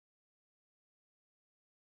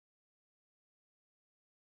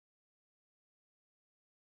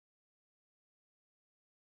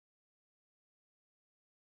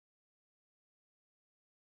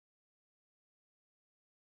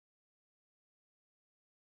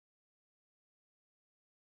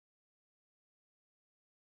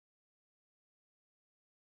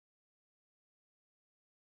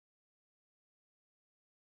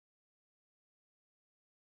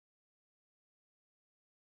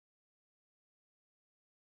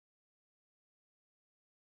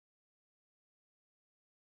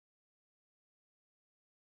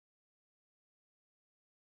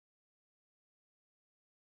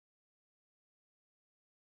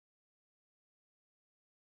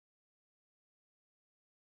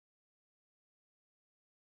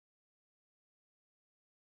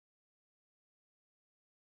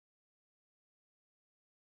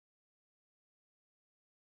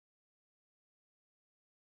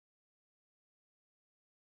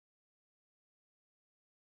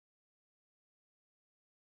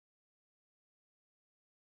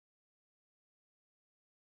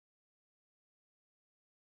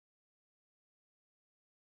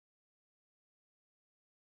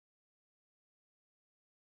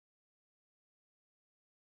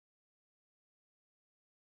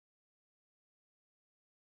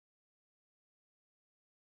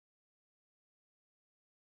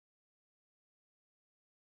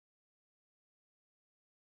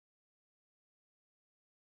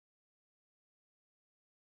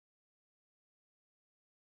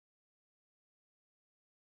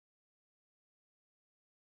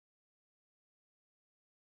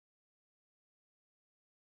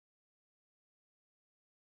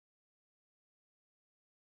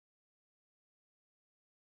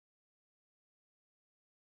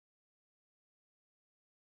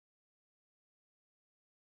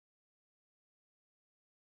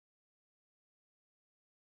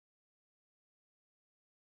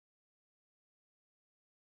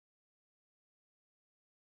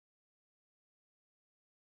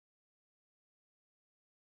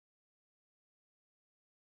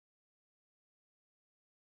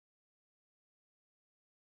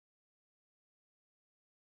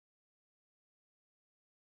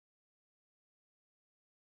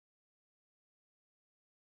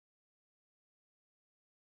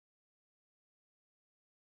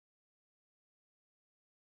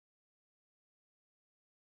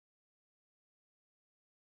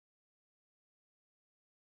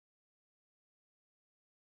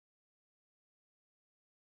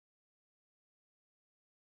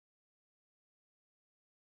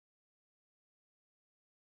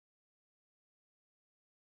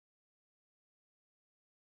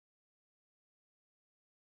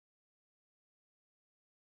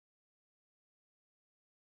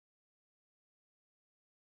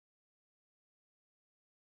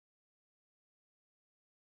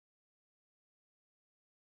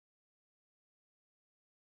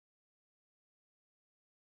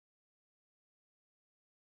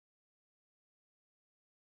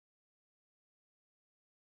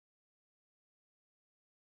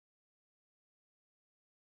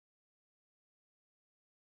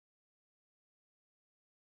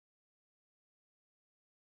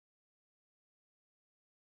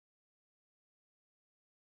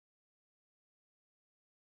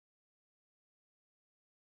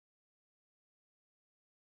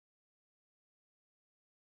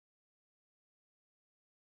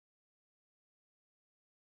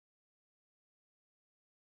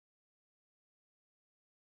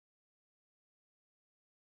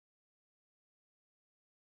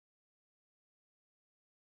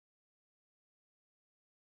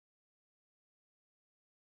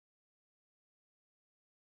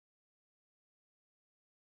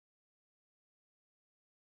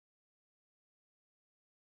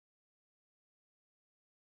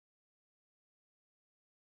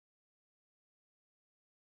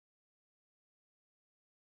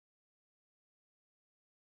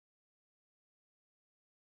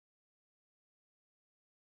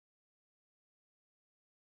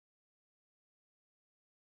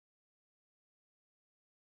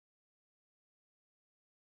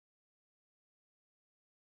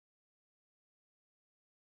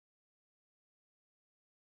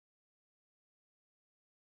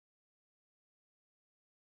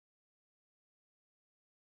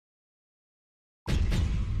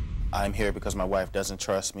I'm here because my wife doesn't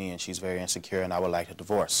trust me and she's very insecure and I would like a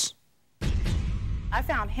divorce. I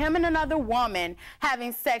found him and another woman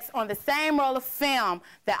having sex on the same roll of film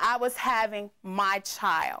that I was having my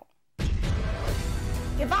child.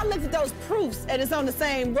 If I looked at those proofs and it's on the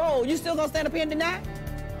same roll, you still gonna stand up here and deny?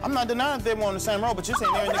 I'm not denying that they were on the same roll, but you're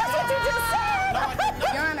saying they're in the... That's what you just said!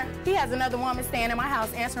 No, Your Honor, he has another woman staying in my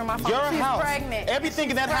house answering my phone. Your She's house. pregnant. Everything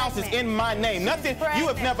in that house is in my name. Nothing. You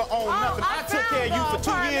have never owned nothing. I took care of you for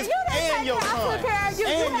 2 years and your son.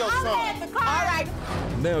 And your son. All right.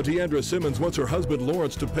 Now Deandra Simmons wants her husband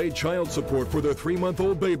Lawrence to pay child support for their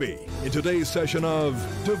 3-month-old baby in today's session of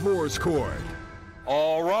Divorce Court.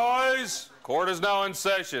 All rise. Court is now in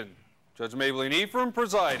session. Judge Maybelline Ephraim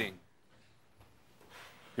presiding.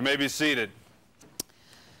 You may be seated.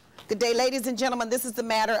 Good day, ladies and gentlemen. This is the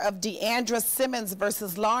matter of Deandra Simmons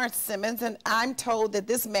versus Lawrence Simmons, and I'm told that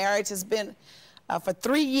this marriage has been for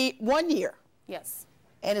 1 year. Yes.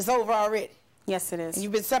 And it's over already. Yes, it is. And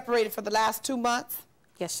you've been separated for the last 2 months?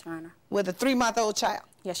 Yes, Your Honor. With a 3-month-old child?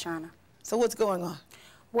 Yes, Your Honor. So what's going on?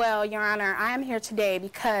 Well, Your Honor, I am here today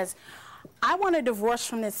because I want a divorce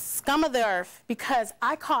from this scum of the earth because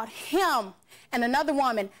I caught him and another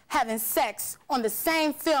woman having sex on the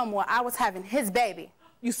same film where I was having his baby.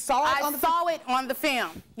 You saw it on the film? I saw it on the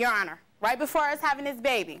film, Your Honor, right before I was having his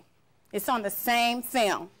baby. It's on the same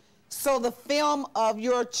film. So the film of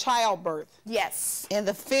your childbirth? Yes. And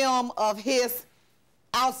the film of his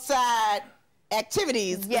outside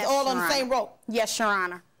activities is all on the same roll? Yes, Your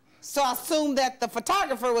Honor. So I assume that the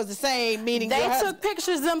photographer was the same, meaning they your husband. took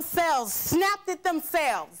pictures themselves, snapped it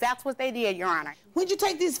themselves. That's what they did, Your Honor. When'd you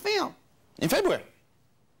take this film? In February.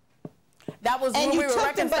 That was when we were reconciling. And you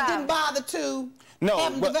took them but didn't bother to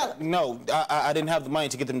have them develop? No, I didn't have the money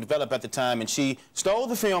to get them developed at the time, and she stole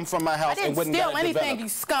the film from my house and wouldn't get it developed. I didn't steal anything, you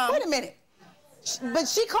scum. Wait a minute. But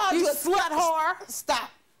she called you a slut whore. Stop.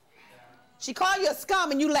 She called you a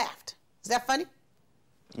scum and you laughed. Is that funny?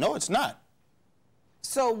 No, it's not.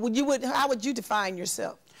 So how would you define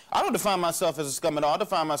yourself? I don't define myself as a scum at all. I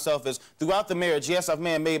define myself as throughout the marriage, yes, I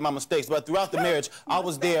may have made my mistakes, but throughout the marriage, I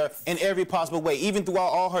was there in every possible way, even throughout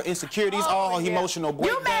all her insecurities, all her emotional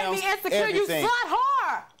breakdowns, You made me insecure, everything. you slut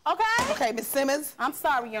whore, okay? Okay, Ms. Simmons. I'm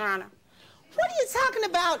sorry, Your Honor. What are you talking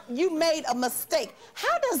about? You made a mistake.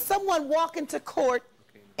 How does someone walk into court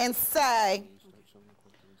and say,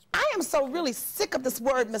 I am so really sick of this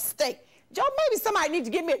word mistake. Joe, maybe somebody needs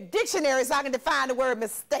to give me a dictionary so I can define the word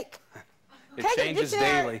mistake. It changes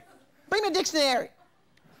daily. Bring me a dictionary.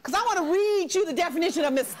 Because I want to read you the definition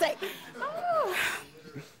of mistake.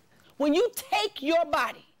 When you take your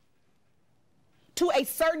body to a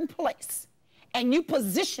certain place and you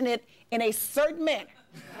position it in a certain manner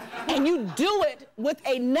and you do it with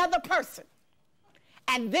another person,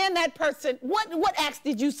 and then that person, what acts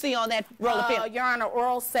did you see on that roll of film? Your Honor,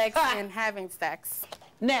 oral sex and having sex.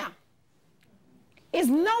 Now, it's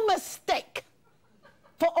no mistake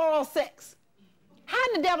for oral sex. How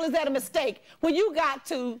in the devil is that a mistake when you got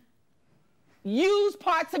to use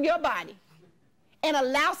parts of your body and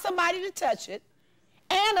allow somebody to touch it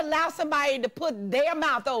and allow somebody to put their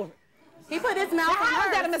mouth over it? He put his mouth on her. How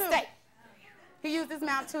is that a mistake? He used his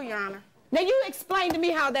mouth too, Your Honor. Now you explain to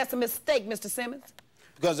me how that's a mistake, Mr. Simmons.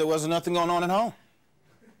 Because there wasn't nothing going on at home.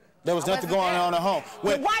 There was nothing going on at home.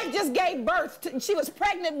 Your wife just gave birth to, she was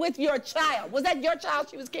pregnant with your child. Was that your child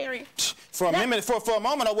she was carrying? For a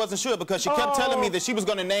moment, I wasn't sure because she kept telling me that she was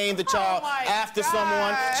going to name the child after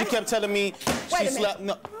someone. She kept telling me she slept.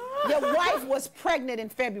 No. Your wife was pregnant in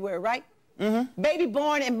February, right? Mm-hmm. Baby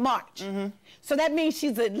born in March. Mm-hmm. So that means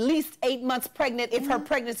she's at least 8 months pregnant if her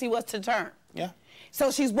pregnancy was to term. Yeah.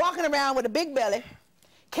 So she's walking around with a big belly,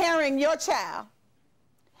 carrying your child,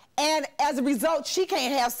 and as a result, she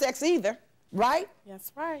can't have sex either, right?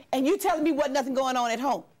 That's right. And you telling me wasn't nothing going on at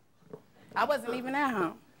home? I wasn't even at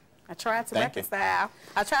home. I tried to reconcile.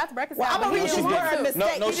 I tried to reconcile. Well, I'm going to read you the word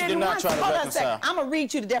mistake. No, she did not try to reconcile. I'm going to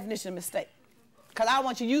read you the definition of mistake, because I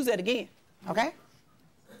want you to use that again, okay?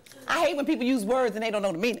 I hate when people use words and they don't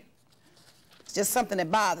know the meaning. It's just something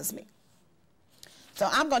that bothers me. So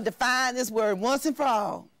I'm going to define this word once and for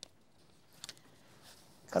all,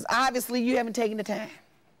 because obviously you haven't taken the time.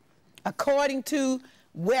 According to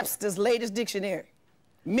Webster's latest dictionary,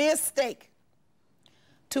 mistake,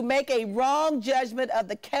 to make a wrong judgment of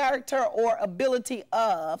the character or ability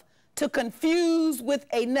of, to confuse with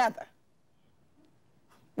another.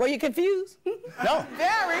 Were you confused? No.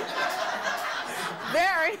 Very.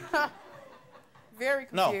 Very. Very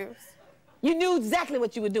confused. No. You knew exactly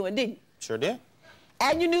what you were doing, didn't you? Sure did.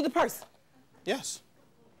 And you knew the person? Yes.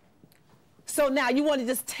 So now you want to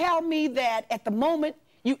just tell me that at the moment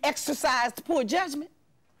you exercised poor judgment?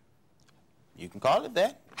 You can call it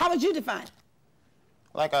that. How would you define it?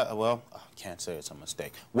 Like I can't say it's a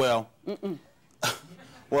mistake. Well,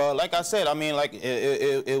 well, like I said, I mean, like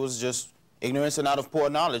it was just ignorance and out of poor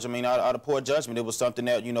knowledge. I mean, out of poor judgment. It was something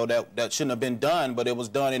that, you know, that shouldn't have been done, but it was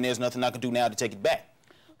done, and there's nothing I can do now to take it back.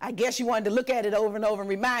 I guess you wanted to look at it over and over and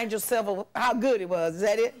remind yourself of how good it was. Is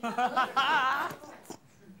that it?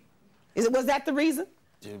 Was that the reason?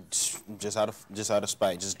 Just out of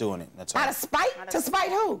spite, just doing it. That's all. Out of spite? To spite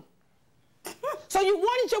who? So you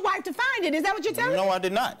wanted your wife to find it? Is that what you're telling me? No, I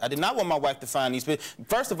did not. I did not want my wife to find these.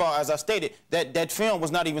 First of all, as I stated, that film was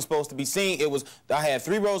not even supposed to be seen. It was. I had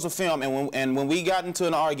 3 rolls of film, and when we got into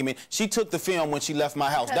an argument, she took the film when she left my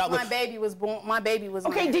house. That my baby was born. My baby was.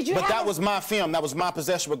 Okay, married. did you? But that was my film. That was my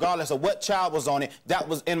possession, regardless of what child was on it. That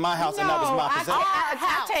was in my house, and that was my possession.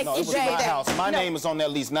 I take no, it was my house. My name is on that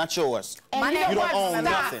lease, not yours. And you don't own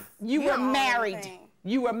nothing. You were married.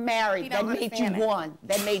 You were married. That made you one.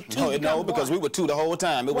 That made two. No, because we were 2 the whole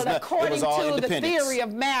time. It was not. According it was all to the independence. theory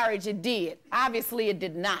of marriage, it did. Obviously, it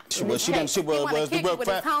did not. Well, she didn't. She was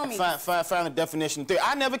find the definition theory.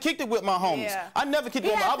 I never kicked it with my homies. Yeah. I never kicked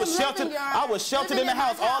it with my. I was sheltered in the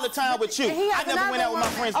house all the time with you. I never went out with my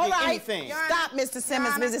friends to get anything. Stop, Mr.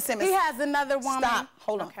 Simmons, Mrs. Simmons. He has another woman. Stop.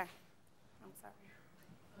 Hold on. Okay. I'm sorry.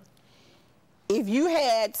 If you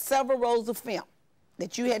had several rolls of film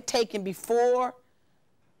that you had taken before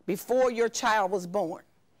your child was born,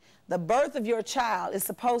 the birth of your child is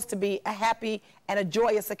supposed to be a happy and a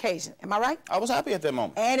joyous occasion. Am I right? I was happy at that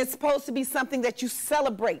moment. And it's supposed to be something that you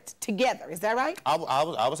celebrate together. Is that right? I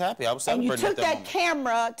was happy. I was celebrating. And you took at that moment.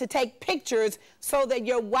 Camera to take pictures so that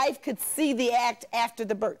your wife could see the act after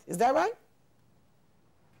the birth. Is that right?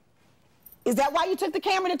 Is that why you took the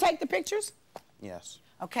camera to take the pictures? Yes.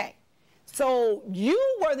 Okay. So you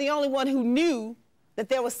were the only one who knew that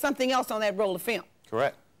there was something else on that roll of film.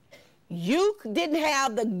 Correct. You didn't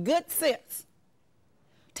have the good sense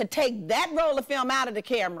to take that roll of film out of the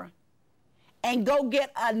camera and go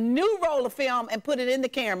get a new roll of film and put it in the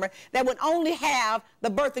camera that would only have the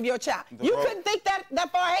birth of your child. You couldn't think that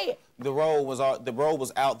far ahead. The roll was out. The roll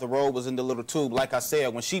was in the little tube. Like I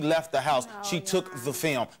said, when she left the house, she took the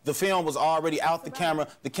film. The film was already out the camera.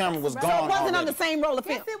 The camera was gone. So it wasn't already. on the same roll of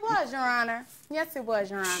film. Yes, it was, Your Honor. Yes, it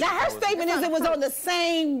was, Your Honor. Now her statement is it was on the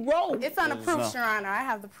same roll. It's on the proofs, Your Honor. I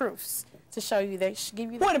have the proofs to show you. They should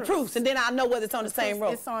give you the What are the proofs? And then I'll know whether it's on the same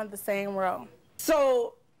roll. It's on the same roll.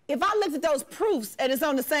 So if I looked at those proofs and it's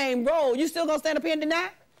on the same roll, you still gonna stand up here and deny?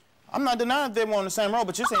 I'm not denying they were on the same roll,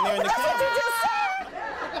 but you're saying they're in the That's what camera. you just said.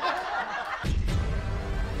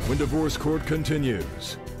 When divorce court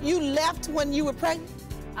continues. You left when you were pregnant?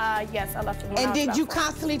 Yes, I left him. And did you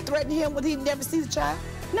constantly threaten him when he never see the child?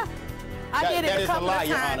 No. I did it a couple of times,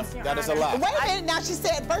 Your Honor. That is a lie. Wait a minute. Now she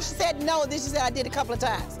said, first she said no, then she said I did a couple of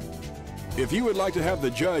times. If you would like to have the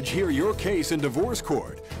judge hear your case in divorce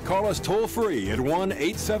court, call us toll-free at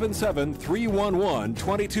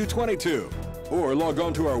 1-877-311-2222 or log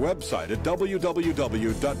on to our website at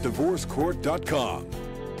www.divorcecourt.com.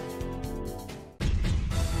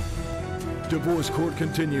 Divorce court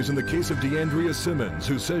continues in the case of DeAndrea Simmons,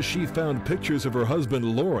 who says she found pictures of her husband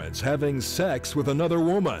Lawrence having sex with another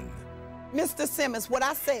woman. Mr. Simmons, what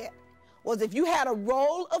I said was if you had a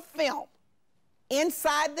roll of film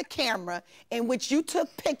inside the camera in which you took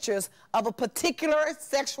pictures of a particular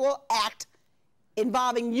sexual act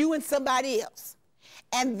involving you and somebody else,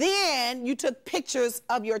 and then you took pictures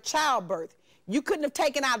of your childbirth, you couldn't have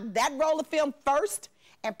taken out that roll of film first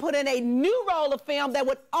and put in a new roll of film that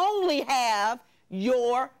would only have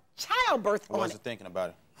your childbirth on it. I wasn't thinking about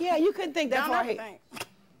it. Yeah, you couldn't think that far ahead.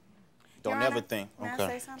 Don't Your ever Honor, think. may I Okay.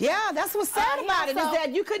 say something? Yeah, that's what's sad about it, is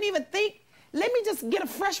that you couldn't even think, let me just get a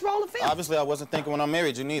fresh roll of film. Obviously, I wasn't thinking when I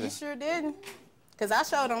married you neither. You sure didn't. Because I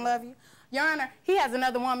sure don't love you. Your Honor, he has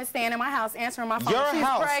another woman staying in my house answering my phone. Your She's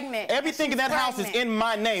house. pregnant. Everything in that house is in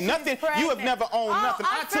my name. Nothing. You have never owned nothing.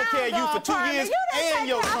 I took care of you for 2 years and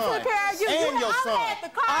your son. And your son.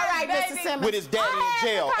 All right, Mr. Simmons. With his daddy in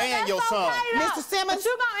jail and your son. Mr. Simmons. But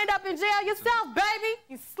you're going to end up in jail yourself, baby.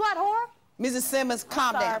 You slut whore. Mrs. Simmons,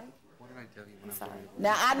 calm down.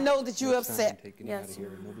 Now I know that you're upset, Yes.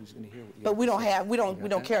 but we don't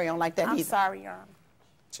carry on like that I'm either. sorry, Your Honor.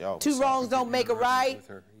 2 wrongs don't make a right,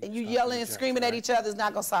 and you yelling and screaming at each other is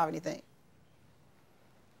not gonna solve anything.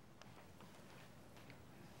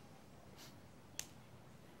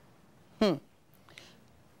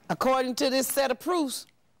 According to this set of proofs,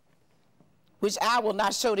 which I will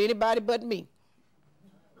not show to anybody but me,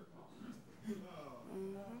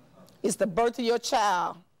 it's the birth of your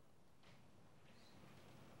child,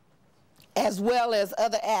 as well as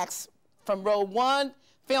other acts from roll 1,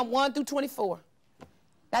 film 1 through 24.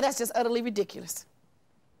 Now that's just utterly ridiculous.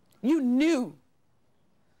 You knew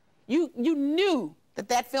You knew that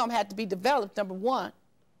that film had to be developed, number one.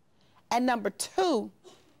 And number two,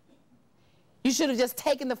 you should have just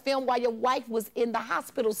taken the film while your wife was in the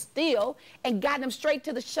hospital still and gotten them straight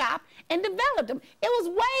to the shop and developed them. It was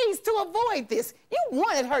ways to avoid this. You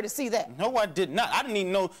wanted her to see that. No, I did not. I didn't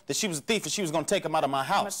even know that she was a thief and she was going to take him out of my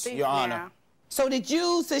house, Your Honor. So did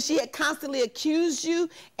you, since she had constantly accused you,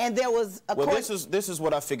 and there was a well, this is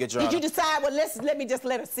what I figured, Your Honor. Did you decide, well, let me just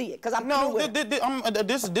let her see it, because I'm through with it.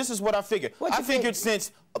 This is what I figured. I figured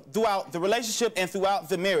since throughout the relationship and throughout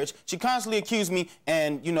the marriage, she constantly accused me,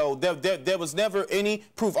 and, you know, there was never any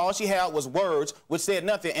proof. All she had was words, which said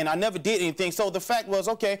nothing, and I never did anything. So the fact was,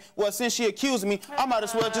 okay, well, since she accused me, I might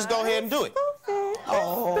as well just go ahead and do it.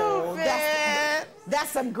 Oh,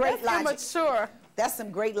 that's some great logic. Immature. That's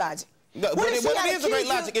some great logic. But it is a great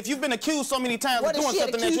logic. If you've been accused so many times of doing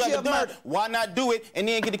something that you haven't done, why not do it and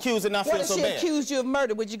then get accused and not feel so bad? What if she accused you of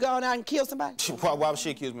murder? Would you go out and kill somebody? Why would she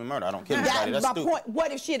accuse me of murder? I don't kill anybody. That's stupid. Point.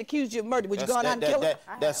 What if she had accused you of murder? Would you go out and kill her?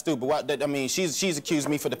 That's stupid. I mean, she's accused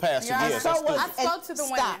me for the past 2 years. I spoke to the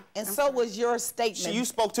women. And so was your statement. You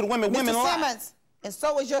spoke to the women. Women Mr. lie. Simmons, and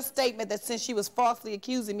so was your statement that since she was falsely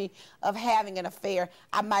accusing me of having an affair,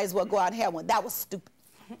 I might as well go out and have one. That was stupid.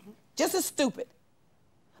 Just as stupid.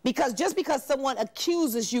 Because just because someone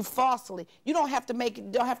accuses you falsely, you don't have to make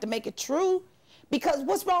it true. Because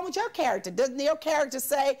what's wrong with your character? Doesn't your character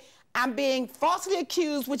say, I'm being falsely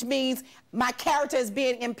accused, which means my character is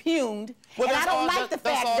being impugned, and I don't like the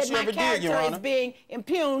fact that my character is being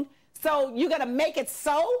impugned, so you're going to make it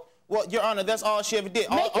so? Well, Your Honor, that's all she ever did.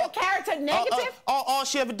 Make your character negative? All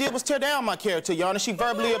she ever did was tear down my character, Your Honor. She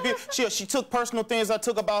verbally abused. She took personal things I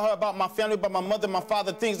took about her, about my family, about my mother, my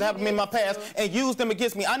father, things that happened to me in my past, and used them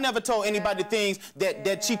against me. I never told anybody things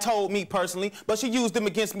that she told me personally, but she used them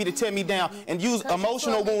against me to tear me down and use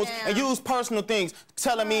emotional wounds and use personal things,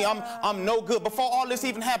 telling me I'm no good. Before all this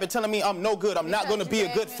even happened, telling me I'm no good. I'm not going to be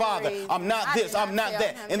a good father. I'm not this. I'm not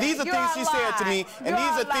that. And these are things she said to me, and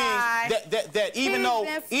these are things that even though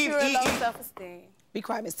self-esteem. Be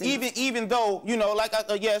quiet, Miss Simmons. Even though, you know, like,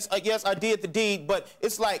 yes, I did the deed, but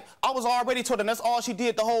it's like I was already told her that's all she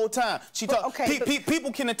did the whole time. She told,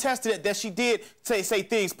 people can attest to that she did say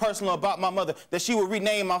things personal about my mother, that she would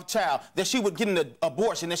rename my child, that she would get an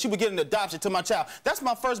abortion, that she would get an adoption to my child. That's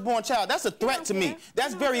my firstborn child. That's a threat to me.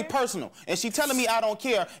 That's very personal. And she telling me I don't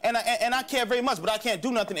care, and I care very much, but I can't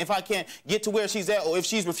do nothing if I can't get to where she's at, or if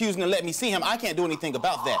she's refusing to let me see him. I can't do anything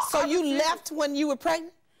about that. So you left when you were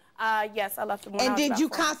pregnant? Yes, I left him when I was about did you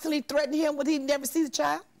 4. constantly threaten him when he'd never see the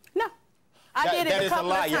child? No. I did it a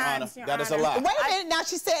couple of times, Your Honor. That is a lie. Wait a minute. Now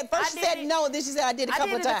she said, first she said no, and then she said I did it a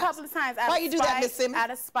couple of times. I did it a couple of times. Why you do that, Miss Simmons?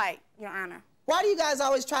 Out of spite, Your Honor. Why do you guys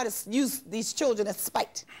always try to use these children as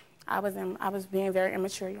spite? I was being very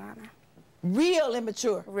immature, Your Honor. Real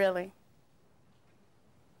immature. Really.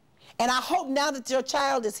 And I hope now that your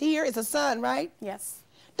child is here, it's a son, right? Yes.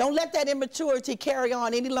 Don't let that immaturity carry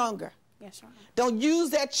on any longer. Yes, Your Honor. Don't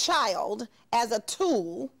use that child as a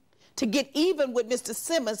tool to get even with Mr.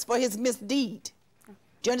 Simmons for his misdeed.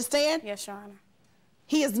 Do you understand? Yes, Your Honor.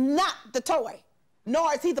 He is not the toy,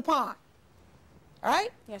 nor is he the pawn. All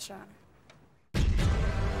right? Yes, Your Honor.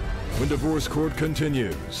 When divorce court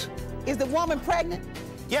continues. Is the woman pregnant?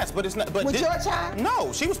 Yes, but it's not. But with your child?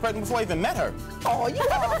 No, she was pregnant before I even met her. Oh, you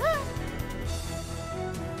are.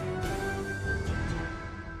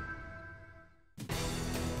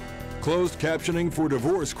 Closed captioning for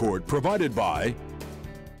divorce court provided by...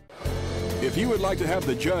 If you would like to have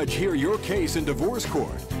the judge hear your case in divorce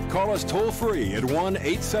court, call us toll-free at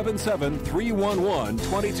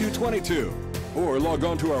 1-877-311-2222 or log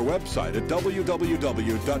on to our website at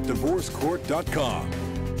www.divorcecourt.com.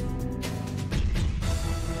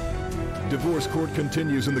 Divorce court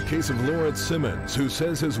continues in the case of Lawrence Simmons, who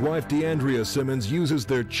says his wife DeAndrea Simmons uses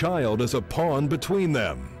their child as a pawn between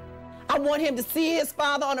them. I want him to see his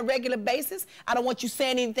father on a regular basis. I don't want you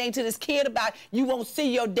saying anything to this kid about you won't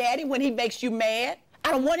see your daddy when he makes you mad.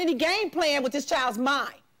 I don't want any game playing with this child's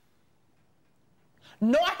mind,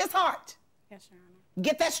 nor his heart. Yes, Your Honor.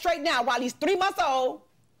 Get that straight now while he's 3 months old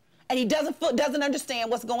and he doesn't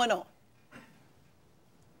understand what's going on.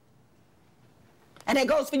 And that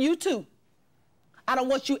goes for you too. I don't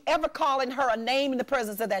want you ever calling her a name in the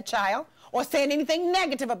presence of that child or saying anything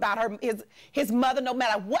negative about her, his mother, no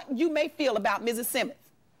matter what you may feel about Mrs. Simmons.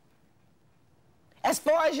 As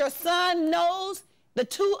far as your son knows, the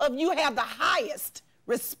two of you have the highest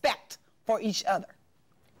respect for each other.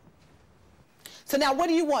 So now what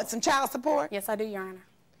do you want, some child support? Yes, I do, Your Honor.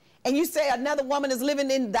 And you say another woman is living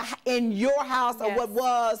in your house, or what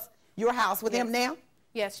was your house with him now?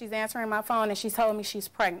 Yes, she's answering my phone and she told me she's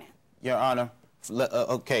pregnant. Your Honor,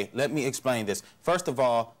 okay, let me explain this. First of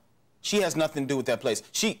all, She has nothing to do with that place.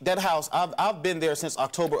 That house, I've been there since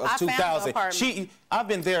October of 2000. I've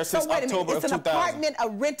been there since October of 2000. It's an apartment, a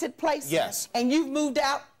rented place? Yes. And you've moved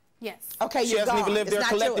out? Yes. Okay, she hasn't even lived there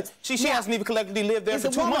collectively. She hasn't even collectively lived there for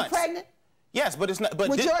 2 months. Is the woman pregnant? Yes, but it's not. But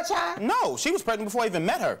with your child? No, she was pregnant before I even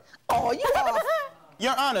met her. Oh, you are.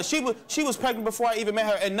 Your Honor, she was pregnant before I even met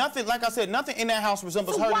her, and nothing, like I said, nothing in that house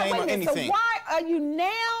resembles her name or anything. So why are you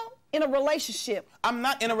now in a relationship? I'm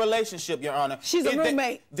not in a relationship, Your Honor. She's a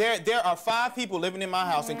roommate. There are 5 people living in my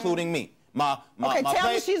house, including me. Tell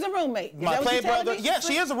me she's a roommate. My play brother, yeah,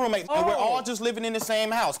 she is a roommate. And we're all just living in the same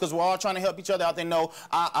house because we're all trying to help each other out. They know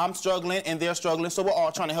I'm struggling and they're struggling, so we're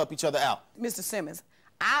all trying to help each other out. Mr. Simmons,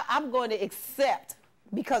 I'm going to accept,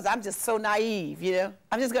 because I'm just so naive, you know?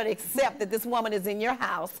 I'm just going to accept that this woman is in your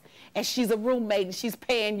house and she's a roommate and she's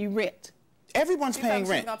paying you rent. Everyone's paying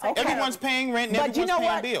rent. Everyone's paying rent and everyone's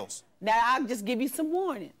paying bills. Now, I'll just give you some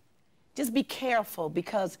warning. Just be careful,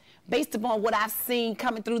 because based upon what I've seen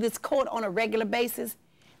coming through this court on a regular basis,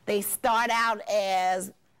 they start out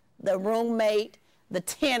as the roommate, the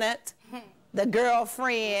tenant, the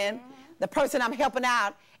girlfriend, the person I'm helping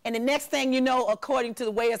out, and the next thing you know, according to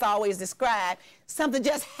the way it's always described, something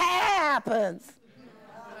just happens.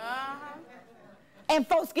 And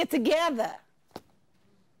folks get together.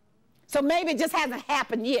 So maybe it just hasn't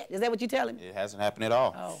happened yet. Is that what you're telling me? It hasn't happened at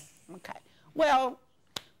all. Oh, okay. Well,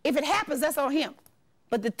 if it happens, that's on him.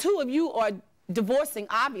 But the two of you are divorcing,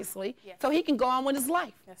 obviously, so he can go on with his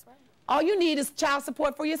life. That's right. All you need is child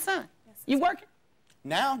support for your son. You working?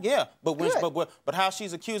 Now, yeah. But how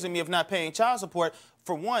she's accusing me of not paying child support,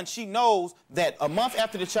 for one, she knows that a month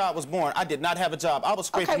after the child was born, I did not have a job. I was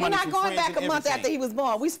scraping money from friends and everything. Okay, we're not going back a month after he was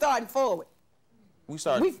born. We starting forward. We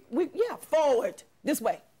started? Yeah, forward, this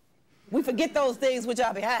way. We forget those things which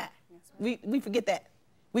are behind. We forget that.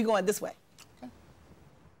 We going this way.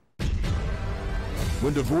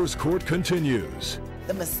 When divorce court continues.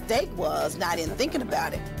 The mistake was not in thinking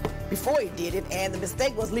about it before he did it, and the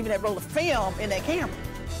mistake was leaving that roll of film in that camera.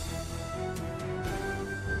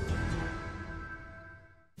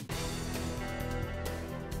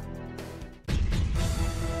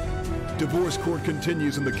 Divorce court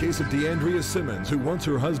continues in the case of DeAndrea Simmons, who wants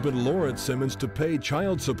her husband Lawrence Simmons to pay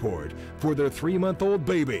child support for their 3-month-old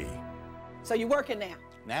baby. So you working now?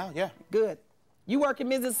 Now, yeah. Good. You working,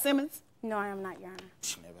 Mrs. Simmons? No, I am not, Your Honor.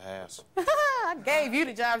 She never has. I gave you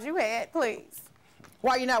the jobs you had, please.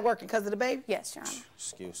 Why are you not working? Because of the baby? Yes, Your Honor.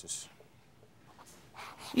 Excuses.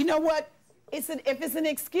 You know what? If it's an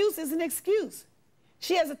excuse, it's an excuse.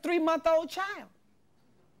 She has a 3-month-old child.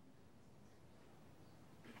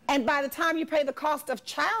 And by the time you pay the cost of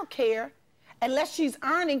child care, unless she's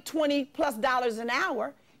earning $20+ an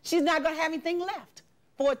hour, she's not going to have anything left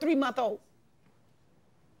for a 3-month-old.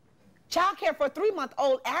 Child care for a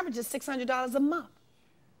 3-month-old averages $600 a month.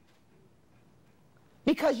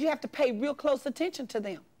 Because you have to pay real close attention to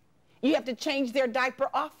them. You have to change their diaper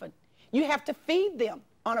often. You have to feed them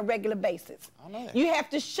on a regular basis. I know that. You have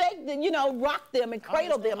to shake them, rock them and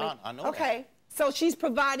cradle them. I know okay. That. So she's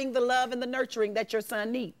providing the love and the nurturing that your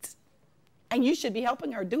son needs. And you should be helping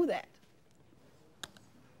her do that.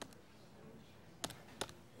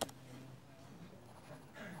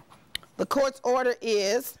 The court's order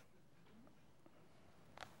is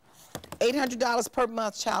 $800 per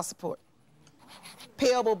month child support,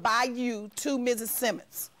 payable by you to Mrs.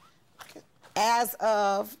 Simmons as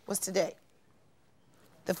of, what's today?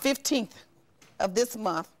 The 15th of this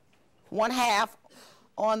month, 1/2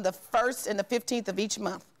 on the 1st and the 15th of each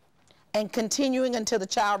month, and continuing until the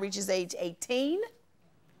child reaches age 18,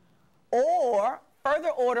 or further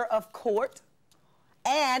order of court,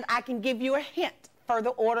 and I can give you a hint, further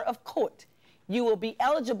order of court. You will be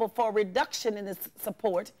eligible for a reduction in this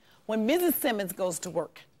support when Mrs. Simmons goes to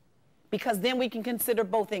work, because then we can consider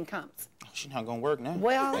both incomes. She's not going to work now.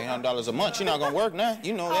 Well, $800 a month, she's not going to work now.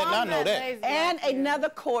 You know that, and I know that. And another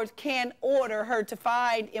court can order her to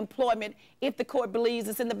find employment if the court believes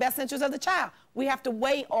it's in the best interest of the child. We have to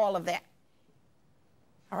weigh all of that.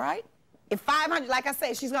 All right? If $500, like I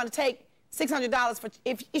said, she's going to take $600 for,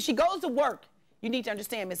 if she goes to work, you need to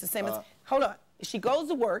understand, Mrs. Simmons, hold on. If she goes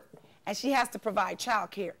to work and she has to provide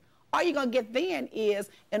child care, all you're going to get then is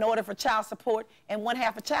an order for child support and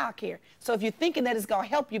 1/2 of child care. So if you're thinking that it's going to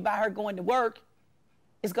help you by her going to work,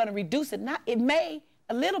 it's going to reduce it. It may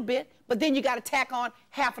a little bit, but then you got to tack on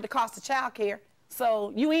 1/2 of the cost of child care.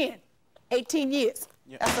 So you in 18 years.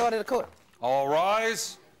 Yeah. That's the order of the court. All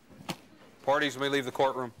rise. Parties may leave the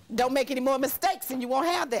courtroom. Don't make any more mistakes and you won't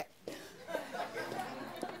have that.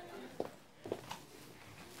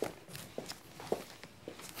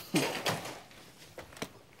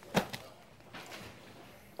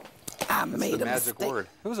 I'm made the a magic mistake. word.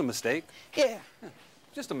 It was a mistake. Yeah.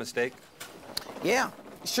 Just a mistake. Yeah.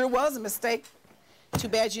 It sure was a mistake. Too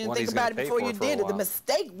bad you didn't One think he's about gonna it pay before for you for a did it. The while.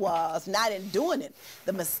 mistake was not in doing it.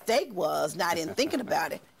 The mistake was not in thinking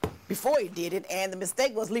about it before you did it. And the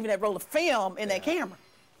mistake was leaving that roll of film in that camera.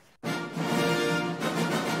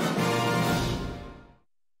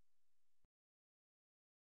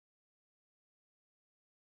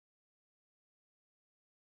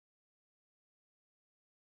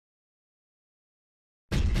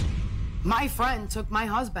 My friend took my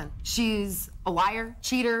husband. She's a liar,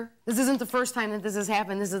 cheater. This isn't the first time that this has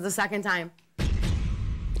happened. This is the second time.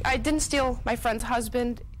 I didn't steal my friend's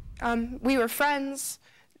husband. We were friends.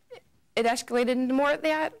 It escalated into more of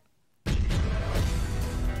that.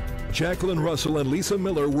 Jacqueline Russell and Lisa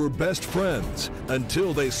Miller were best friends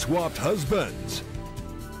until they swapped husbands.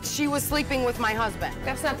 She was sleeping with my husband.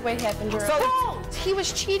 That's not the way it happened, Jordan. So He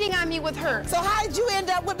was cheating on me with her. So how did you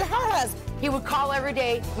end up with her husband? he would call every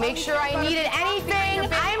day, make sure I needed anything.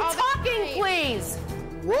 I'm talking, please.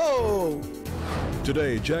 Whoa.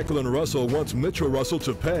 Today, Jacqueline Russell wants Mitchell Russell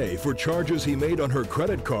to pay for charges he made on her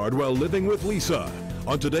credit card while living with Lisa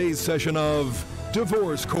on today's session of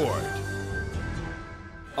Divorce Court.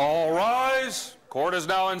 All rise. Court is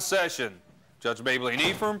now in session. Judge Maybelline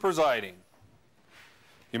Ephraim presiding.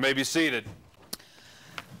 You may be seated.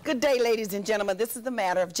 Good day, ladies and gentlemen. This is the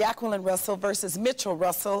matter of Jacqueline Russell versus Mitchell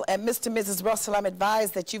Russell. And Mr. and Mrs. Russell, I'm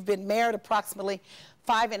advised that you've been married approximately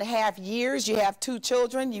 5.5 years. You have 2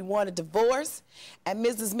 children. You want a divorce. And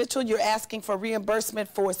Mrs. Mitchell, you're asking for reimbursement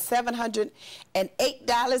for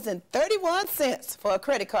 $708.31 for a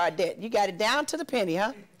credit card debt. You got it down to the penny,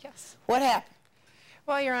 huh? Yes. What happened?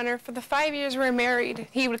 Well, Your Honor, for the 5 years we were married,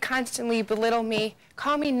 he would constantly belittle me,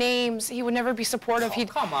 call me names. He would never be supportive.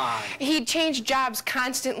 Come on. He'd change jobs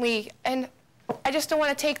constantly, and I just don't want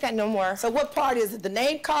to take that no more. So what part is it? The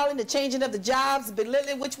name calling, the changing of the jobs,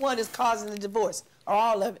 belittling? Which one is causing the divorce? Or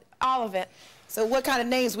all of it? All of it. So what kind of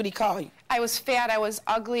names would he call you? I was fat. I was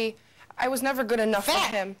ugly. I was never good enough Fat?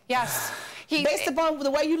 for him. Yes. Based upon the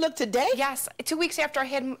way you look today? Yes. 2 weeks after I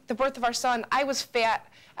had the birth of our son, I was fat.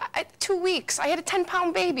 2 weeks. I had a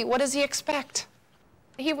 10-pound baby. What does he expect?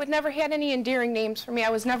 He would never had any endearing names for me. I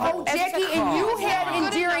was never. Oh, Jackie, and you had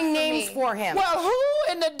endearing names for him. Well,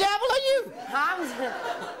 who in the devil are you?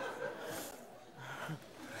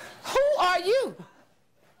 Who are you?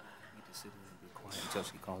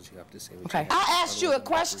 Okay. I asked you a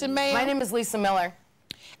question, ma'am. My name is Lisa Miller.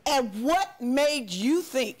 And what made you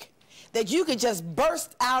think that you could just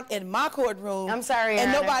burst out in my courtroom I'm sorry, Your and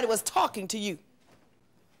Honor. nobody was talking to you?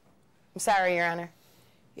 I'm sorry, Your Honor.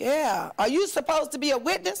 Yeah. Are you supposed to be a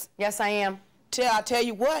witness? Yes, I am. I'll tell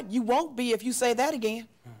you what, you won't be if you say that again.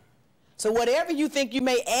 So whatever you think you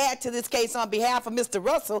may add to this case on behalf of Mr.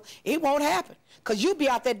 Russell, it won't happen, because you'll be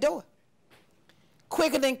out that door.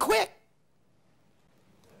 Quicker than quick.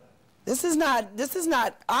 This is not,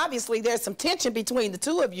 obviously there's some tension between the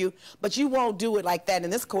two of you, but you won't do it like that in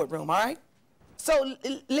this courtroom, all right? So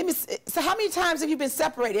so how many times have you been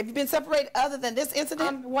separated? Have you been separated other than this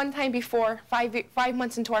incident? One time before, 5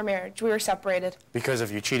 months into our marriage, we were separated. Because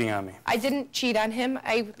of you cheating on me. I didn't cheat on him.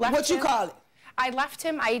 I left What you him. call it? I left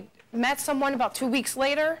him. I met someone about 2 weeks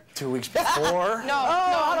later. 2 weeks before? No,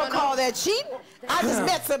 I don't no. call that cheating. I just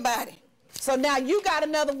met somebody. So now you got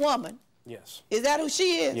another woman. Yes. Is that who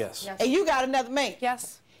she is? Yes. Yes. And you got another man?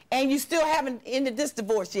 Yes. And you still haven't ended this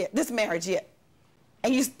divorce yet, this marriage yet.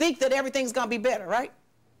 And you think that everything's going to be better, right?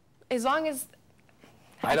 As long as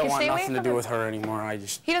I don't can want stay away nothing to from do her. with her anymore. I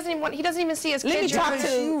just... He doesn't even see his Let me kids. talk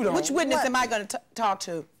because you to, don't. which witness What? am I going to talk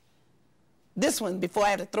to? This one before I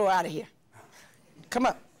have to throw her out of here. Come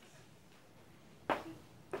up.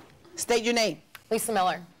 State your name. Lisa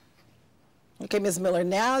Miller. Okay, Ms. Miller,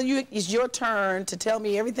 now it's your turn to tell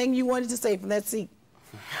me everything you wanted to say from that seat.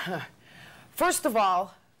 First of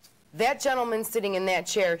all, that gentleman sitting in that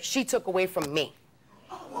chair, she took away from me.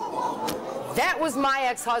 That was my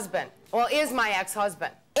ex-husband. Well, is my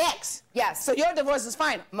ex-husband. Ex? Yes. So your divorce is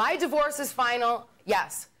final? My divorce is final,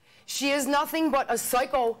 yes. She is nothing but a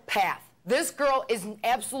psychopath. This girl is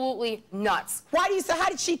absolutely nuts. Why do you say, how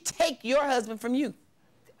did she take your husband from you?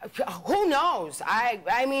 Who knows?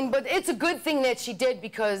 I mean, but it's a good thing that she did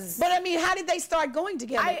because... But I mean, how did they start going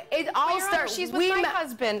together? It all Your Honor, started... she's with my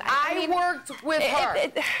husband. I mean, worked with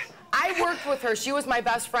her. I worked with her. She was my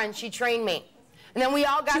best friend. She trained me. And then we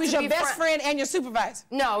all got to be She was your best friend and your supervisor?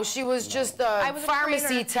 No, she was just a was a pharmacy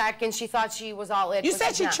trainer. tech, and she thought she was all it. You but said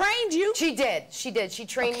she's she not. trained you? She did. She did. She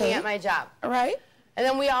trained me Okay. at my job. All right. And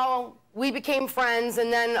then we became friends,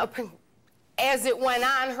 and then as it went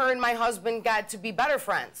on, her and my husband got to be better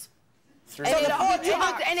friends. So the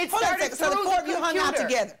four of you hung out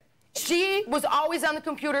together. She was always on the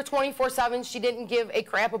computer 24/7. She didn't give a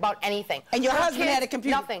crap about anything. And your Her husband kids, had a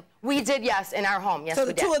computer? Nothing. We did, yes, in our home. Yes, So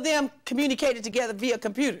we the two of them communicated together via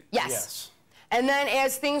computer? Yes. And then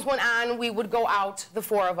as things went on, we would go out, the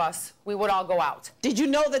four of us. We would all go out. Did you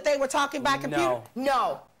know that they were talking by computer?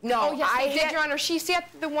 No. Oh, yes, I did, Your Honor. She sat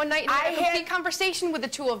the one night and had a complete conversation with the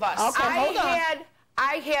two of us. Okay, hold on.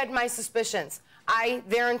 I had my suspicions. I,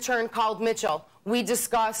 there in turn, called Mitchell. We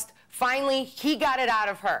discussed. Finally, he got it out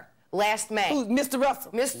of her last May. Who, Mr.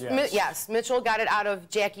 Russell? Yes, Mitchell got it out of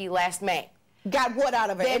Jackie last May. Got what out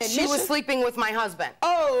of her? That she was sleeping with my husband.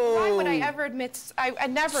 Oh. Why would I ever admit? I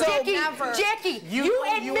never. So, never. Jackie, you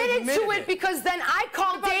admitted to it because then I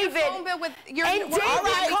called David. Your phone bill with your, and David all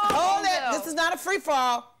right, called. hold it. This is not a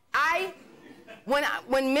free-for-all.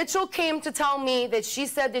 When Mitchell came to tell me that she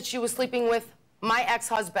said that she was sleeping with my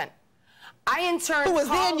ex-husband, I in turn Who was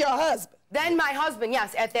called, then your husband? Then my husband,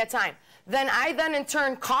 yes, at that time. Then I in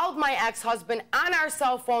turn called my ex-husband on our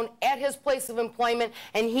cell phone at his place of employment,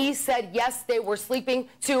 and he said yes, they were sleeping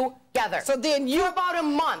together. So then you... For about a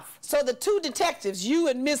month. So the two detectives, you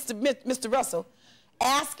and Mr. Russell,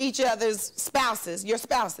 asked each other's spouses, your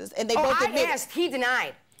spouses, and they both admitted. I asked, he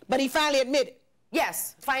denied. But he finally admitted.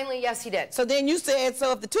 Yes, finally, yes, he did. So then you said,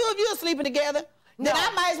 so if the two of you are sleeping together, then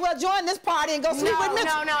I might as well join this party and go sleep with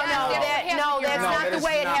Mitchell. No, that's not the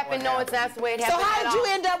way it happened. No, it's not the way it happened. So how did you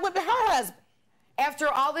end up with her husband? After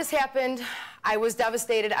all this happened, I was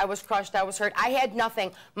devastated, I was crushed, I was hurt. I had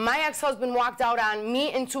nothing. My ex-husband walked out on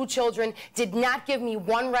me and 2 children, did not give me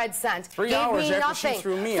 1 red cent. 3 hours me after nothing. she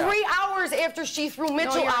threw me out. 3 hours after she threw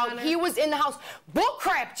Mitchell Your out, Honor. he was in the house. Bull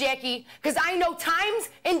crap, Jackie, because I know times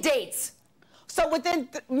and dates. So within,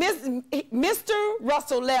 Mr.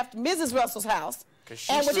 Russell left Mrs. Russell's house.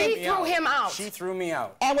 She threw him out. She threw me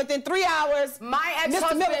out. And within 3 hours, my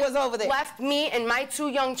Mr. Miller was over there. left me and my 2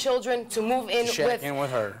 young children to move in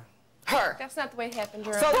with her. That's not the way it happened,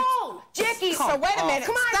 Your So, Honor. Oh, Jackie. So wait a minute.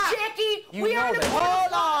 Come on, Stop. Jackie. We are the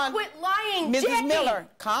Hold on. Quit lying, Mrs. Jackie. Miller,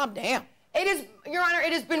 calm down. It is, Your Honor,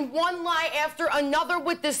 it has been one lie after another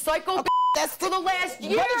with this psycho That's for the last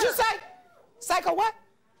year. What did you say? Psycho what?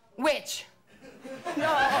 Witch. No,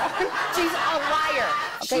 she's a liar.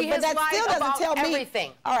 Okay, she but has that lied still doesn't about tell me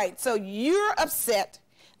everything. All right, so you're upset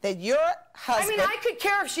that your husband... I mean, I could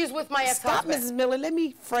care if she's with my ex-husband. Stop, Mrs. Miller. Let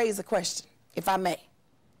me phrase a question, if I may.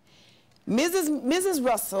 Mrs.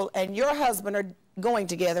 Russell and your husband are going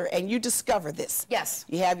together, and you discover this. Yes.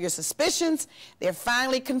 You have your suspicions. They're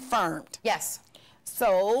finally confirmed. Yes.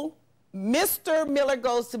 So Mr. Miller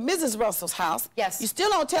goes to Mrs. Russell's house. Yes. You still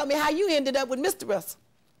don't tell me how you ended up with Mr. Russell.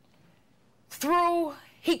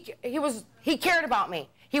 He cared about me.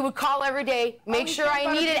 He would call every day, make sure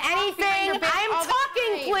I needed anything. I'm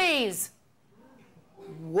talking, please.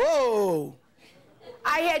 Whoa.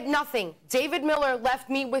 I had nothing. David Miller left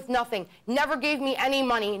me with nothing. Never gave me any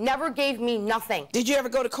money. Never gave me nothing. Did you ever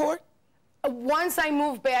go to court? Once I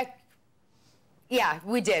moved back, yeah,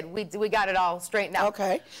 we did. We got it all straightened out.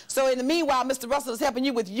 Okay. So in the meanwhile, Mr. Russell is helping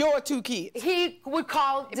you with your 2 kids. He would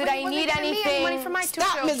call, did I need anything? Any money for my 2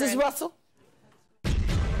 Stop, children. Mrs. Russell.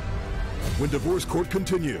 When divorce court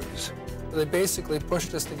continues. They basically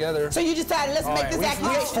pushed us together. So you decided, let's make this We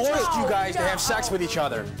accusation forced true. you guys to have sex with each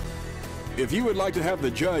other. If you would like to have the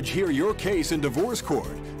judge hear your case in divorce court,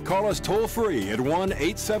 call us toll-free at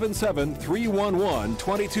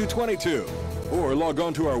 1-877-311-2222 or log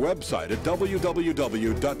on to our website at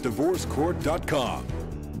www.divorcecourt.com.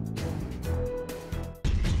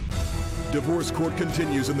 Divorce court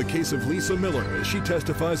continues in the case of Lisa Miller as she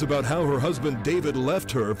testifies about how her husband David left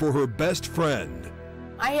her for her best friend.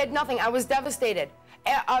 I had nothing. I was devastated.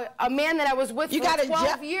 A man that I was with for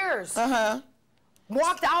 12 years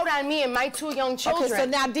walked out on me and my 2 young children. Okay, so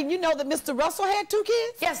now, did you know that Mr. Russell had 2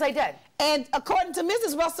 kids? Yes, I did. And according to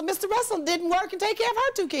Mrs. Russell, Mr. Russell didn't work and take care of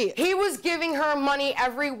her 2 kids. He was giving her money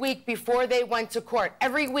every week before they went to court.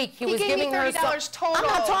 Every week he was giving her $30 total. I'm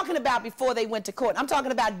not talking about before they went to court. I'm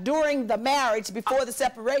talking about during the marriage, before the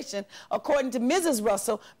separation. According to Mrs.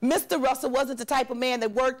 Russell, Mr. Russell wasn't the type of man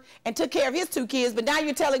that worked and took care of his 2 kids, but now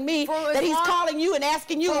you're telling me that he's calling you and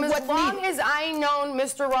asking you what's needed. As long as I known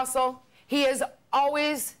Mr. Russell, he is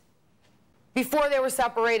always... Before they were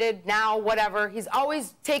separated, now, whatever, he's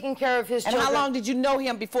always taking care of his children. And how long did you know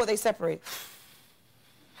him before they separated?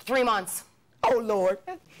 3 months. Oh, Lord.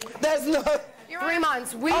 There's no... 3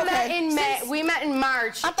 months. We met in May. We met in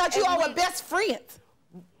March. I thought you all were best friends.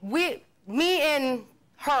 Me and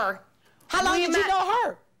her. How long did you know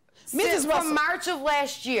her? Mrs. Russell. From March of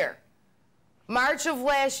last year. March of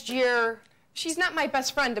last year She's not my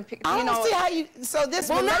best friend. I don't see how you. So this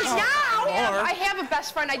relationship. I have a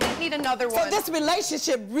best friend. I didn't need another one. So this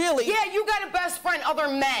relationship really. Yeah, you got a best friend, other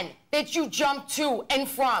men that you jump to and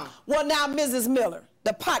from. Well, now, Mrs. Miller,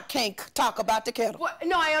 the pot can't talk about the kettle. Well,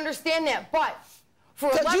 no, I understand that, but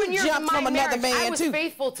for 11 years of my marriage, I was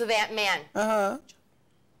faithful to that man.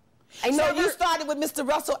 So you started with Mr.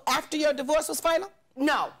 Russell after your divorce was final?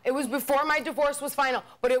 No, it was before my divorce was final,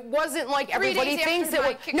 but it wasn't like everybody thinks it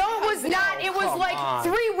was. No, it was not. It was like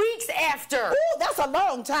 3 weeks after. Ooh, that's a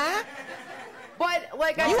long time. But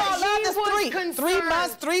like I said, he was concerned. 3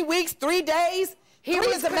 months, 3 weeks, 3 days. He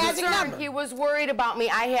was was a magic number. He was worried about me.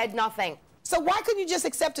 I had nothing. So why couldn't you just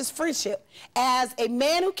accept his friendship as a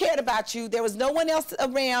man who cared about you? There was no one else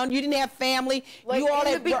around. You didn't have family. Like you all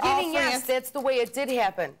in the beginning, were all friends. yes, that's the way it did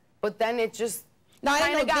happen. But then it just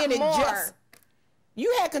kind of got more.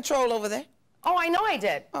 You had control over that. Oh, I know I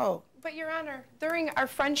did. Oh. But, Your Honor, during our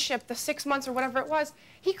friendship, the 6 months or whatever it was,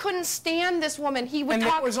 he couldn't stand this woman. He would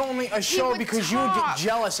talk. And it was only a show because you would get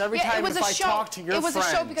jealous every time if I talked to your friends. It was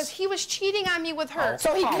a show because he was cheating on me with her.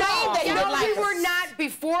 So he claimed that he would like we were not.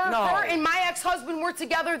 Before her and my ex-husband were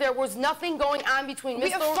together, there was nothing going on between Mr. We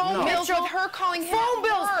have phone bills with her calling him phone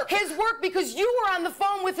bills, his work, because you were on the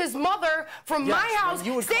phone with his mother from my house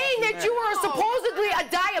saying that you were supposedly a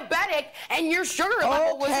diabetic and your sugar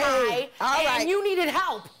level was high and you needed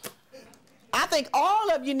help. I think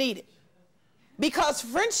all of you need it. Because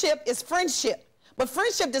friendship is friendship. But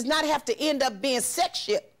friendship does not have to end up being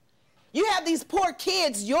sexship. You have these poor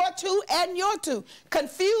kids, your two and your two,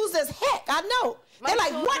 confused as heck, I know. They're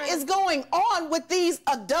like, what is going on with these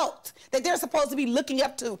adults that they're supposed to be looking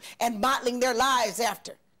up to and modeling their lives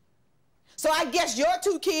after? So I guess your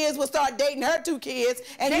 2 kids will start dating her 2 kids,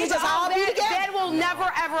 and you just all be together. That will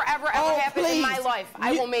never, ever, ever, ever happen in my life.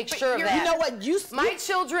 I will make sure of that. You know what? My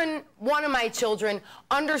children, one of my children,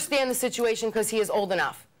 understand the situation because he is old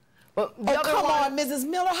enough. But the other come one, on, Mrs.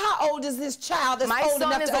 Miller. How old is this child that's my old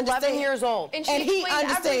enough son is to 11 years old. And he explained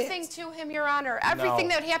everything to him, Your Honor. Everything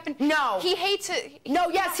that happened. No. He hates it. No,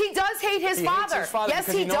 yes, he does hate his father. Hates his father yes,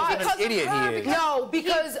 because he knows does. what an idiot he is. No,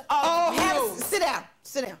 because of you. Sit down.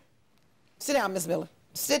 Sit down. Sit down, Miss Miller.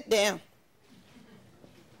 Sit down.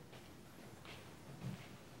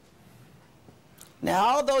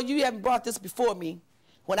 Now, although you haven't brought this before me,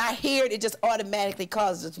 when I hear it, it just automatically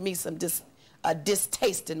causes me some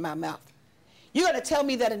distaste in my mouth. You're going to tell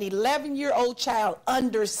me that an 11-year-old child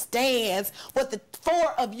understands what the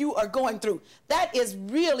 4 of you are going through. That is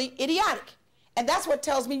really idiotic. And that's what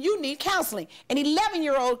tells me you need counseling. An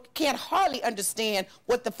 11-year-old can't hardly understand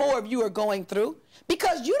what the 4 of you are going through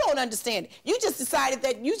because you don't understand it. You just decided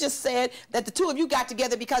that you just said that the 2 of you got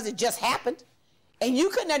together because it just happened. And you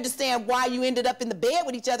couldn't understand why you ended up in the bed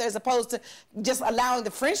with each other as opposed to just allowing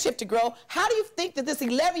the friendship to grow. How do you think that this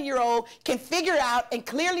 11-year-old can figure out and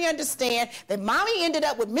clearly understand that mommy ended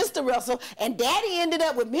up with Mr. Russell and daddy ended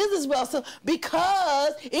up with Mrs. Russell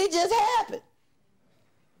because it just happened?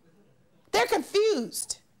 They're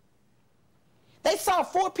confused. They saw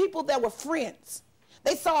 4 people that were friends.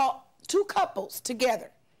 They saw 2 couples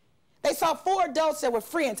together. They saw 4 adults that were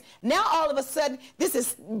friends. Now all of a sudden, this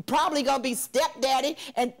is probably going to be stepdaddy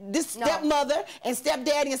and this stepmother and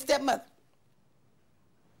stepdaddy and stepmother.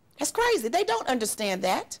 That's crazy. They don't understand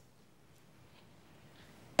that.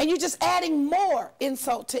 And you're just adding more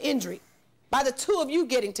insult to injury by the 2 of you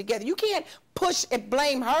getting together. You can't push and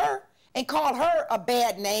blame her and call her a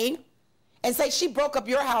bad name and say she broke up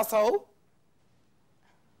your household.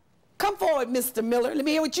 Come forward, Mr. Miller. Let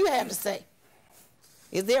me hear what you have to say.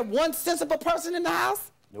 Is there one sensible person in the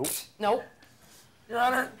house? Nope. Nope. Your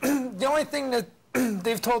Honor, the only thing that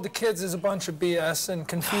they've told the kids is a bunch of BS and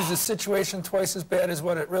confused the situation twice as bad as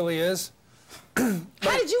what it really is.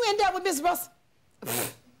 How did you end up with Miss Russell?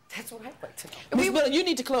 That's what I'd like to know. Miss Miller, you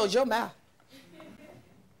need to close your mouth.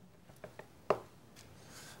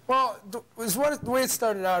 Well, the way it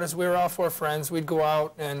started out is we were all 4 friends. We'd go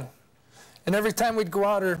out, and every time we'd go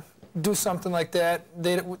out or do something like that,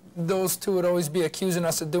 those 2 would always be accusing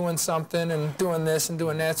us of doing something and doing this and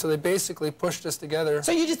doing that, so they basically pushed us together.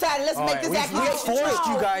 So you decided, let's make this accusation We forced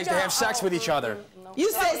you guys to have sex with each other.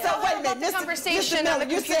 You say, so wait a minute, Mr. Miller,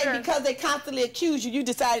 you say because they constantly accuse you, you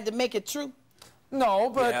decided to make it true? No,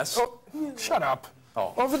 but... Yes. Shut up.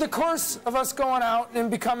 Over the course of us going out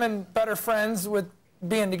and becoming better friends with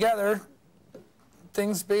being together,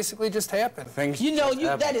 things basically just happened. You know,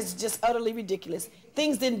 that is just utterly ridiculous.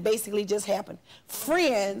 Things didn't basically just happen.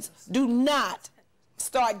 Friends do not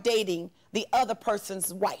start dating the other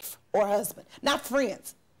person's wife or husband. Not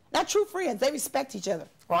friends. Not true friends. They respect each other.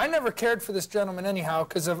 Well, I never cared for this gentleman anyhow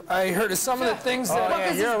because I heard of some of the things that...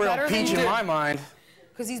 Yeah, you're a real peach in my mind.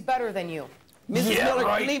 Because he's better than you. Mrs. Yeah, Miller,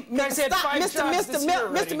 right. leave. Guys had Stop, 5 jobs this year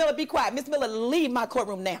already. Mr. Miller, be quiet. Mr. Miller, leave my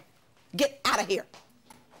courtroom now. Get out of here.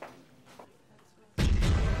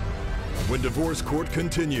 When divorce court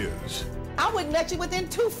continues. I wouldn't let you within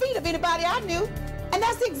 2 feet of anybody I knew. And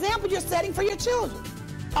that's the example you're setting for your children.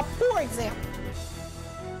 A poor example.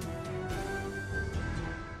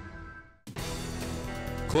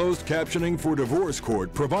 Closed captioning for divorce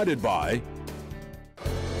court provided by...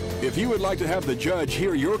 If you would like to have the judge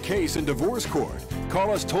hear your case in divorce court,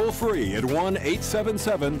 call us toll-free at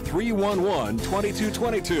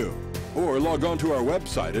 1-877-311-2222 or log on to our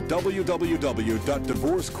website at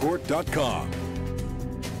www.divorcecourt.com.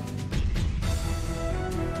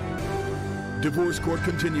 Divorce court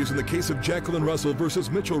continues in the case of Jacqueline Russell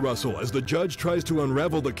versus Mitchell Russell as the judge tries to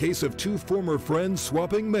unravel the case of 2 former friends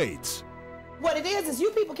swapping mates. What it is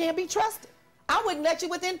you people can't be trusted. I wouldn't let you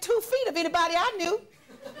within 2 feet of anybody I knew.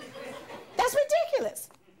 That's ridiculous.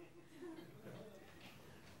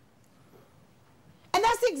 And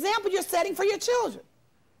that's the example you're setting for your children.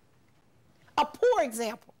 A poor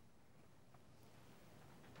example.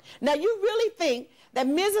 Now, you really think that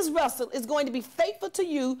Mrs. Russell is going to be faithful to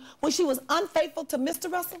you when she was unfaithful to Mr.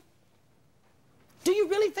 Russell? Do you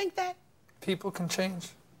really think that? People can change.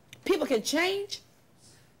 People can change?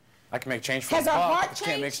 I can make change for Has her heart but changed?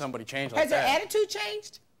 can't make somebody change like Has her that. attitude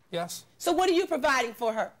changed? Yes. So what are you providing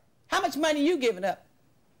for her? How much money are you giving up?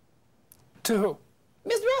 To who?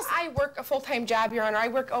 Ms. Russell. I work a full-time job, Your Honor. I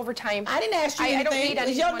work overtime. I didn't ask you anything. I don't need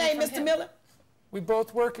any Is your money name from Mr. him. Miller? We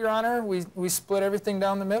both work, Your Honor. We split everything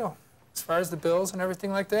down the middle, as far as the bills and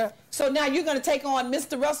everything like that. So now you're going to take on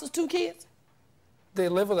Mr. Russell's 2 kids? They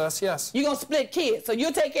live with us, yes. You're going to split kids. So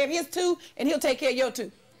you'll take care of his 2 and he'll take care of your 2.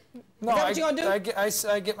 No, Is that what you're going to do?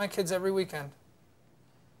 I get my kids every weekend.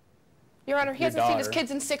 Your Honor, he Your hasn't seen his daughter.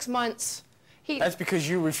 kids in 6 months. That's because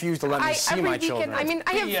you refuse to let me see every my weekend, children. I mean,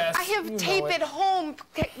 I have you know tape it. at home,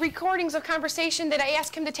 recordings of conversation that I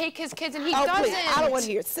ask him to take his kids, and he Oh, doesn't. please. I don't want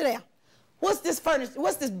to hear it. Sit down. What's this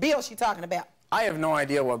bill she talking about? I have no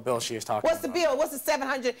idea what bill she is talking What's the about. bill? What's the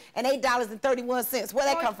 $708.31? Where'd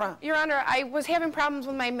that come from? Your Honor, I was having problems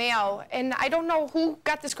with my mail, and I don't know who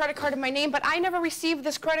got this credit card in my name, but I never received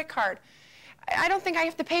this credit card. I don't think I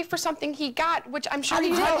have to pay for something he got, which I'm sure How do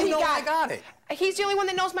you know he I got it? He's the only one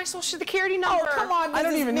that knows my Social Security number. Oh, come on, Mrs. I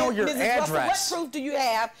don't even know your Mrs. Russell. address. What proof do you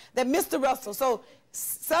have that Mr. Russell, so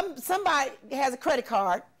somebody has a credit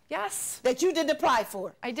card Yes. that you didn't apply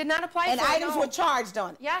for, I did not apply and for it, items no. were charged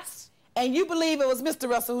on it, Yes. and you believe it was Mr.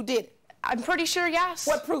 Russell who did it? I'm pretty sure, yes.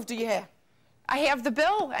 What proof do you have? I have the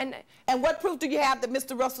bill, and And what proof do you have that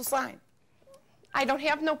Mr. Russell signed? I don't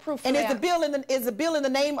have no proof And for is that. the bill in the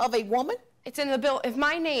name of a woman? It's in the bill of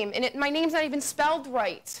my name, and my name's not even spelled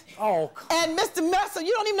right. Oh, And Mr. Russell,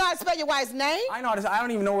 you don't even know how to spell your wife's name? I know. I don't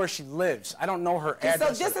even know where she lives. I don't know her And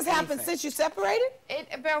address. so this or has happened anything. since you separated?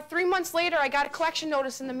 About 3 months later, I got a collection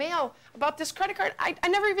notice in the mail about this credit card. I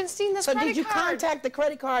never even seen this So credit did you card. contact the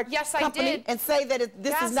credit card Yes, I company did. and say that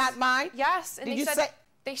this is not mine? Yes. And Did they you said, say?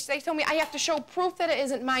 They told me I have to show proof that it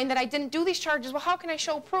isn't mine, that I didn't do these charges. Well, how can I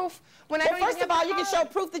show proof when I Well, don't even first have of all, the you can show card?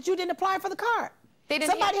 proof that you didn't apply for the card. They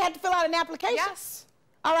didn't Somebody have- had to fill out an application? Yes.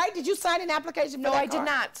 All right, did you sign an application for No, that I did card?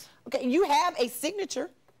 not. Okay, you have a signature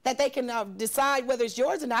that they can decide whether it's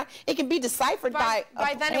yours or not. It can be deciphered by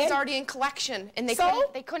then it was already in collection, and they So?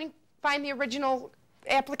 couldn't find the original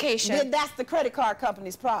application. Then that's the credit card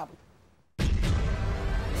company's problem.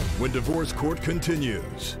 When divorce court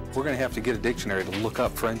continues. We're going to have to get a dictionary to look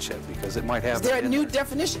up friendship because it might have. Is there it a in new there.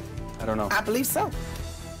 definition? I don't know. I believe so.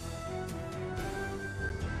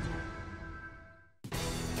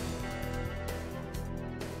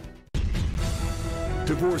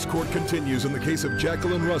 Divorce court continues in the case of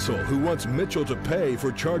Jacqueline Russell, who wants Mitchell to pay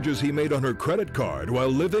for charges he made on her credit card while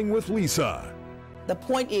living with Lisa. The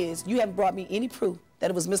point is, you haven't brought me any proof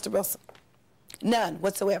that it was Mr. Russell. None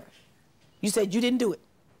whatsoever. You said you didn't do it.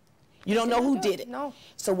 You don't know who did it. No.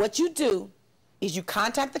 So what you do is you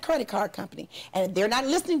contact the credit card company, and if they're not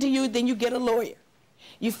listening to you, then you get a lawyer.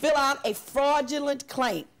 You fill out a fraudulent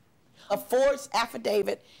claim, a forged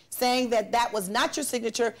affidavit saying that that was not your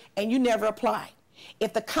signature and you never applied.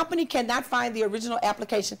 If the company cannot find the original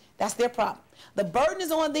application, that's their problem. The burden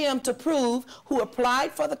is on them to prove who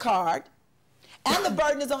applied for the card, and the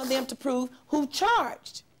burden is on them to prove who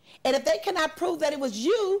charged. And if they cannot prove that it was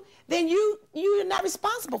you, then you're not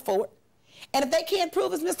responsible for it. And if they can't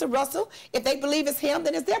prove it's Mr. Russell, if they believe it's him,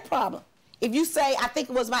 then it's their problem. If you say, I think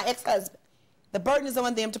it was my ex-husband, the burden is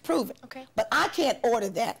on them to prove it. Okay. But I can't order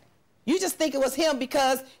that. You just think it was him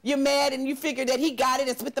because you're mad and you figured that he got it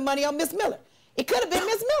and spent the money on Miss Miller. It could have been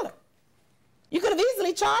Miss Miller. You could have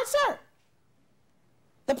easily charged her.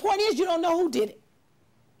 The point is, you don't know who did it.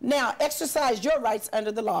 Now, exercise your rights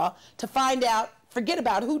under the law to find out, forget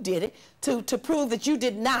about who did it, to prove that you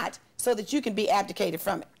did not, so that you can be abdicated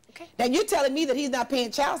from it. Okay. Now, you're telling me that he's not paying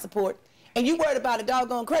child support, and you worried about a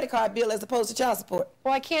doggone credit card bill as opposed to child support.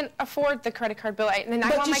 Well, I can't afford the credit card bill.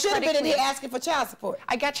 But you should have been in here asking for child support.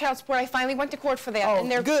 I got child support. I finally went to court for that. Oh, and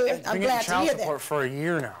they're good. I'm glad to child hear support that. for a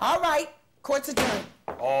year now. All right. Court's adjourned.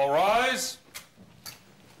 All rise.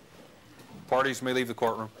 Parties may leave the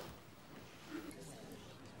courtroom.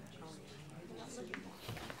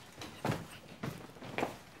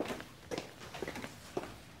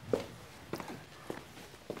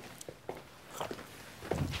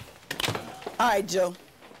 All right, Joe.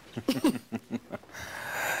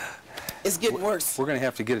 It's getting worse. We're going to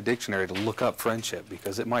have to get a dictionary to look up friendship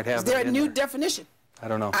because it might have. Is there that a in new there. definition? I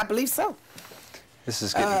don't know. I believe so. This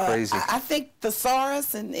is getting crazy. I think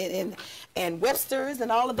thesaurus and Webster's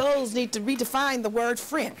and all of those need to redefine the word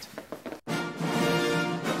friend.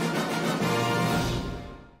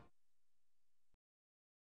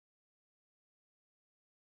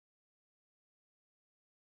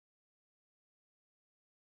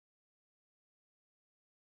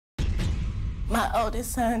 My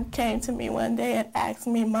oldest son came to me one day and asked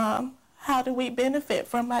me, Mom, how do we benefit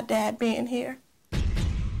from my dad being here?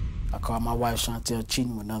 I caught my wife Chantel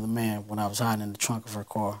cheating with another man when I was hiding in the trunk of her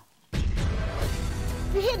car.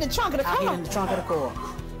 You hid in the trunk of the car? I hid in the trunk of the car.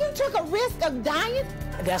 You took a risk of dying?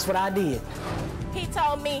 That's what I did. He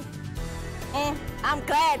told me, I'm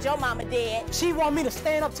glad your mama dead. She wanted me to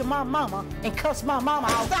stand up to my mama and cuss my mama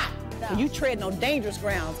out. Stop! No. You treading on dangerous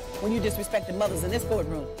grounds when you disrespecting mothers in this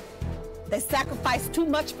courtroom. They sacrificed too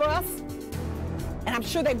much for us, and I'm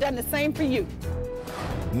sure they've done the same for you.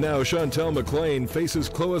 Now Chantel McClain faces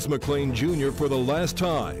Clois McClain Jr. for the last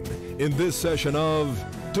time in this session of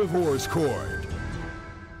Divorce Court.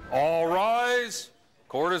 All rise.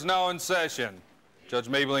 Court is now in session. Judge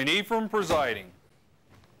Maybelline Ephraim presiding.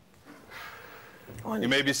 You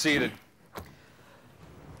may be seated.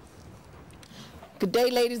 Good day,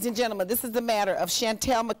 ladies and gentlemen. This is the matter of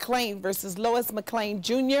Chantel McClain versus Lois McClain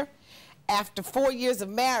Jr. After 4 years of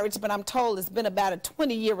marriage, but I'm told it's been about a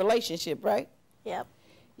 20-year relationship, right? Yep.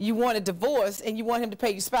 You want a divorce, and you want him to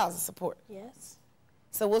pay you spousal support. Yes.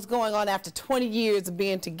 So what's going on after 20 years of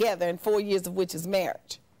being together and 4 years of which is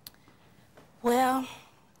marriage? Well,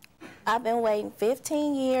 I've been waiting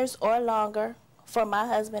 15 years or longer for my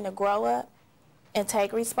husband to grow up and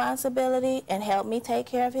take responsibility and help me take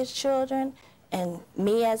care of his children and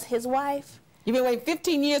me as his wife. You've been waiting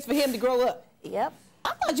 15 years for him to grow up? Yep.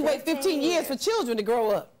 I thought you waited 15 years for children to grow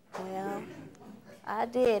up. Well, I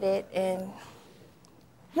did it, and...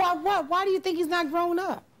 Why do you think he's not grown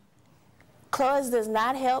up? Clois does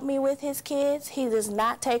not help me with his kids. He does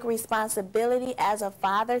not take responsibility as a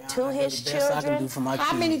father to his children.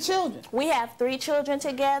 How many children? We have 3 children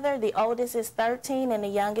together. The oldest is 13 and the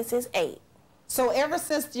youngest is 8. So ever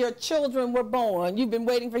since your children were born, you've been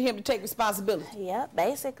waiting for him to take responsibility? Yep,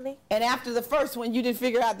 basically. And after the first one, you didn't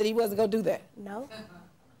figure out that he wasn't going to do that? No.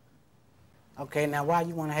 Okay, now why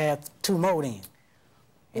you want to have 2 more then?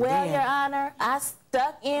 Well, Your Honor, I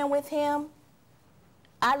stuck in with him.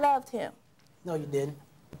 I loved him. No, you didn't.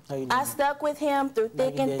 No, you didn't. I stuck with him through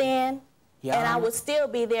thick and thin, and I would still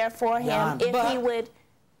be there for him if he would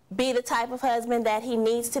be the type of husband that he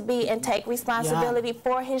needs to be and take responsibility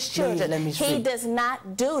for his children. He does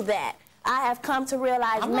not do that. I have come to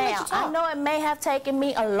realize now. I know it may have taken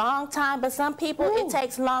me a long time, but some people it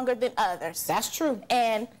takes longer than others. That's true.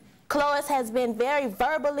 And Clois has been very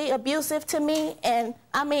verbally abusive to me, and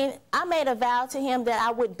I mean, I made a vow to him that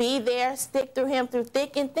I would be there, stick through him through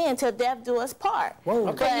thick and thin till death do us part. Whoa.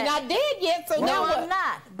 Okay, but you're not dead yet, so now what? No, I'm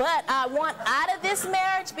not. But I want out of this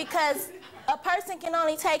marriage because a person can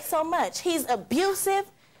only take so much. He's abusive,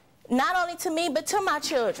 not only to me, but to my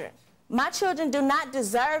children. My children do not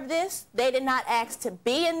deserve this. They did not ask to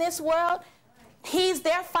be in this world. He's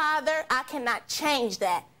their father. I cannot change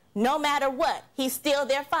that. No matter what, he's still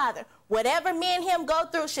their father. Whatever me and him go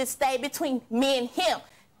through should stay between me and him.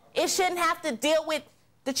 It shouldn't have to deal with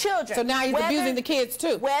the children. So now he's abusing the kids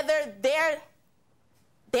too? Whether they're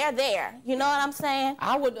there. You know what I'm saying?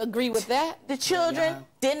 I would agree with that. The children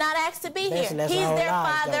did not ask to be here. He's their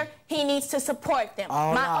father. He needs to support them.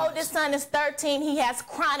 My oldest son is 13. He has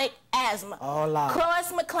chronic asthma.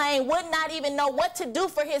 Clois McClain would not even know what to do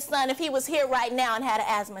for his son if he was here right now and had an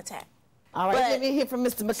asthma attack. All right, let me hear from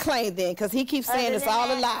Mr. McClain then, because he keeps saying it's all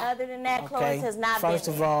a lie. Other than that, Clois has not been. First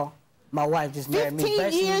of all, my wife just married me.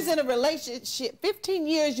 15 years in a relationship. 15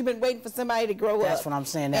 years you've been waiting for somebody to grow up. That's what I'm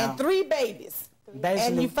saying now. And 3 babies. Basically,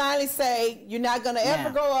 and you finally say, you're not going to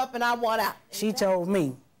ever grow up and I want out. She told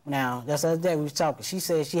me Now, that's the other day we was talking. She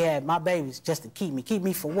said she had my babies just to keep me. Keep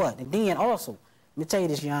me for what? And then also, let me tell you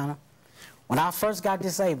this, Your Honor. When I first got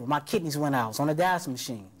disabled, my kidneys went out. I was on a dialysis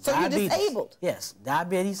machine. So you're disabled? Yes,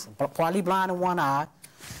 diabetes, partly blind in one eye.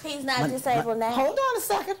 He's not disabled now. Hold on a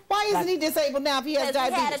second. Why isn't he disabled now if he has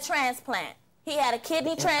diabetes? He had a transplant. He had a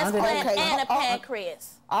kidney transplant and a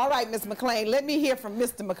pancreas. All right, Ms. McClain, let me hear from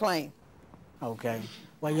Mr. McClain. Okay.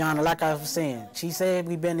 Well, Your Honor, like I was saying, she said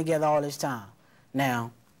we've been together all this time.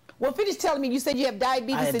 Now. Well, finish telling me, you said you have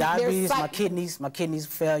diabetes. I had diabetes, my kidneys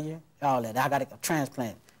failure, all that. I got a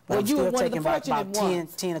transplant. But I'm still taking about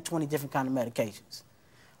 10 or 20 different kind of medications.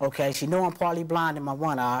 Okay, she know I'm partly blind in my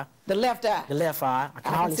one eye. The left eye? The left eye. I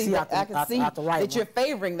can hardly see out the right one. That you're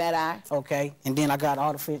favoring that eye. Okay, and then I got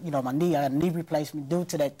my knee, I had a knee replacement due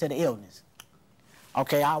to the illness.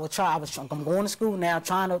 Okay, I'm going to school now,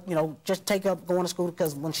 trying to, just take up going to school,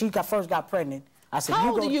 because when she first got pregnant, I said,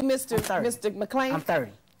 How old are you, Mr. McClain? I'm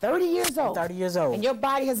 30. 30 years old? I'm 30 years old. And your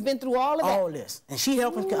body has been through all of that? All this. And she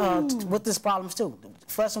helping with these problems, too.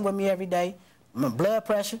 Fussing with me every day. My blood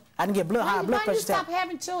pressure. I didn't get high blood pressure. Why did you stop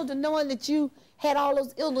having children knowing that you had all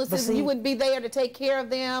those illnesses and you wouldn't be there to take care of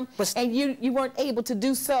them, and you weren't able to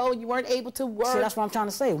do so, you weren't able to work? See, that's what I'm trying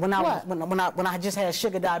to say. When I just had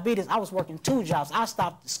sugar diabetes, I was working 2 jobs. I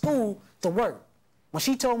stopped school to work. When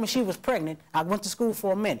she told me she was pregnant, I went to school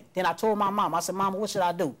for a minute. Then I told my mom, I said, Mama, what should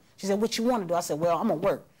I do? She said, what you want to do? I said, well, I'm going to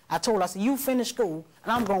work. I told her, I said, you finish school,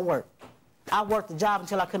 and I'm going to work. I worked the job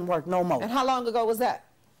until I couldn't work no more. And how long ago was that?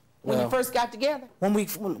 When you first got together?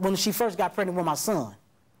 When she first got pregnant with my son.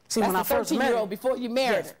 See, that's when I first met her, before you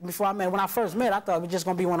married her. Before I met her. When I first met her, I thought it was just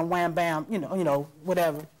going to be one of wham bam,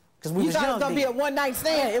 whatever. Because we was young then. You thought it was going to be a one-night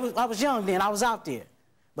stand? Yeah, I was young then. I was out there.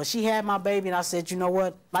 But she had my baby, and I said, you know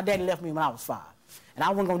what? My daddy left me when I was 5. And I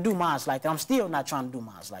wasn't going to do mine like that. I'm still not trying to do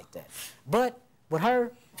mine like that. But with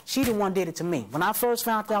her, she the one did it to me. When I first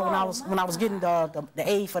found out when I was getting the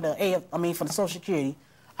aid for the Social Security,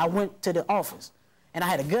 I went to the office. And I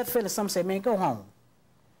had a gut feeling. Some said, man, go home.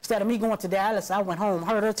 Instead of me going to Dallas, I went home,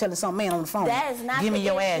 heard her telling some man on the phone, that is not give me the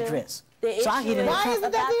your issue. Address. The so I hid in the trunk. Why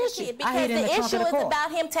isn't that the issue? Because the issue is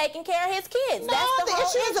about him taking care of his kids. No, the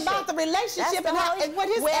issue is about the relationship and what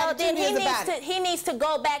his attitude is about it. He needs to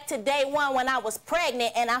go back to day one when I was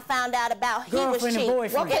pregnant and I found out about he was cheating.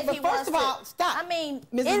 Okay, but first of all, stop. I mean,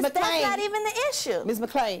 Mrs. McClain, that's not even the issue. Ms.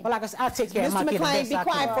 McClain. Well, like I said, I'll take care of my kids. Mr. McClain, be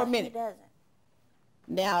quiet for a minute. He doesn't.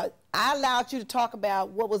 Now, I allowed you to talk about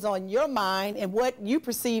what was on your mind and what you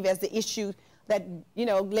perceive as the issue that,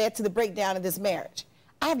 led to the breakdown of this marriage.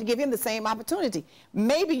 I have to give him the same opportunity.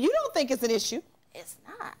 Maybe you don't think it's an issue. It's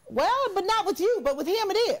not. Well, but not with you, but with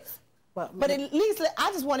him it is. But at least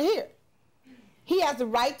I just want to hear. He has the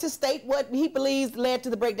right to state what he believes led to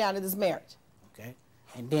the breakdown of this marriage. Okay.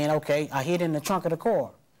 And then, I hid in the trunk of the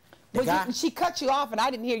car. She cut you off, and I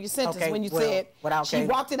didn't hear your sentence when you said she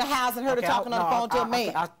walked in the house and heard her talking on the phone to a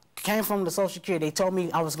man. I came from the Social Security. They told me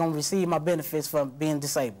I was going to receive my benefits for being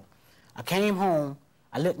disabled. I came home.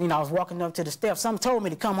 I was walking up to the steps. Someone told me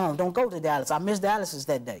to come home. Don't go to Dallas. I missed Dallas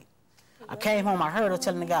that day. I came home. I heard her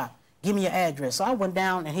telling the guy, give me your address. So I went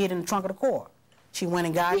down and hid in the trunk of the car. She went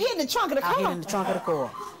and got it. You hid in the trunk of the car? I hid in the trunk of the car.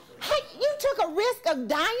 Hey, you took a risk of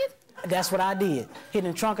dying? That's what I did. Hid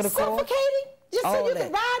in the trunk of the car. Suffocating? Just so you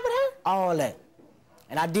could ride with her? All that.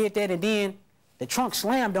 And I did that, and then the trunk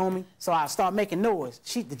slammed on me, so I started making noise.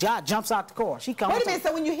 The guy jumps out the car. She comes. Wait a minute,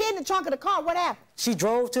 so when you hid in the trunk of the car, what happened? She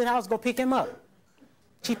drove to the house to go pick him up.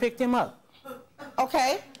 She picked him up.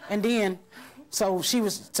 Okay. And then, so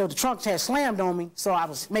the trunk had slammed on me, so I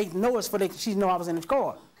was making noise she knew I was in the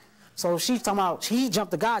car. So she's talking about,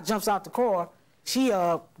 the guy jumps out the car. She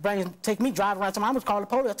take me driving around. I'm going to call the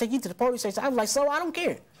police. I'll take you to the police station. I was like, so I don't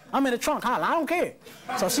care. I'm in the trunk, holla, I don't care.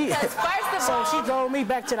 So she drove me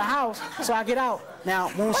back to the house, so I get out. Now,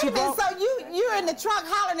 when so you're in the trunk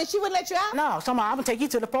hollering and she wouldn't let you out? No, I'm going to take you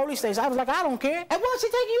to the police station. I was like, I don't care. And why was she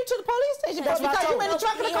taking you to the police station? Because you were in the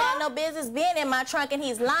trunk of the car? He had no business being in my trunk, and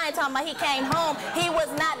he's lying, talking about he came home. He was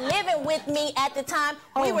not living with me at the time.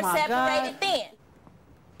 We were separated then.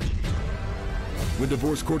 The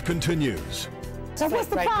divorce court continues. So what's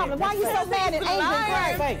the problem? Why are you so mad and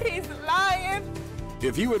angry? He's lying.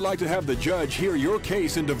 If you would like to have the judge hear your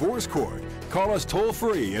case in divorce court, call us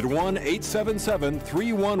toll-free at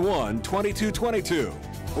 1-877-311-2222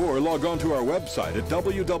 or log on to our website at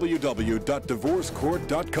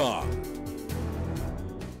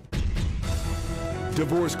www.divorcecourt.com.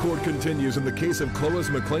 Divorce court continues in the case of Clovis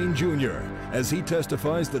McClain Jr. as he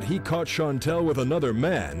testifies that he caught Chantel with another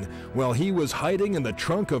man while he was hiding in the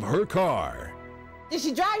trunk of her car. Did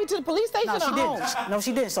she drive you to the police station or home? No,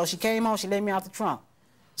 she didn't. So she came home, she let me out the trunk.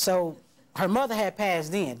 So her mother had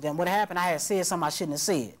passed in. Then what happened, I had said something I shouldn't have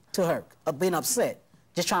said to her, been upset.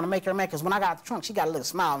 Just trying to make her mad, because when I got out the trunk, she got a little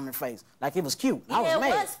smile on her face, like it was cute. I was mad.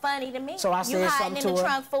 It was funny to me. So I said something to her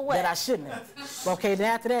trunk for what? that I shouldn't have. Okay,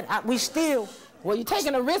 then after that, we still... Well, you're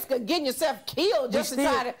taking a risk of getting yourself killed just to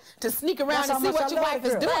try to sneak around and see what your wife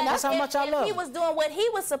is doing. That's how much I love her. If he was doing what he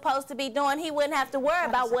was supposed to be doing, he wouldn't have to worry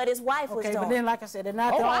about what his wife was doing. Okay, but then, like I said, then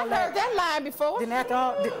after all that... I heard that line before. Then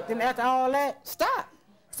after all that... Stop.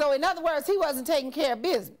 So, in other words, he wasn't taking care of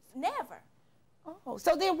business? Never. Oh,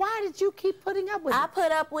 so then why did you keep putting up with it? I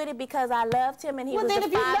put up with it because I loved him and he was the father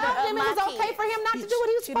of my kids. Well, then if you loved him, it was okay for him not to do what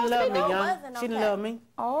he was supposed to be doing? She didn't love me.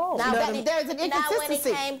 Oh. Now, there's an inconsistency. Now, when it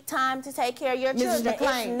came time to take care of your children,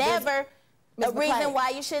 McClain, it's never a reason why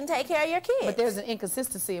you shouldn't take care of your kids. But there's an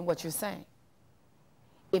inconsistency in what you're saying.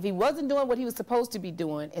 If he wasn't doing what he was supposed to be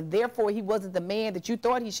doing, and therefore he wasn't the man that you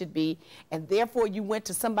thought he should be, and therefore you went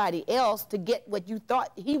to somebody else to get what you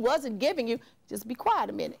thought he wasn't giving you, just be quiet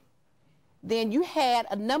a minute. Then you had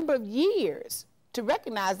a number of years to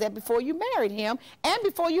recognize that before you married him and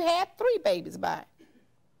before you had 3 babies by him.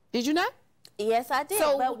 Did you not? Yes, I did.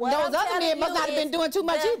 So but what those other men must not have been doing too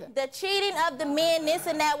much either. The cheating of the men, this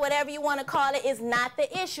and that, whatever you want to call it, is not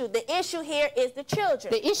the issue. The issue here is the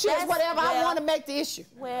children. The issue is whatever I want to make the issue.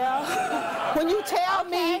 Well, when you tell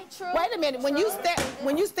me, true, wait a minute, when you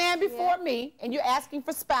stand before me and you're asking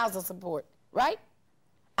for spousal support, right?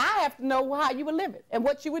 I have to know how you were living and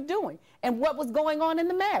what you were doing and what was going on in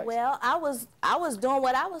the marriage. Well, I was doing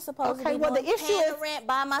what I was supposed to be doing. The issue paying is the rent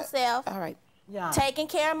by myself. All right. Yeah. Taking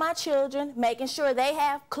care of my children, making sure they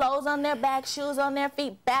have clothes on their back, shoes on their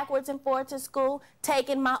feet, backwards and forward to school,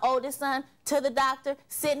 taking my oldest son to the doctor,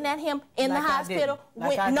 sitting at him in the hospital.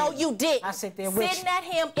 No, you didn't. I sit there with sitting at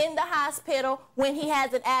him in the hospital when he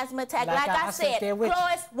has an asthma attack. Like I said,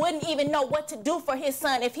 Cloris wouldn't even know what to do for his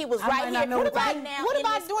son if he was right here, right now. What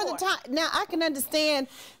about during the time? Now, I can understand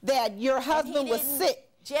that your husband was sick.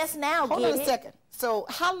 Just now, Hold on a second. So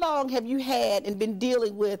how long have you had and been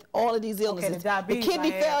dealing with all of these illnesses? Okay, the diabetes, the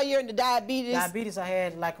kidney failure and the diabetes? Diabetes I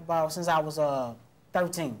had like about since I was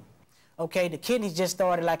 13. Okay, the kidneys just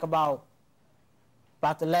started like about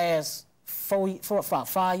the last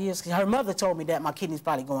 5 years. Her mother told me that my kidneys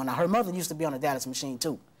probably going out. Her mother used to be on a dialysis machine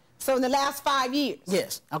too. So in the last 5 years?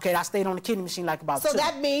 Yes. Okay, I stayed on the kidney machine like about 2. So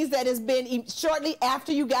that means that it's been shortly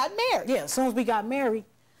after you got married? Yeah, as soon as we got married,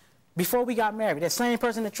 before we got married, that same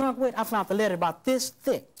person in the trunk with, I found the letter about this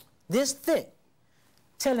thick,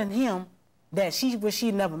 telling him that she wish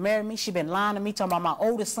she'd never married me. She been lying to me, talking about my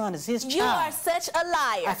oldest son is his child. You are such a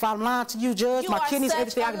liar. If I'm lying to you, Judge, my kidneys,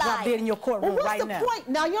 everything, I can drop dead in your courtroom right now. What's the point?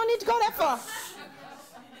 Now, you don't need to go that far.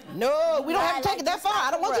 No, we don't have to take it that far. I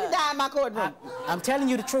don't want you to die in my courtroom. I'm telling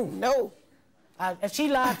you the truth. No. If she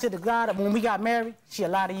lied to the God when we got married, she'll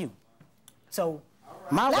lie to you. So...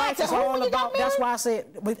 my wife is all about, that's why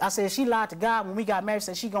I said she lied to God when we got married,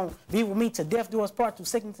 said she gonna be with me to death do us part through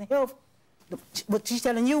sickness and health. But she's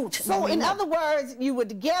telling you. So in other words, you were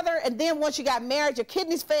together and then once you got married, your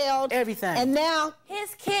kidneys failed. Everything. And now?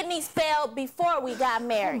 His kidneys failed before we got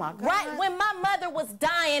married. Oh my God. Right when my mother was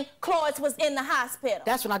dying, Cloris was in the hospital.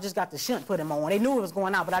 That's when I just got the shunt put him on. They knew it was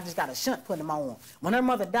going out, but I just got a shunt put him on. When her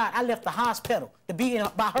mother died, I left the hospital to be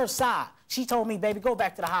by her side. She told me, baby, go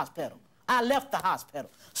back to the hospital. I left the hospital.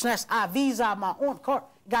 Snatched IVs out of my arm,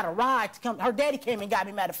 got a ride to come. Her daddy came and got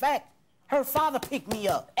me, matter of fact. Her father picked me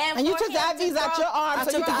up. And you took the IVs out your arm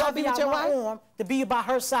so you could go be with your wife? Arm to be by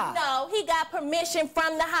her side. No, he got permission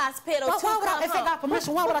from the hospital to come home. If I got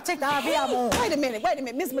permission, why would I take the IV out of my arm? Wait a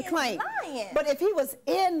minute, Ms. McClain. But if he was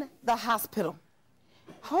in the hospital,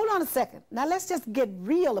 hold on a second. Now let's just get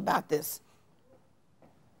real about this.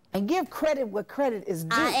 And give credit where credit is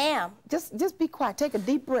due. I am. Just be quiet. Take a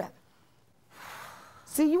deep breath.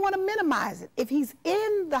 See, you want to minimize it. If he's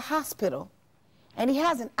in the hospital and he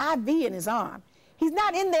has an IV in his arm, he's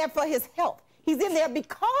not in there for his health. He's in there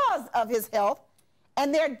because of his health,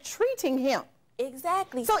 and they're treating him.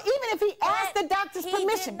 Exactly. So even if he asked the doctor's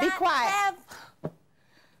permission, be quiet.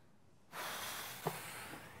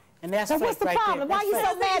 And that's so what's the problem? Why are you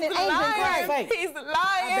so mad and angry? He's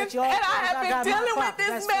lying, and I have been dealing with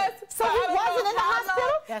this mess. So he wasn't in the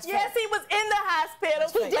hospital? Yes, he was in the hospital.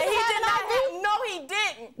 He didn't have an IV? No, he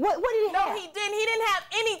didn't. What did he have? No, he didn't. He didn't have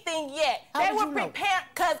anything yet. They were prepared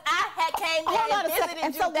because I had came there and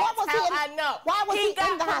visited you. That's how I know. Why was he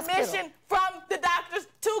in the hospital? He got permission from the doctors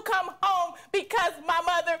to come home because my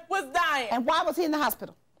mother was dying. And why was he in the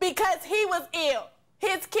hospital? Because he was ill.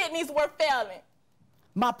 His kidneys were failing.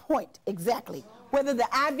 My point, exactly. Whether the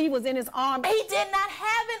IV was in his arm. He did not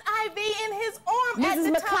have an IV in his arm at the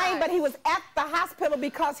time. Mrs. McClain, but he was at the hospital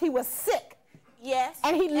because he was sick. Yes.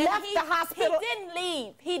 And he left the hospital. He didn't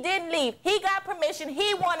leave. He didn't leave. He got permission.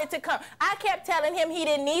 He wanted to come. I kept telling him he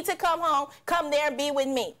didn't need to come home, come there and be with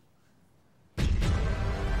me.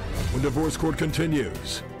 When divorce court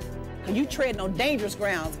continues. You treading on dangerous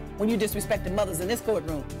grounds when you disrespecting mothers in this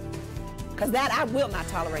courtroom. Because that I will not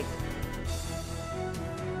tolerate.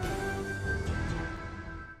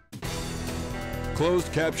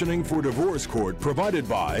 Closed captioning for divorce court provided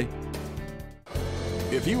by...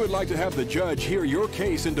 If you would like to have the judge hear your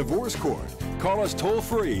case in divorce court, call us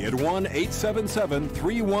toll-free at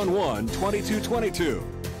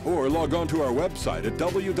 1-877-311-2222 or log on to our website at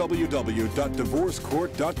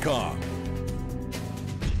www.divorcecourt.com.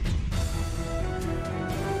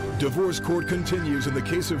 Divorce court continues in the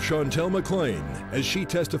case of Chantel McClain as she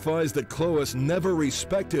testifies that Cloas never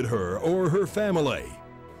respected her or her family.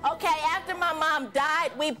 Okay, after my mom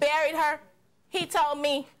died, we buried her. He told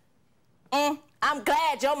me, I'm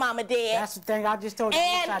glad your mama dead. That's the thing I just told you.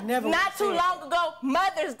 And I never not too long ago,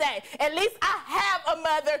 Mother's Day. At least I have a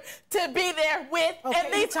mother to be there with. Okay,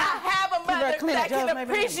 at least I have a mother that can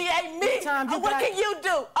appreciate me. What can you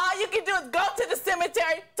do? All you can do is go to the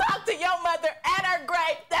cemetery, talk to your mother at her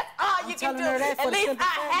grave. That's all you can do. At least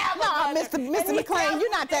I have a mother. Mr. McClain, you're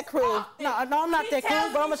not that cruel. No, I'm not that cruel,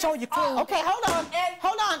 but I'm going to show you cruel. Okay, hold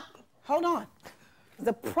on.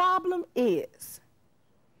 The problem is,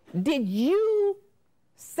 did you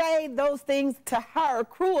say those things to her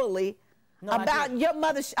cruelly about your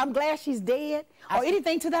mother? I'm glad she's dead, or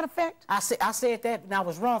anything to that effect? I said that, and I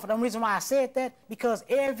was wrong. For the reason why I said that, because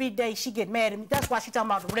every day she get mad at me. That's why she talking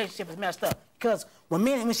about the relationship is messed up. Because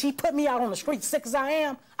when she put me out on the street, sick as I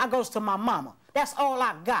am, I goes to my mama. That's all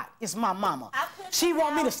I got is my mama. She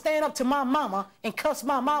want me to stand up to my mama and cuss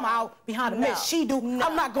my mama out behind the mess she do.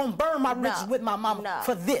 I'm not gonna burn my bridges with my mama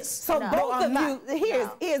for this. So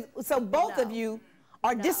both of you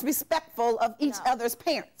are disrespectful of each other's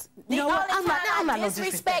parents. The only time I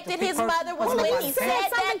disrespected his mother was when he said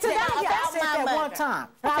that to about my mother. One time.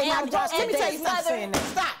 Let me tell you something.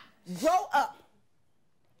 Stop. Grow up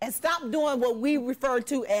and stop doing what we refer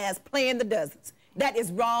to as playing the dozens. That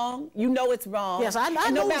is wrong. You know it's wrong. Yes, I know.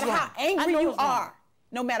 And no matter how angry you are,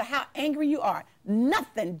 no matter how angry you are,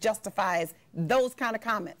 nothing justifies those kind of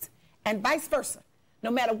comments. And vice versa.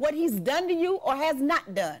 No matter what he's done to you or has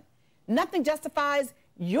not done, nothing justifies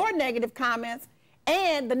your negative comments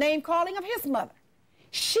and the name calling of his mother.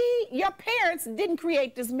 Your parents didn't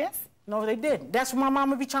create this mess. No, they didn't. That's what my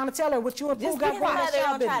mama be trying to tell her. What you and Pooh got going on.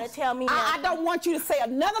 Don't try to tell me I don't want you to say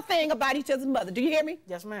another thing about each other's mother. Do you hear me?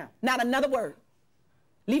 Yes, ma'am. Not another word.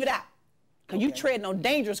 Leave it out. Because you treading on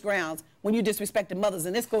dangerous grounds when you disrespect mothers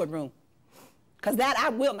in this courtroom. Because that I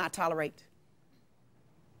will not tolerate.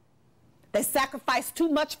 They sacrificed too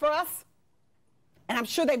much for us. And I'm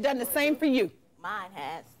sure they've done the same for you. Mine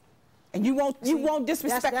has. And you won't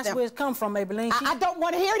disrespect them. That's where it's come from, Maybelline. I don't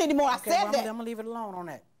want to hear it anymore. Okay, I said well, that. I'm going to leave it alone on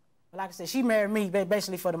that. But like I said, she married me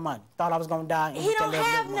basically for the money. Thought I was going to die. He don't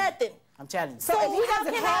have nothing. I'm telling you. So if he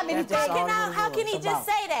doesn't have anything, how can he just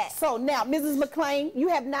say that? So now, Mrs. McClain, you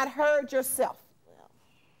have not heard yourself.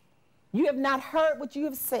 You have not heard what you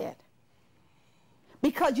have said.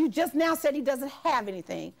 Because you just now said he doesn't have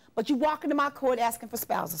anything, but you walk into my court asking for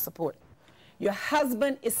spousal support. Your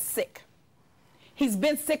husband is sick. He's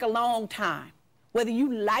been sick a long time. Whether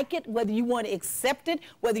you like it, whether you want to accept it,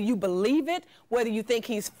 whether you believe it, whether you think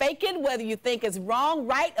he's faking, whether you think it's wrong,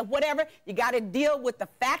 right, or whatever, you got to deal with the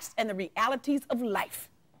facts and the realities of life.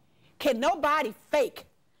 Can nobody fake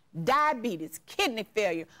diabetes, kidney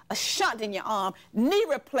failure, a shunt in your arm, knee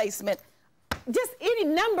replacement, just any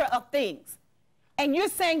number of things? And you're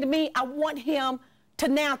saying to me, I want him to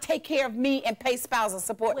now take care of me and pay spousal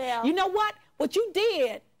support. Well, you know what? What you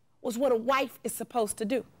did was what a wife is supposed to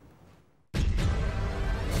do.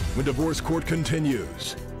 When divorce court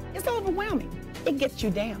continues. It's overwhelming. It gets you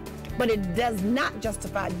down. But it does not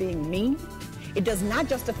justify being mean. It does not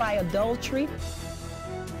justify adultery.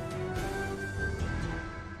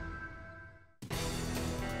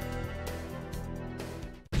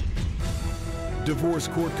 Divorce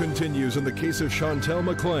court continues in the case of Chantel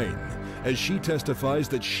McClain as she testifies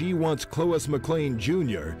that she wants Cloas McClain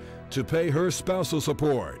Jr. to pay her spousal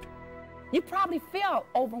support. You probably feel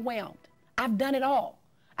overwhelmed. I've done it all.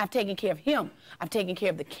 I've taken care of him. I've taken care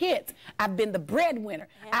of the kids. I've been the breadwinner.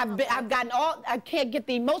 I've gotten all, I can't get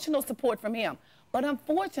the emotional support from him. But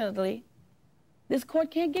unfortunately, this court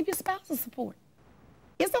can't give you spousal support.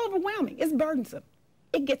 It's overwhelming. It's burdensome.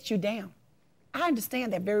 It gets you down. I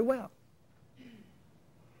understand that very well.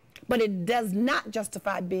 But it does not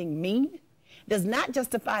justify being mean. does not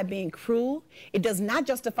justify being cruel. It does not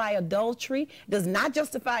justify adultery. It does not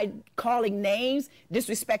justify calling names,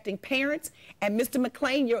 disrespecting parents. And Mr.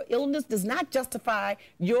 McClain, your illness does not justify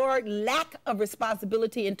your lack of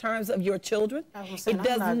responsibility in terms of your children. It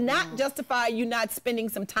does not justify you not spending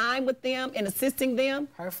some time with them and assisting them.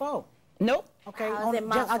 Her fault. Nope. Okay.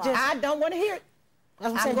 I don't want to hear it.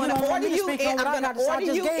 I'm going to order you. I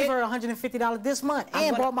just gave her $150 this month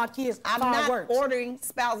and bought my kids fireworks. I'm not ordering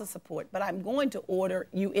spousal support, but I'm going to order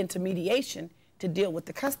you into mediation to deal with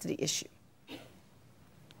the custody issue.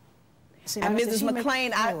 See, and Mrs.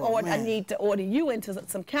 McClain, I need to order you into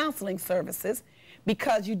some counseling services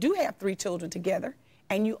because you do have 3 children together,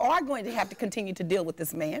 and you are going to have to continue to deal with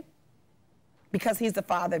this man because he's the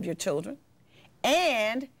father of your children.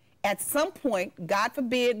 And at some point, God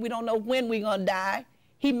forbid, we don't know when we're going to die,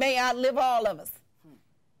 he may outlive all of us.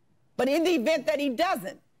 But in the event that he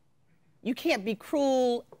doesn't, you can't be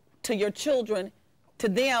cruel to your children, to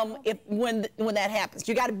them, when that happens.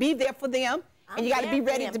 You got to be there for them, and you got to be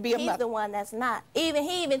ready to be a mother. He's the one that's not.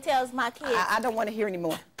 He even tells my kids. I don't want to hear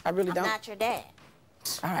anymore. I really don't. I'm not your dad.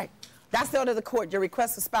 All right. That's the order of the court. Your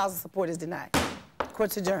request for spousal support is denied.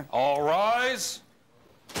 Court's adjourned. All rise.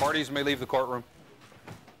 Parties may leave the courtroom.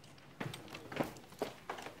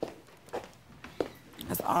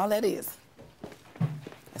 That's all that is.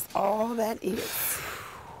 That's all that is.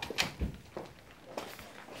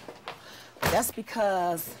 That's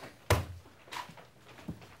because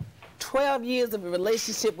 12 years of a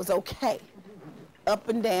relationship was okay, up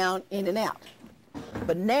and down, in and out.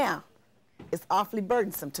 But now, it's awfully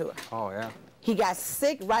burdensome to her. Oh, yeah. He got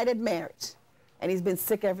sick right at marriage, and he's been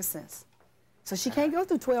sick ever since. So she can't go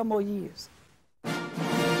through 12 more years.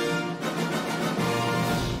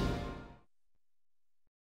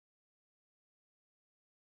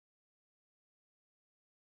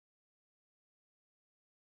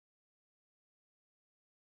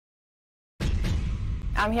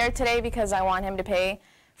 I'm here today because I want him to pay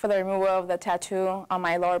for the removal of the tattoo on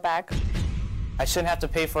my lower back. I shouldn't have to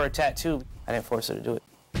pay for a tattoo. I didn't force her to do it.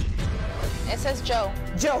 It says Joe.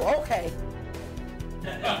 Joe, okay.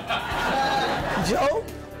 Joe?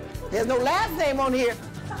 There's no last name on here.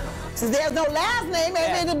 Since there's no last name,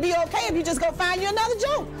 maybe it'll be okay if you just go find you another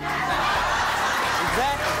Joe.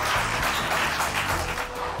 Exactly.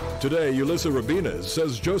 Today, Yulissa Rabinez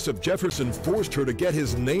says Joseph Jefferson forced her to get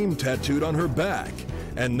his name tattooed on her back.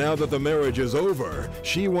 And now that the marriage is over,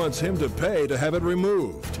 she wants him to pay to have it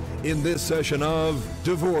removed in this session of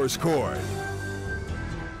Divorce Court.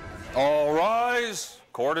 All rise.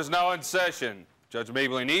 Court is now in session. Judge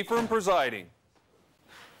Maybelline Ephraim presiding.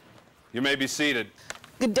 You may be seated.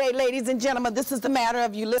 Good day, ladies and gentlemen. This is the matter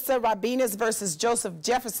of Yulissa Rabinez versus Joseph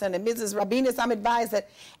Jefferson. And Mrs. Rabinez, I'm advised that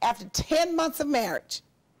after 10 months of marriage,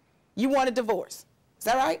 you want a divorce. Is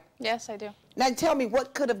that right? Yes, I do. Now tell me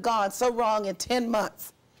what could have gone so wrong in 10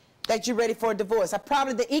 months that you're ready for a divorce.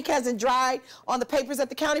 Probably the ink hasn't dried on the papers at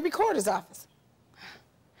the county recorder's office.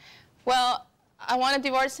 Well, I want to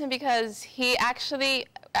divorce him because he actually,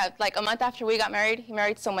 like a month after we got married, he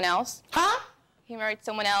married someone else. Huh? He married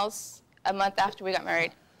someone else a month after we got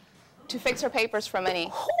married to fix her papers for money.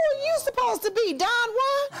 Who are you supposed to be, Don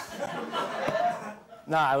Juan?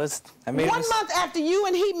 No, I made 1 month after you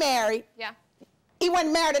and he married, yeah, he went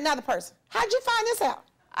and married another person. How'd you find this out?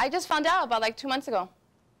 I just found out about like 2 months ago.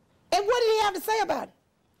 And what did he have to say about it?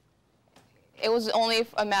 It was only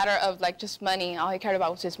a matter of like just money. All he cared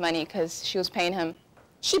about was his money because she was paying him.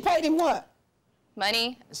 She paid him what?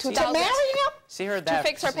 Money. To marry him? She heard that. To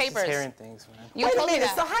fix her papers. Hearing things, man. Wait a minute.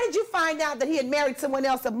 So how did you find out that he had married someone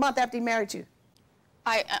else a month after he married you?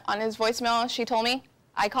 On his voicemail, she told me.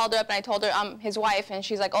 I called her up and I told her I'm his wife, and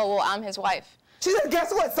she's like, oh, well, I'm his wife. She said,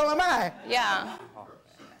 guess what? So am I. Yeah.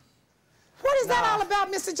 What is that all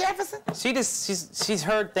about, Mr. Jefferson? She's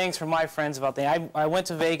heard things from my friends about things. I went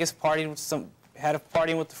to Vegas, partied with had a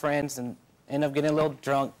party with the friends, and ended up getting a little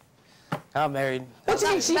drunk. Got married. What do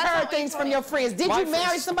you mean she heard things from your friends? Did you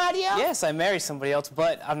marry somebody else? Yes, I married somebody else,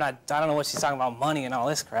 but I don't know what she's talking about, money and all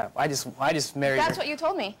this crap. I just married her. That's what you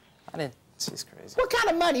told me. I didn't. She's crazy. What kind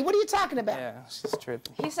of money? What are you talking about? Yeah, she's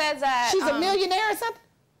tripping. He says that... She's a millionaire or something?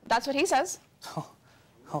 That's what he says. Oh,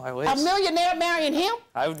 I wish. A millionaire marrying him?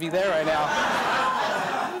 I would be there right now.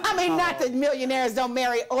 I mean, not that millionaires don't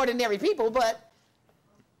marry ordinary people, but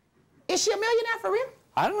is she a millionaire for real?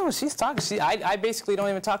 I don't know what she's talking. I basically don't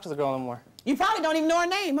even talk to the girl no more. You probably don't even know her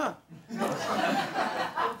name, huh?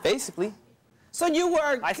 Basically. So you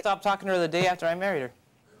were... I stopped talking to her the day after I married her.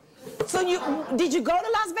 So did you go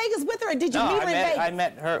to Las Vegas with her, or did you meet her in Vegas? I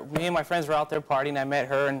met her. Me and my friends were out there partying. I met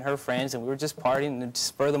her and her friends, and we were just partying, and just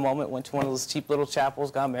spur of the moment, went to one of those cheap little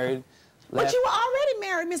chapels, got married. But you were already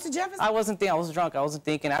married, Mr. Jefferson. I wasn't thinking. I was drunk. I wasn't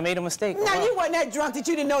thinking. I made a mistake. Now, you weren't that drunk that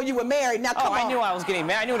you didn't know you were married. Now, come on. I knew I was getting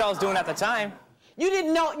married. I knew what I was doing at the time. You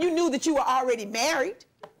didn't know. You knew that you were already married.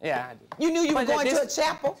 Yeah, I did. You knew you were going to a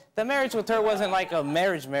chapel. The marriage with her wasn't like a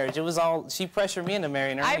marriage. It was all, she pressured me into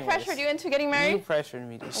marrying her. I pressured you into getting married? You pressured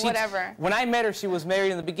me. Whatever. When I met her, she was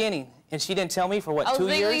married in the beginning, and she didn't tell me for what, 2 years? I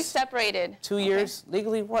was legally separated. 2 years?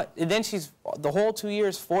 Legally what? And then she's, the whole 2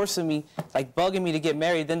 years forcing me, like bugging me to get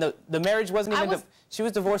married. Then the marriage wasn't even, she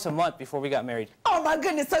was divorced a month before we got married. Oh my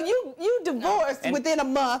goodness, so you divorced within a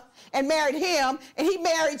month and married him, and he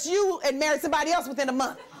married you and married somebody else within a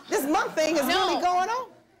month. This month thing is really going on.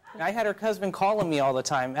 I had her husband calling me all the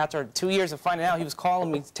time. After 2 years of finding out, he was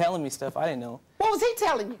calling me, telling me stuff I didn't know. What was he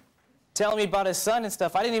telling you? Telling me about his son and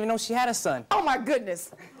stuff. I didn't even know she had a son. Oh my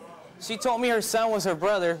goodness. She told me her son was her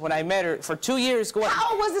brother when I met her for 2 years.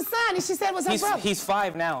 How old was the son? And she said it was her brother. He's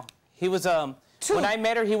 5 now. He was when I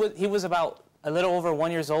met her, he was about a little over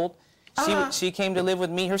 1 year old. She came to live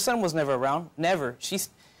with me. Her son was never around. Never.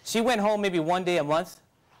 She went home maybe 1 day a month.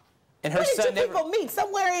 And her Where son did you people meet?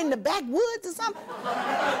 Somewhere in the backwoods or something?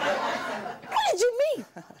 Where did you meet?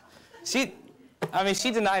 She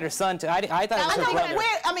denied her son. I thought it was her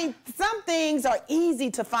brother. Some things are easy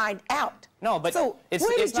to find out. No, but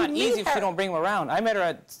it's not easy if you don't bring him around. I met her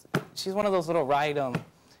at, she's one of those little ride,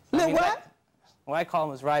 what? What I call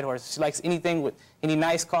them is ride horse. She likes anything with any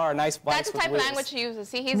nice car, nice bikes. That's the type of language she uses.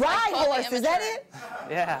 See, he's ride like horse, is that it?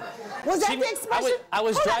 Yeah. Was that the expression? I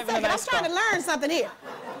was driving a nice car. I'm trying to learn something here.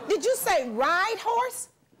 Did you say ride horse?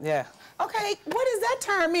 Yeah. Okay, what does that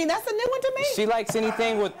term mean? That's a new one to me. She likes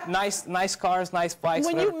anything with nice cars, nice bikes.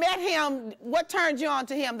 When you met him, what turned you on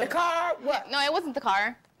to him? The car? What? No, it wasn't the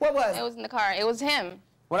car. What was it? It wasn't the car. It was him.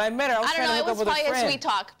 When I met her, I was trying to hook up with a friend. It was probably a sweet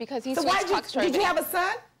talk because he sweet talks her. Did you have a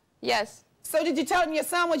son? Yes. So did you tell him your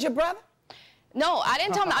son was your brother? No, I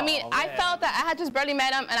didn't tell him. I mean, I felt that I had just barely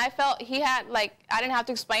met him, and I felt he had, like, I didn't have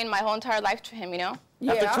to explain my whole entire life to him, you know?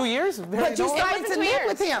 Yeah. After 2 years? But you started to live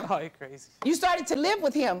with him. Oh, you're crazy. You started to live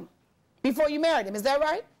with him before you married him, is that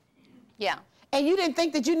right? Yeah. And you didn't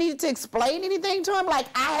think that you needed to explain anything to him, like,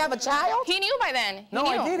 I have a child? He knew by then. No,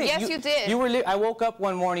 I didn't. Yes, you did. I woke up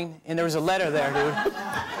one morning, and there was a letter there,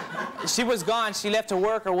 dude. She was gone. She left to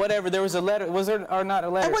work or whatever. There was a letter. Was there or not a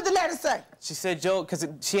letter? And what did the letter say? She said, Joe, because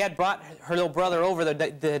she had brought her little brother over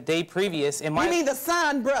the day previous. And you mean the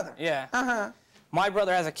son brother? Yeah. Uh-huh. My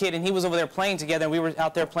brother has a kid, and he was over there playing together, and we were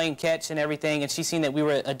out there playing catch and everything, and she seen that we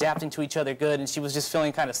were adapting to each other good, and she was just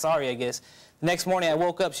feeling kind of sorry, I guess. The next morning, I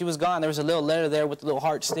woke up. She was gone. There was a little letter there with a little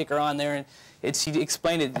heart sticker on there, and she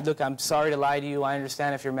explained it. Look, I'm sorry to lie to you. I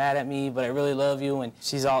understand if you're mad at me, but I really love you. And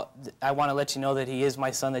she's all, I want to let you know that he is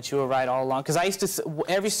my son, that you were right all along. Because I used to,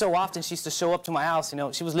 every so often, she used to show up to my house. You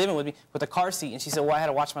know, she was living with me with a car seat, and she said, well, I had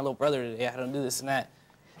to watch my little brother today. I had to do this and that.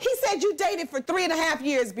 He said you dated for 3.5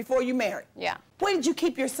 years before you married. Yeah. Where did you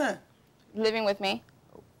keep your son? Living with me.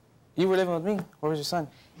 You were living with me. Where was your son?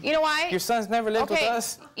 You know why? Your son's never lived with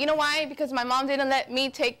us. You know why? Because my mom didn't let me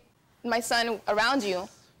take my son around you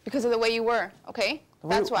because of the way you were, okay?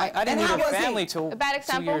 That's why. I didn't need a family till a bad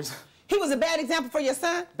example? 2 years. He was a bad example for your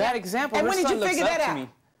son? Bad example. And Her when did son you looks figure up that to out? me.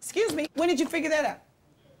 Excuse me, when did you figure that out?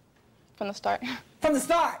 From the start. From the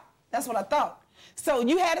start. That's what I thought. So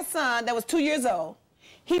you had a son that was 2 years old.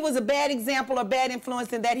 He was a bad example or bad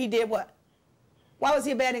influence in that he did what? Why was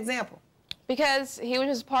he a bad example? Because he would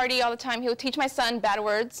just party all the time. He would teach my son bad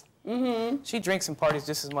words. Mm-hmm. She drinks and parties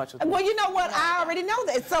just as much as me. Well, you know what? I already know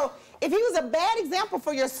that. So if he was a bad example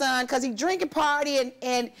for your son because he drink and party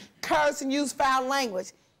and curse and use foul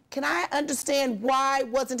language, can I understand why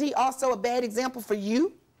wasn't he also a bad example for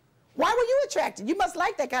you? Why were you attracted? You must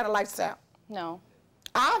like that kind of lifestyle. No.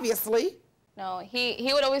 Obviously. No,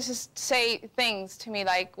 he would always just say things to me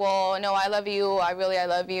like, well, no, I love you, I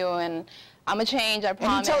love you, and I'm gonna change, I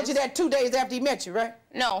promise. And he told you that 2 days after he met you, right?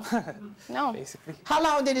 No, no. Basically. How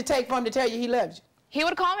long did it take for him to tell you he loved you? He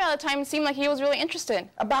would call me all the time and seem like he was really interested.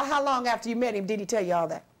 About how long after you met him did he tell you all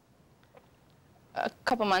that? A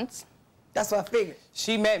couple months. That's what I figured.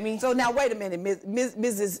 She met me. So now wait a minute,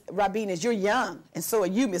 Mrs. Rabinez, you're young, and so are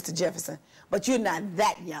you, Mr. Jefferson, but you're not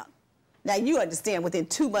that young. Now, you understand within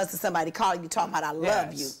 2 months of somebody calling you talking about I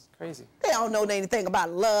love you. Crazy. They don't know anything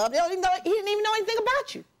about love. They don't even know, he didn't even know anything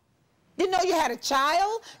about you. Didn't know you had a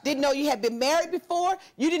child. Didn't know you had been married before.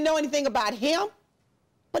 You didn't know anything about him.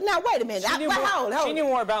 But now, wait a minute. She knew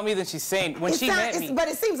more about me than she's saying. When she met me. But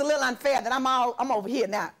it seems a little unfair that I'm over here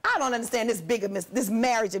now. I don't understand this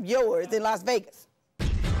marriage of yours in Las Vegas.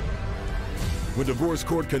 When divorce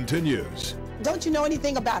court continues. Don't you know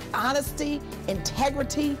anything about honesty,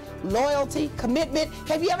 integrity, loyalty, commitment?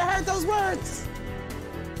 Have you ever heard those words?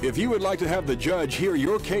 If you would like to have the judge hear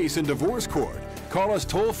your case in divorce court, call us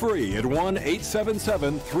toll-free at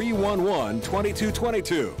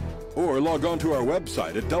 1-877-311-2222 or log on to our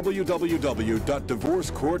website at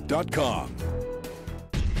www.divorcecourt.com.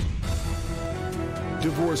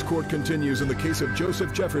 Divorce court continues in the case of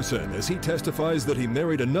Joseph Jefferson as he testifies that he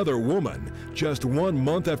married another woman just 1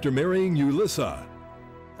 month after marrying Yulissa.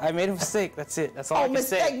 I made a mistake. That's it. That's all I can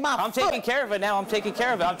say. I'm taking care of it now. I'm taking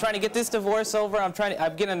care of it. I'm trying to get this divorce over. I'm getting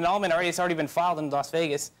an annulment already. It's already been filed in Las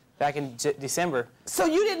Vegas back in December. So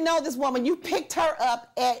you didn't know this woman. You picked her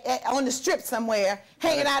up on the strip somewhere,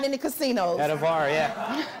 hanging out in the casinos. At a bar,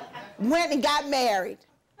 yeah. Went and got married.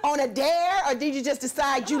 On a dare, or did you just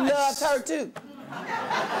decide you loved her too?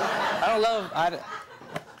 I don't love...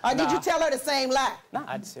 Or did you tell her the same lie? No,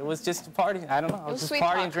 it was just a party. I don't know. I was just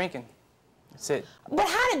partying and drinking. That's it. But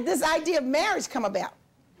how did this idea of marriage come about?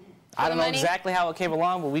 I don't know exactly how it came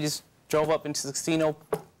along, but we just drove up into the casino,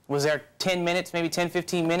 was there 10 minutes, maybe 10,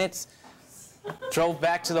 15 minutes, drove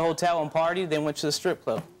back to the hotel and partied, then went to the strip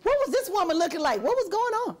club. What was this woman looking like? What was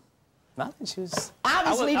going on? Nothing. She was...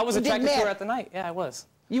 Obviously, I was attracted to her at the night. Yeah, I was.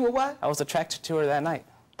 You were what? I was attracted to her that night.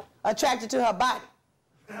 Attracted to her body?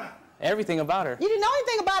 Everything about her. You didn't know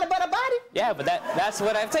anything about her but her body? Yeah, but that's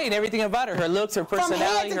what I'm saying. Everything about her. Her looks, her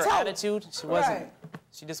personality, her attitude. She wasn't... Right.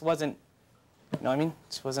 She just wasn't... You know what I mean?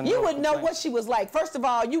 She wasn't... You wouldn't know what she was like. First of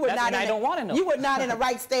all, you were not I don't want to know. You were not in a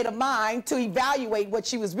right state of mind to evaluate what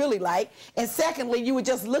she was really like. And secondly, you were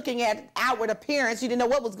just looking at outward appearance. You didn't know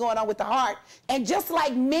what was going on with the heart. And just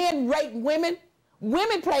like men rape women,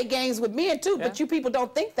 women play games with men too, but you people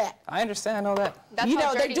don't think that. I understand, I know that. You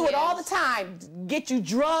know, they do it all the time. Get you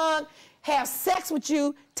drunk, have sex with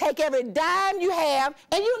you, take every dime you have,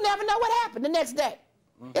 and you never know what happened the next day.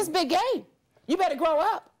 It's a big game. You better grow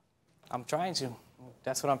up. I'm trying to.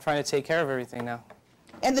 That's what I'm trying to take care of everything now.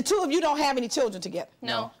 And the two of you don't have any children together?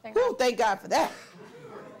 No. Thank God for that.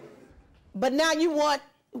 But now you want,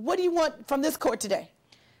 what do you want from this court today?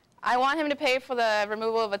 I want him to pay for the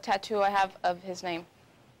removal of a tattoo I have of his name.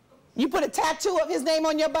 You put a tattoo of his name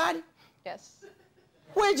on your body? Yes.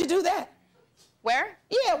 Where'd you do that? Where?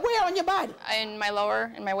 Yeah, where on your body? In my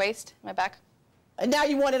lower, in my waist, my back. And now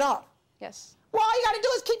you want it off? Yes. Well, all you got to do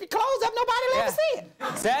is keep your clothes up. Nobody will ever see it.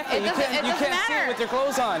 Exactly. You can't see it with your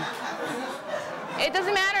clothes on. It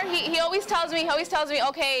doesn't matter. He always tells me,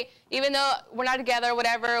 okay, even though we're not together or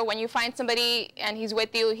whatever, when you find somebody and he's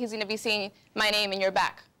with you, he's going to be seeing my name in your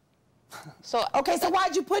back. So okay, so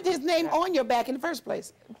why'd you put his name on your back in the first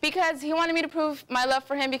place? Because he wanted me to prove my love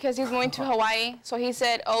for him because he's moving to Hawaii. So he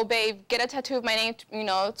said, oh, babe, get a tattoo of my name, you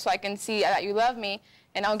know, so I can see that you love me,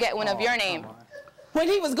 and I'll get one of your name. When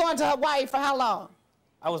he was going to Hawaii for how long?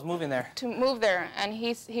 I was moving there. To move there, and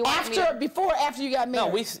he wanted me to... Before or after you got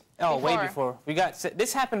married? No, way before.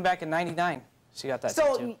 This happened back in '99. She got that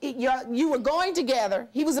tattoo. So you were going together.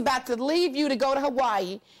 He was about to leave you to go to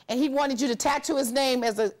Hawaii, and he wanted you to tattoo his name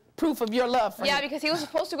as a proof of your love for him. Yeah, because he was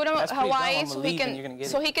supposed to go to Hawaii so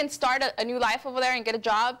he can start a new life over there and get a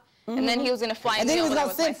job, and then he was going to fly. And then he was going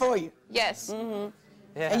to send for you. Yes.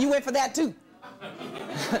 Yeah. And you went for that too.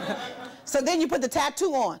 So then you put the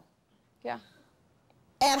tattoo on. Yeah.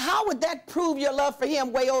 And how would that prove your love for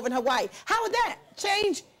him way over in Hawaii? How would that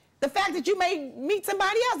change the fact that you may meet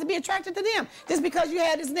somebody else and be attracted to them just because you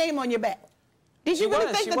had his name on your back? Did you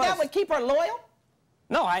really think that would keep her loyal?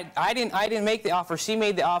 No, I didn't make the offer. She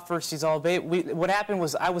made the offer. She's all, babe. What happened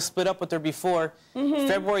was I was split up with her before.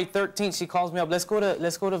 February 13th, she calls me up. Let's go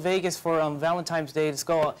to Vegas for Valentine's Day. Let's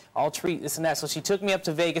go. I'll treat this and that. So she took me up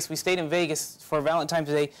to Vegas. We stayed in Vegas for Valentine's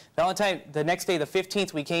Day. The next day, the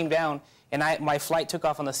 15th, we came down. And my flight took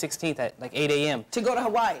off on the 16th at like 8 a.m. To go to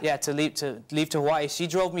Hawaii? Yeah, to leave to Hawaii. She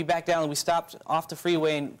drove me back down, and we stopped off the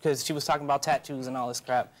freeway because she was talking about tattoos and all this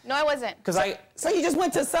crap. No, I wasn't. So you just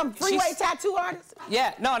went to some freeway tattoo artist?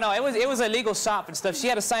 Yeah, no, it was a legal shop and stuff. She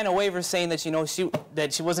had to sign a waiver saying that she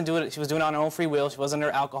wasn't doing it. She was doing it on her own free will. She wasn't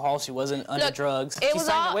under alcohol. She wasn't under drugs. It was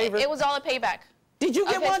all a payback. Did you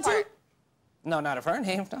get one too? No, not of her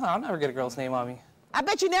name. No, I'll never get a girl's name on me. I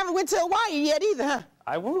bet you never went to Hawaii yet either, huh?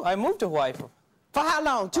 I moved to Hawaii for how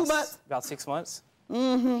long? 2 months? About 6 months.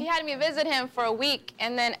 He had me visit him for a week,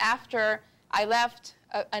 and then after I left,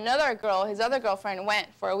 another girl, his other girlfriend, went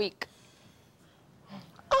for a week.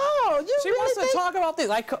 Oh, She wants to talk about this.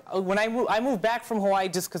 When I moved back from Hawaii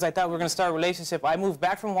just because I thought we were going to start a relationship. I moved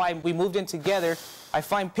back from Hawaii. We moved in together. I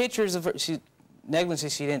find pictures of her. Negligently,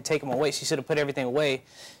 she didn't take them away. She should have put everything away.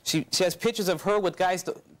 She has pictures of her with guys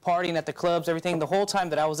partying at the clubs, everything, the whole time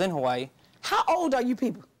that I was in Hawaii. How old are you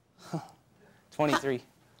people? 23.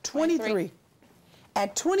 23.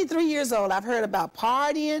 At 23 years old, I've heard about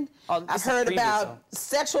partying. I've heard about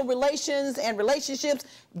sexual relations and relationships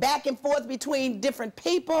back and forth between different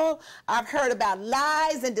people. I've heard about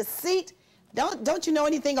lies and deceit. Don't you know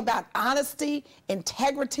anything about honesty,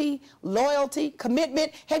 integrity, loyalty,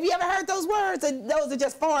 commitment? Have you ever heard those words? Or those are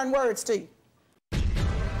just foreign words to you?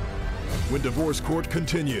 When divorce court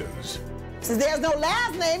continues. Since there's no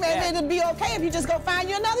last name, and it'll be okay if you just go find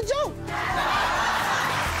you another Joe.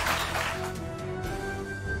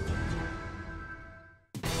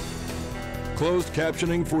 Closed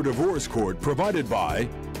captioning for divorce court provided by...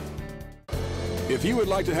 If you would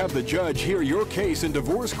like to have the judge hear your case in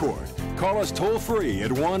divorce court, call us toll-free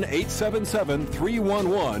at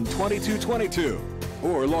 1-877-311-2222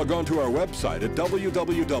 or log on to our website at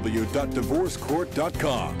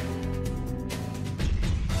www.divorcecourt.com.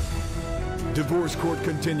 Divorce court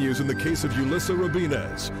continues in the case of Yulissa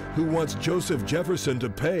Rabinez, who wants Joseph Jefferson to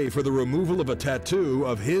pay for the removal of a tattoo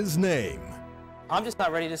of his name. I'm just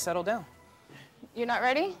not ready to settle down. You're not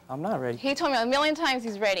ready? I'm not ready. He told me a million times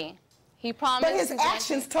he's ready. He promised. But his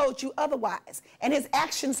actions told you otherwise. And his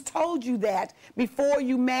actions told you that before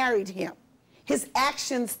you married him. His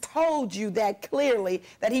actions told you that clearly,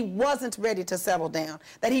 that he wasn't ready to settle down,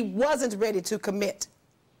 that he wasn't ready to commit.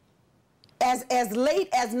 As late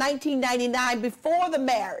as 1999, before the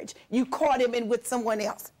marriage, you caught him in with someone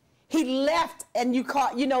else. He left and you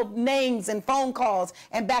caught, names and phone calls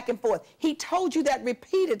and back and forth. He told you that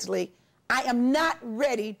repeatedly. I am not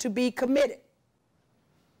ready to be committed.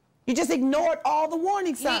 You just ignored all the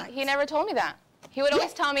warning signs. He never told me that. He would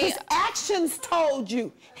always tell me. His actions told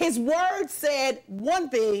you. His words said one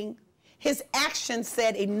thing, his actions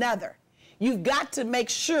said another. You've got to make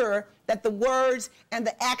sure that the words and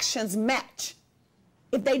the actions match.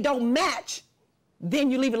 If they don't match, then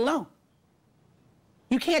you leave it alone.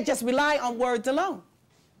 You can't just rely on words alone.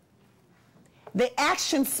 The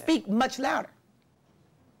actions speak much louder.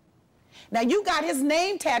 Now, you got his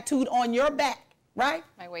name tattooed on your back, right?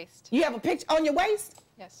 My waist. You have a picture on your waist?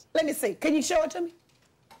 Yes. Let me see. Can you show it to me?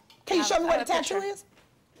 Can you show me what the tattoo is?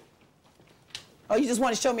 Oh, you just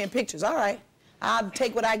want to show me in pictures. All right. I'll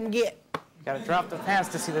take what I can get. Gotta drop the pants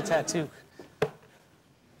to see the tattoo.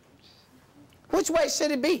 Which way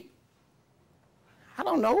should it be? I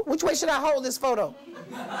don't know. Which way should I hold this photo?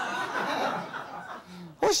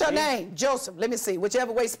 What's your name? Joseph. Let me see.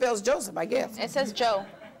 Whichever way spells Joseph, I guess. It says Joe.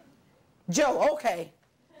 Joe, okay.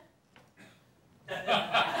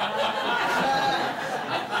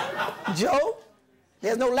 Joe?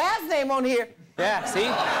 There's no last name on here. Yeah, see?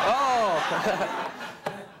 Oh.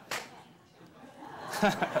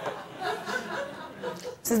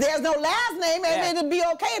 Since there's no last name, it'll be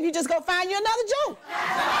okay if you just go find you another Joe.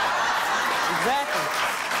 Exactly.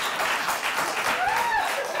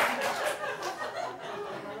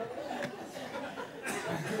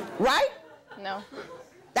 Right? No.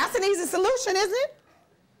 That's an easy solution, isn't it?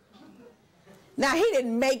 Now, he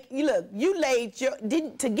didn't make, look, you laid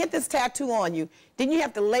to get this tattoo on you, didn't you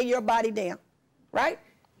have to lay your body down, right?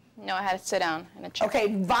 No, I had to sit down in a chair.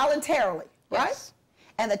 Okay, voluntarily, right? Yes.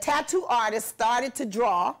 And the tattoo artist started to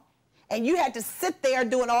draw, and you had to sit there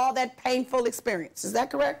doing all that painful experience. Is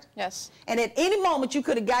that correct? Yes. And at any moment, you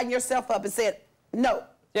could have gotten yourself up and said, no.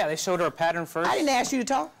 Yeah, they showed her a pattern first. I didn't ask you to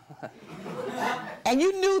talk. And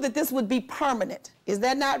you knew that this would be permanent. Is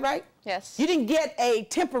that not right? Yes. You didn't get a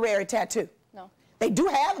temporary tattoo. No. They do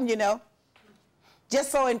have them,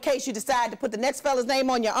 Just so in case you decide to put the next fella's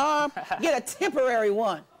name on your arm, get a temporary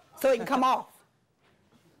one so it can come off.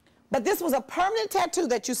 But this was a permanent tattoo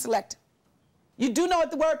that you selected. You do know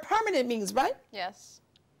what the word permanent means, right? Yes.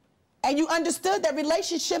 And you understood that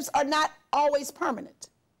relationships are not always permanent.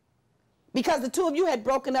 Because the two of you had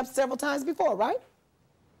broken up several times before, right?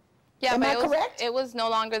 Yeah, Am I but correct? It was no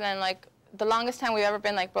longer than the longest time we've ever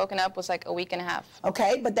been broken up was a week and a half.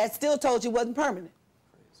 Okay, but that still told you it wasn't permanent.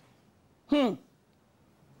 Am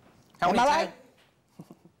I right?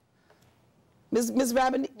 Ms.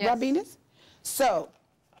 Rabinez? So,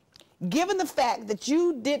 given the fact that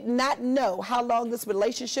you did not know how long this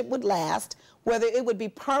relationship would last, whether it would be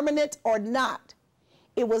permanent or not,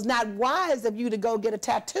 it was not wise of you to go get a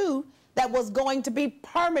tattoo that was going to be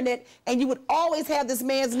permanent, and you would always have this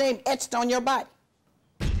man's name etched on your body.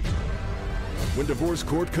 When divorce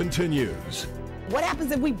court continues. What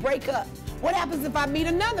happens if we break up? What happens if I meet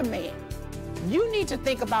another man? You need to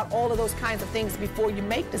think about all of those kinds of things before you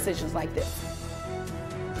make decisions like this.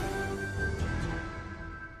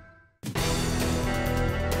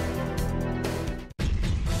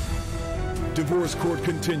 Divorce court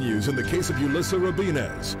continues in the case of Yulissa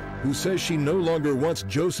Rabinez, who says she no longer wants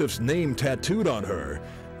Joseph's name tattooed on her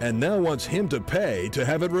and now wants him to pay to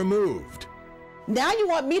have it removed. Now you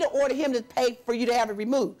want me to order him to pay for you to have it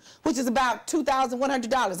removed, which is about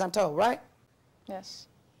 $2,100, I'm told, right? Yes.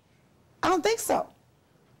 I don't think so.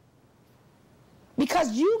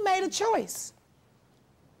 Because you made a choice.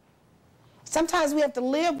 Sometimes we have to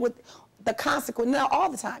live with the consequences, not all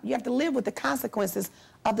the time. You have to live with the consequences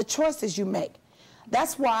of the choices you make.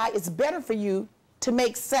 That's why it's better for you to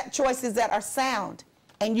make choices that are sound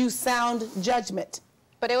and use sound judgment.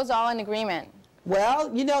 But it was all in agreement.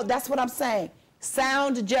 Well, you know, that's what I'm saying.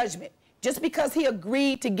 Sound judgment. Just because he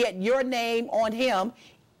agreed to get your name on him,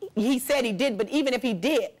 he said he did, but even if he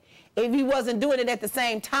did, if he wasn't doing it at the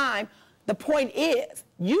same time, the point is,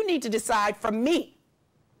 you need to decide for me,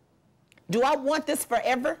 do I want this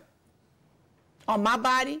forever on my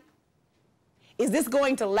body? Is this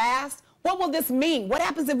going to last? What will this mean? What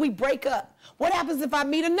happens if we break up? What happens if I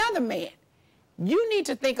meet another man? You need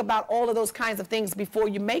to think about all of those kinds of things before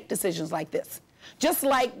you make decisions like this. Just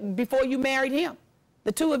like before you married him,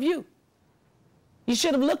 the two of you. You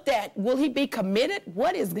should have looked at, will he be committed?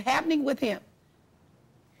 What is happening with him?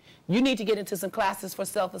 You need to get into some classes for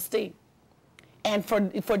self-esteem and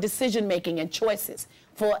for decision-making and choices,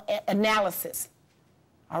 for analysis,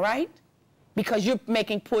 all right? Because you're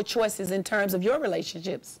making poor choices in terms of your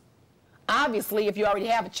relationships. Obviously, if you already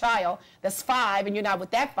have a child that's 5 and you're not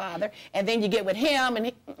with that father, and then you get with him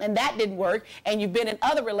and that didn't work, and you've been in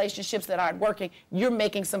other relationships that aren't working, you're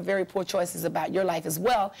making some very poor choices about your life as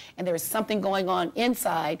well, and there is something going on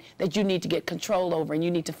inside that you need to get control over, and you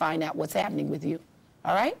need to find out what's happening with you,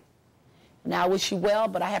 all right? Now, I wish you well,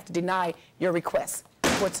 but I have to deny your request.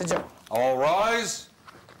 Court's adjourned. All rise.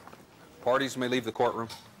 Parties may leave the courtroom.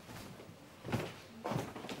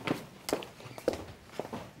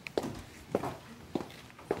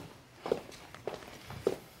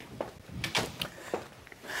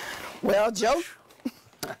 Well, Joe,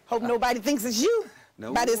 hope nobody thinks it's you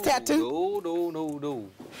by this tattoo. No.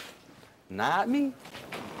 Not me.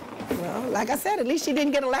 Well, like I said, at least she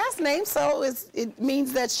didn't get a last name, so it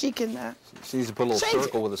means that she can She needs to put a little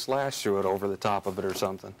circle with a slash through it over the top of it or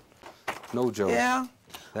something. No joke. Yeah.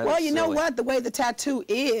 Well, you know what? The way the tattoo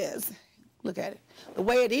is, look at it. The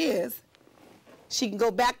way it is, she can go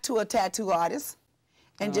back to a tattoo artist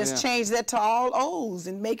and just change that to all O's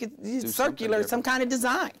and make it circular, some kind of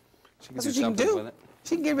design. That's what she can do. With it.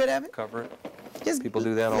 She can get rid of it. Cover it. Just people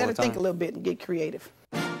do that all the time. Let her think a little bit and get creative.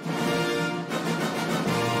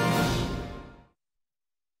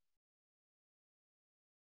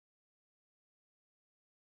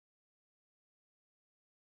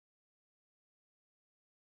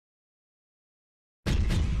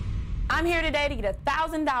 I'm here today to get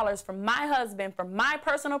 $1,000 from my husband for my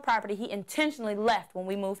personal property he intentionally left when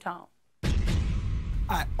we moved home.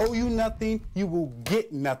 I owe you nothing, you will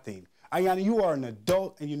get nothing. Ayanna, you are an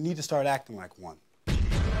adult and you need to start acting like one.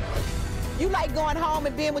 You like going home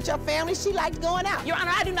and being with your family. She likes going out. Your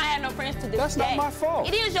Honor, I do not have no friends to do That's not my fault.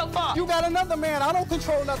 It is your fault. You got another man. I don't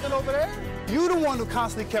control nothing over there. You the one who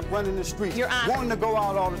constantly kept running the streets, Your Honor. wanting to go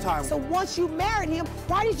out all the time. So once you married him,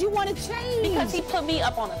 why did you want to change? Because he put me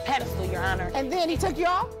up on a pedestal, Your Honor. And then he took you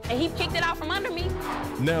off? And he picked it out from under me.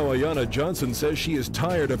 Now Ayanna Johnson says she is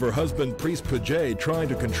tired of her husband Priest Pajay trying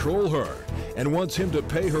to control her and wants him to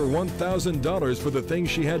pay her $1,000 for the things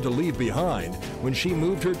she had to leave behind when she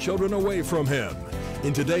moved her children away from him.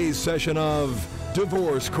 In today's session of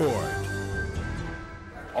Divorce Court.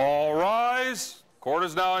 All rise. Court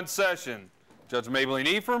is now in session. Judge Maybelline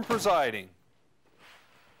Ephraim presiding.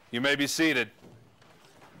 You may be seated.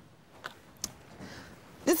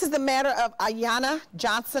 This is the matter of Ayanna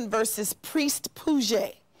Johnson versus Priest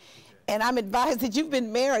Pujay. And I'm advised that you've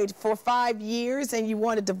been married for 5 years and you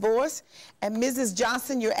want a divorce. And Mrs.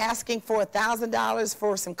 Johnson, you're asking for $1,000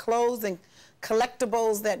 for some clothes and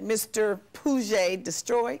collectibles that Mr. Pujay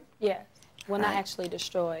destroyed? Yes. Well, not actually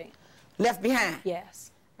destroyed. Left behind?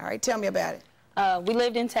 Yes. All right, tell me about it. We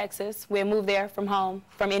lived in Texas. We had moved there from home,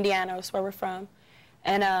 from Indiana, that's where we're from.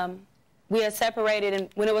 And we had separated, and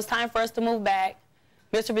when it was time for us to move back,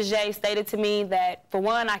 Mr. Pujay stated to me that, for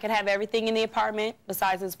one, I could have everything in the apartment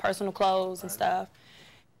besides his personal clothes and stuff.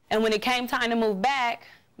 And when it came time to move back,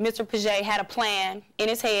 Mr. Pujay had a plan in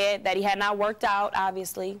his head that he had not worked out,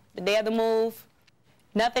 obviously. The day of the move,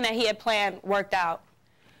 nothing that he had planned worked out.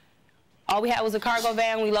 All we had was a cargo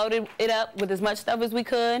van. We loaded it up with as much stuff as we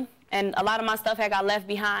could, and a lot of my stuff had got left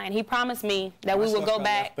behind. He promised me that we would go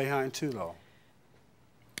back. Left behind too, though.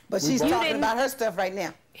 But she's talking about her stuff right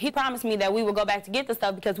now. He promised me that we would go back to get the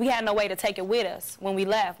stuff because we had no way to take it with us when we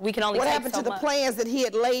left. We can only take so much. What happened to the plans that he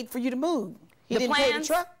had laid for you to move? He didn't pay the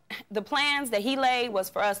truck? The plans that he laid was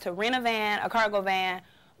for us to rent a van, a cargo van,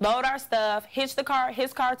 load our stuff, hitch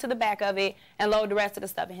his car to the back of it, and load the rest of the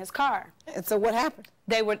stuff in his car. And so what happened?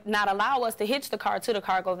 They would not allow us to hitch the car to the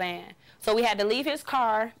cargo van. So we had to leave his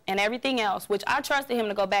car and everything else, which I trusted him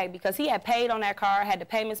to go back because he had paid on that car, had the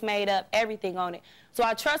payments made up, everything on it. So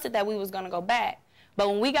I trusted that we was going to go back. But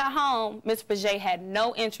when we got home, Mr. Paget had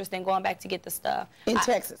no interest in going back to get the stuff. In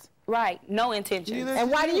Texas? Right, no intention. And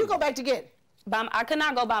why did you go back to get it? I could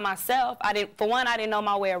not go by myself. For one, I didn't know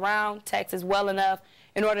my way around Texas well enough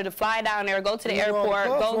in order to fly down there, go to the airport,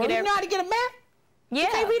 go get You know how to get a map? Yeah. You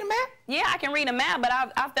can't read a map? Yeah, I can read a map, but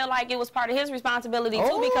I felt like it was part of his responsibility,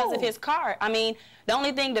 too, because of his car. I mean, the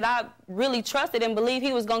only thing that I really trusted and believed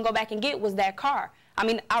he was going to go back and get was that car. I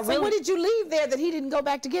mean, So what did you leave there that he didn't go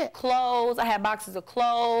back to get? Clothes. I had boxes of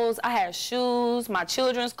clothes. I had shoes, my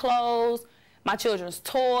children's clothes, my children's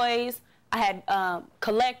toys. I had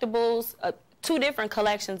collectibles, 2 different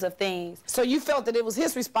collections of things. So you felt that it was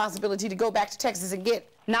his responsibility to go back to Texas and get it?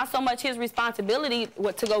 Not so much his responsibility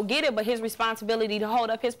to go get it, but his responsibility to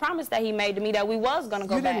hold up his promise that he made to me that we was going to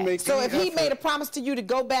go back. So if he made a promise to you to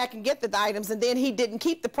go back and get the items and then he didn't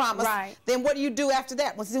keep the promise, then what do you do after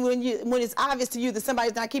that? When it's obvious to you that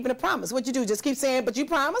somebody's not keeping a promise, what you do? Just keep saying, but you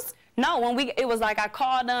promised? No, it was like I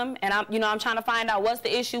called them and I'm trying to find out what's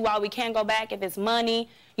the issue, why we can't go back, if it's money.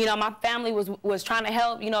 You know, my family was trying to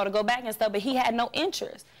help, to go back and stuff, but he had no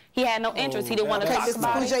interest. He had no interest. He didn't want to talk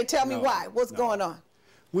about it. Mr. Paget, tell me why. What's going on?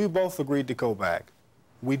 We both agreed to go back.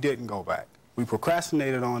 We didn't go back. We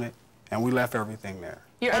procrastinated on it, and we left everything there.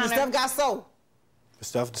 And the stuff got sold? The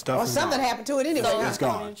stuff Or is something gone. happened to it anyway. So it's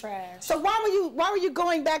gone. So why were you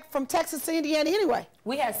going back from Texas to Indiana anyway?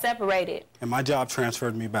 We had separated. And my job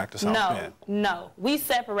transferred me back to South Bend. No. We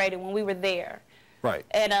separated when we were there. Right.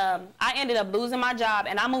 And I ended up losing my job,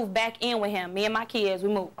 and I moved back in with him. Me and my kids, we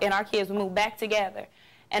moved back together.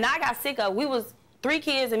 And I got sick of, we was 3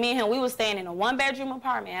 kids, and me and him, we was staying in a 1-bedroom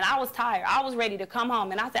apartment, and I was tired. I was ready to come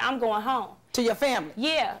home, and I said, I'm going home. To your family?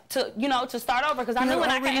 Yeah, to start over, because I knew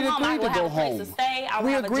when I came home, I would have a place to stay, I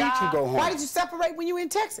would have a job. We agreed to go home. Why did you separate when you were in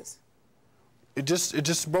Texas? It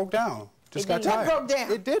just broke down. Just got tired. What broke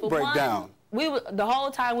down? It did break down. The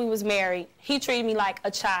whole time we was married, he treated me like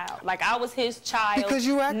a child. Like I was his child. Because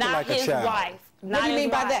you acted like a child. Not his wife. What do you mean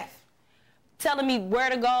by that? Telling me where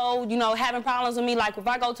to go, having problems with me. Like if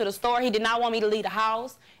I go to the store, he did not want me to leave the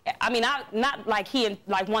house. I mean, not like he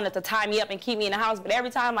wanted to tie me up and keep me in the house, but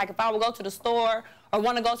every time, like if I would go to the store or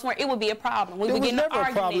want to go somewhere, it would be a problem. We would get in an argument. It was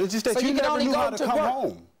never a problem. It's just that you never knew how to come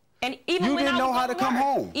home. And even you when didn't I would know how to come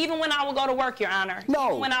home. Even when I would go to work, Your Honor. No.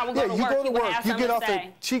 Even when I would go to work, he would have something to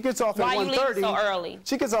say. She gets off at 1:30. Why you leaving so early?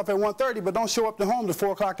 She gets off at 1:30, but don't show up to home till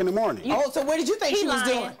 4 o'clock in the morning. So what did you think she was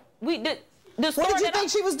doing? What did you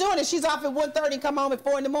think she was doing if she's off at 1:30 and come home at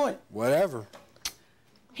 4 in the morning? Whatever.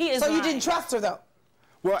 So you didn't trust her, though?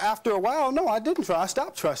 Well, after a while, no, I didn't trust. I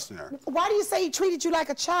stopped trusting her. Why do you say he treated you like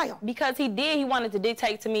a child? Because he did. He wanted to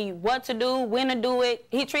dictate to me what to do, when to do it.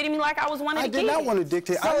 He treated me like I was one of the kids. I did not want to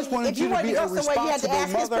dictate. I just wanted you to be a responsible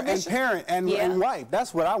mother and parent and wife.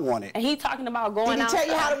 That's what I wanted. And he talking about going out. Did he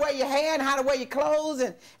tell you how to wear your hair and how to wear your clothes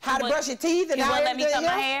and how to brush your teeth and how to let me cut my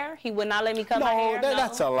hair? He would not let me cut my hair. No,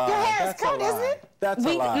 that's a lie. Your hair is cut, isn't it? That's a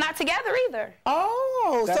lie. Not together either.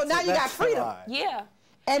 Oh, so now you got freedom. Yeah.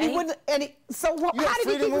 And he wouldn't. So how did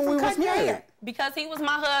he keep you from cutting your hair? Because he was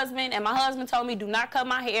my husband, and my husband told me, do not cut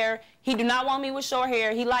my hair. He do not want me with short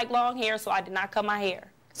hair. He liked long hair, so I did not cut my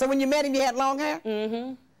hair. So when you met him, you had long hair?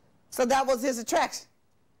 Mm-hmm. So that was his attraction.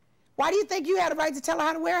 Why do you think you had a right to tell her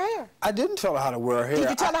how to wear her hair? I didn't tell her how to wear her hair. Did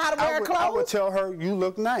you tell her how to wear her clothes? I would tell her, you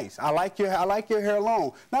look nice. I like your hair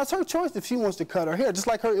long. Now, it's her choice if she wants to cut her hair. Just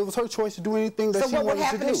like it was her choice to do anything that she wanted to do. So what would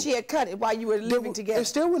happen if she had cut it while you were living together? It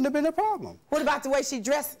still wouldn't have been a problem. What about the way she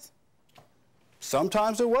dresses?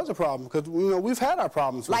 Sometimes there was a problem because, we've had our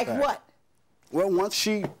problems with that. Like what? Well, once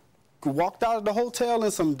she walked out of the hotel in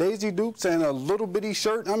some Daisy Dukes and a little bitty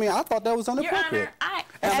shirt, I mean, I thought that was inappropriate. Your Honor,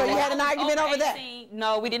 and so you had an argument over that?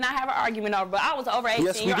 No, we did not have an argument over, but I was over 18.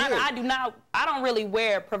 Yes, we Your did. Honor, I don't really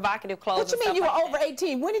wear provocative clothes. What you mean you were over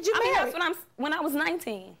 18? When did you marry? That's when I was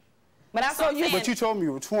 19 But that's what I'm saying. But you told me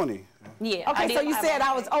you were 20. Yeah. Okay, so you said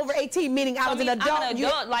I was over 18, meaning I was an adult. I'm an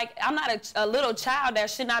adult. Like, I'm not a little child that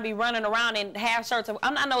should not be running around in half shirts.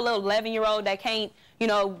 I'm not no little 11-year-old that can't,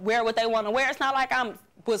 wear what they want to wear. It's not like I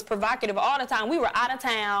was provocative all the time. We were out of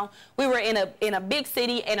town. We were in a big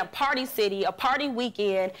city, in a party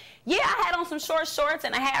weekend. Yeah, I had on some short shorts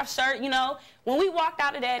and a half shirt, When we walked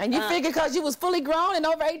out of that... And you figured because you was fully grown and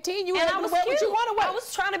over 18, you were able to wear what you want to wear. I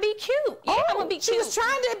was trying to be cute. Yeah, I would be cute. She was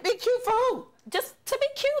trying to be cute for who? just to be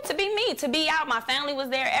cute, to be me, to be out. My family was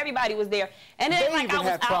there, everybody was there. And then They like even I was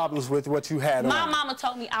had problems with what you had My on. mama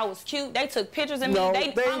told me I was cute. They took pictures of me. No,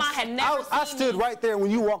 My mama had never I seen stood me. right there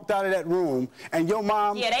when you walked out of that room, and your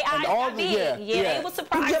mom Yeah, they and eyes all got the big. Yeah, they were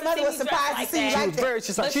surprised Your to mother see was me dressed surprised to like see you that. She was very.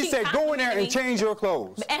 She But said, "Go in there and complimented me. change your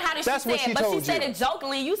clothes." And how did That's she what say she it? But told she said you. it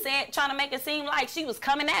jokingly. You said trying to make it seem like she was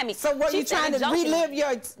coming at me. So were She you said trying it to jokingly. relive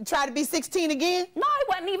your, try to be 16 again? No, it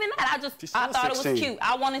wasn't even that. I thought it was 16. cute.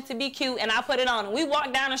 I wanted to be cute, and I put it on. And we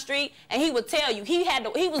walked down the street, and he would tell you he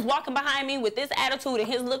was walking behind me with this attitude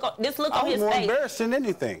and this look on I'm his more face. embarrassed than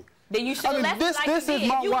anything. Then you should have left it like this you is did.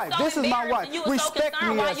 my You was wife. so This is my embarrassed wife. and you was so Respect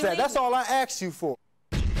concerned me why as you that. That's leaving. all I asked you for.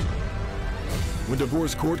 When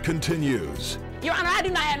divorce court continues. Your Honor, I do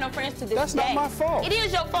not have no friends to this That's day. not my fault. It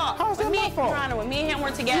is your fault. How's that my fault? Your Honor, when me and him were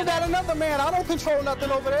together. You got another man. I don't control nothing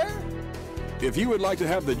over there. If you would like to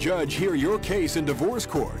have the judge hear your case in divorce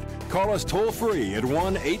court, call us toll-free at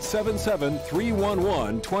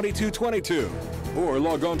 1-877-311-2222 or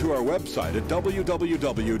log on to our website at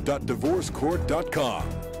www.divorcecourt.com.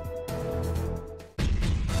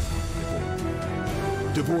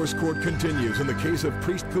 Divorce court continues in the case of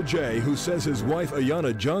Priest Kujay, who says his wife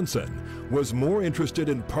Ayana Johnson was more interested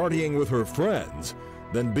in partying with her friends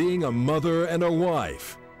than being a mother and a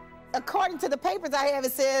wife. According to the papers I have,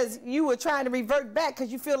 it says you were trying to revert back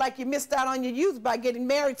because you feel like you missed out on your youth by getting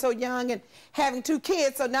married so young and having 2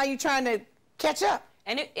 kids, so now you're trying to catch up.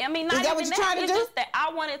 And I mean, not Is that even what you're trying to it's do? just that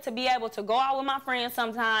I wanted to be able to go out with my friends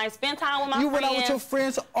sometimes, spend time with my You friends. went out with your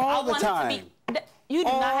friends all the time. You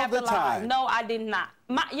did All not have the to lie. time. No, I did not.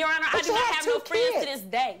 Your Honor, But I do you not had have no 2 friends to kids. this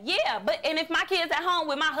day. Yeah, and if my kids at home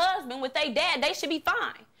with my husband, with their dad, they should be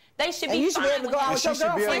fine. They should And be you should fine. be able to go out with your she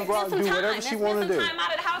should be able to go out and do whatever she want to do. Spend some time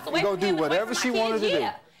out of the house away Go from do him and away whatever from she my wanted kids. to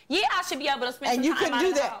do. Yeah, I should be able to spend And some you time couldn't out do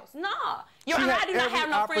of the that. house. No. Your She Honor, had I do not every have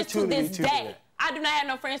no friends to opportunity this to do day. that. I do not have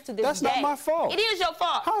no friends to this That's day. not my fault. It is your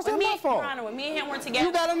fault. How's that When my fault? Your Honor, when me and him were together.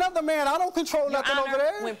 You got another man. I don't control Your nothing Honor, over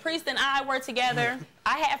there. when Priest and I were together,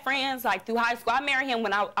 I had friends like through high school. I married him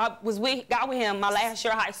when I got with him my last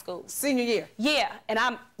year of high school. Senior year. Yeah, and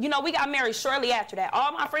we got married shortly after that.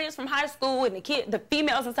 All my friends from high school and the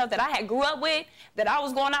females and stuff that I had grew up with, that I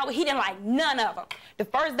was going out with, he didn't like none of them. The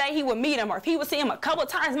first day he would meet him, or if he would see him a couple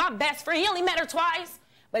times, my best friend, he only met her twice.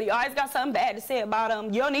 But he always got something bad to say about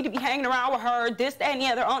him. You don't need to be hanging around with her, this, that, and the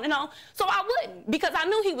other, on and on. So I wouldn't, because I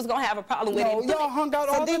knew he was going to have a problem with it. Y'all hung out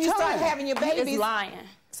all the time. So then you started having your He is babies. lying.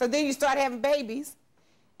 So then you started having babies,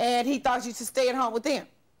 and he thought you should stay at home with them.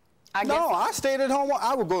 No, I stayed at home.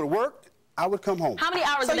 I would go to work. I would come home. How many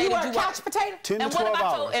hours So a day you did were you a work? couch potato? 10 to And 12 what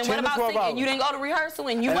about hours. and 10 what to about 12 singing? hours. You didn't go to rehearsal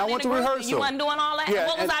and you And I wasn't went in to the group, rehearsal. you wasn't doing all that? Yeah, And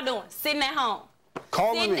what was and- I doing? Sitting at home.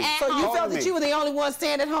 Calling Sitting me. at So you home. felt that you were the only one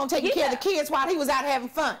staying at home taking care of the kids while he was out having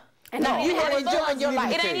fun. And No, you that were was enjoying your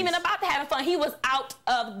life. It ain't even about the having fun. He was out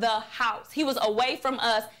of the house. He was away from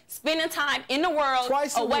us, spending time in the world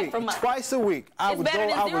Twice a away week. from us. Twice a week. I It's would better go,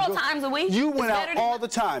 than I would 0 go. times a week. You It's went out better than- all the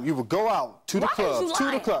time. You would go out to the Why is you clubs, to the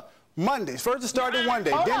lying? club. Mondays. First it started one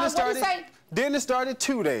day. Hold Then on, it what'd you started. say? Then it started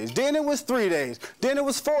 2 days. Then it was 3 days. Then it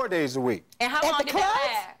was 4 days a week. And how At long the did clubs?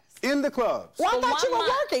 that last? In the clubs. Well, I For thought you 1 were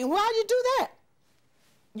month. working. Why'd you do that?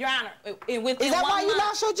 Your Honor, within Is that 1 why you month,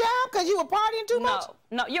 lost your job? Because you were partying too much?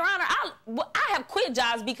 No, Your Honor, I have quit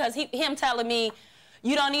jobs because him telling me,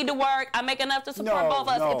 you don't need to work. I make enough to support both of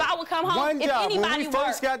us. No. If I would come home, One if job. anybody When we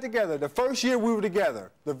first got together, the first year we were together,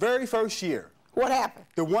 the very first year. What happened?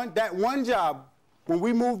 That one job, when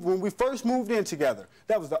we first moved in together,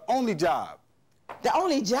 that was the only job. The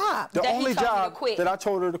only job? The That he only told me to job quit. that I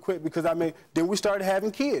told her to quit because then we started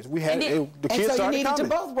having kids. We had And then- the And kids so you started needed coming.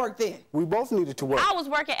 to both work then? We both needed to work. I was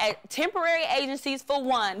working at temporary agencies for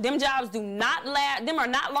one. Them jobs do not last. Them are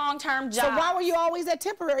not long-term jobs. So why were you always at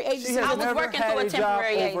temporary She agencies? has I was never working had through a a job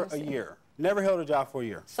temporary over agency. a year. Never held a job for a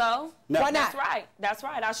year. So? Never. Why not? That's right. That's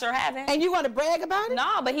right. I sure haven't. And you want to brag about it?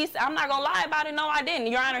 No, but I'm not going to lie about it. No, I didn't.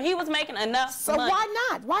 Your Honor, he was making enough So money. why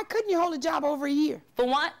not? Why couldn't you hold a job over a year? For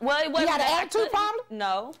one, well, it wasn't You had an that I attitude couldn't- problem?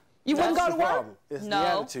 No. You wouldn't That's go to the work? problem. It's No. the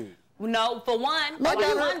attitude. No, for one.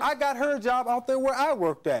 I got her a job out there where I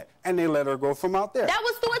worked at, and they let her go from out there. That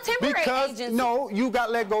was through a temporary agency. No, you got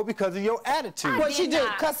let go because of your attitude. What'd she do?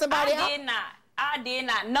 Cuss somebody out? I did not. I did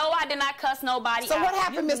not. No, I did not cuss nobody So out. what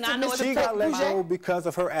happened, You do Mr. not know what Mr. She you're got let talking go about. because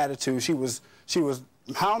of her attitude. She was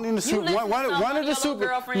hounding the You listen to one of someone, the your little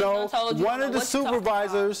girlfriend done told you one don't of know the what you're talking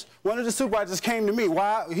supervisors came to me.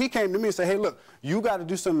 He came to me and said, "Hey, look, you got to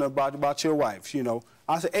do something about your wife." You know,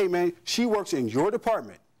 I said, "Hey, man, she works in your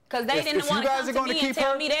department." Because they didn't want to come to me and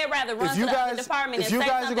tell me they'd rather run to the other department and say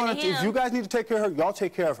something to him. If you guys need to take care of her, y'all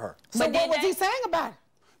take care of her. So what was he saying about it?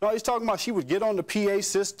 No, he's talking about she would get on the PA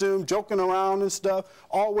system, joking around and stuff,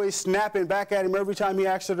 always snapping back at him every time he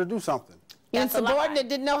asked her to do something. Insubordinate,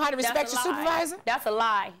 didn't know how to respect your supervisor? That's a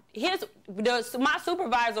lie. My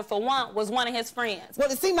supervisor, for one, was one of his friends.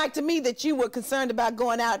 Well, it seemed like to me that you were concerned about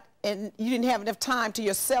going out and you didn't have enough time to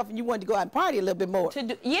yourself and you wanted to go out and party a little bit more.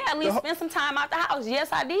 Yeah, at least spend some time out the house. Yes,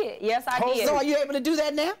 I did. Yes, I did. So are you able to do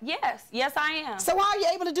that now? Yes. Yes, I am. So how are you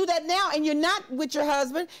able to do that now and you're not with your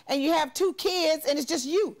husband and you have 2 kids and it's just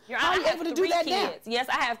you? How are you able to do that now? Yes,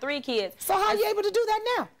 I have 3 kids. So how are you able to do that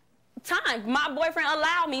now? Time. My boyfriend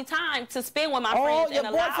allowed me time to spend with my friends. Oh, your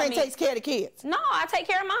boyfriend takes care of the kids? No, I take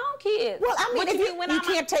care of my own kids. Well, I mean, if you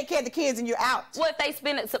can't take care of the kids and you're out. Well, if they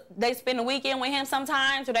spend the weekend with him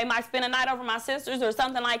sometimes, or they might spend a night over my sisters or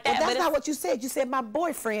something like that. Well, that's not what you said. You said my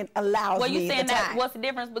boyfriend allows me the time. Well, you saying that what's the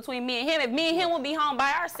difference between me and him? If me and him would be home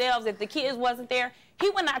by ourselves, if the kids wasn't there, he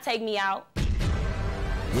would not take me out.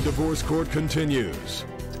 The divorce court continues.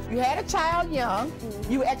 You had a child young,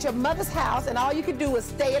 you were at your mother's house, and all you could do was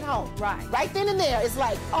stay at home. Right. Right then and there, it's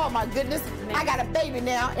like, oh my goodness, I got a baby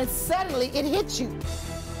now, and suddenly it hits you.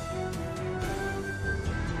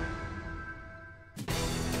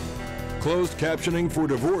 Closed captioning for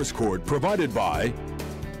divorce court provided by...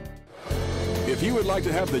 If you would like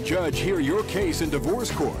to have the judge hear your case in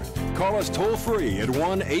divorce court, call us toll-free at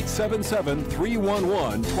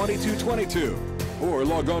 1-877-311-2222 or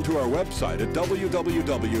log on to our website at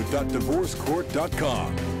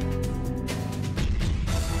www.divorcecourt.com.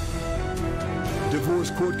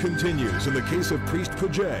 Divorce court continues in the case of Priest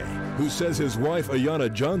Pujay, who says his wife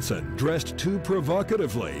Ayana Johnson dressed too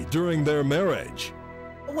provocatively during their marriage.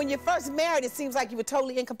 When you're first married, it seems like you were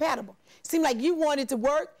totally incompatible. It seemed like you wanted to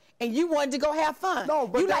work and you wanted to go have fun. No,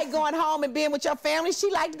 but you like going home and being with your family.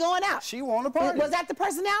 She liked going out. She wanted to party. Was that the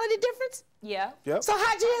personality difference? Yeah. Yep. So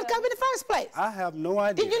how'd you come in the first place? I have no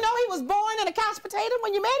idea. Did you know he was born in a couch potato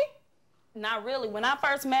when you met him? Not really. When I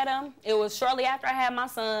first met him, it was shortly after I had my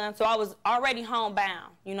son, so I was already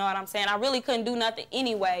homebound. You know what I'm saying? I really couldn't do nothing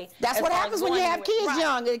anyway. That's what happens when you have kids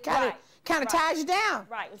young. It kind of ties you down.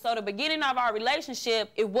 Right. So the beginning of our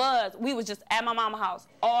relationship, we was just at my mama's house.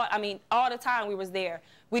 All the time we was there.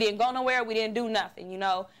 We didn't go nowhere. We didn't do nothing, you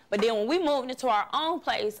know. But then when we moved into our own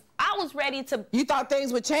place, I was ready to... You thought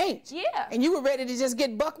things would change? Yeah. And you were ready to just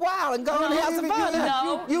get buck wild and go and have some fun.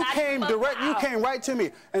 You came right to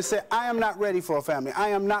me and said, I am not ready for a family. I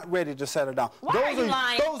am not ready to settle down. Why are you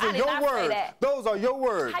lying? Those are your words. Those are your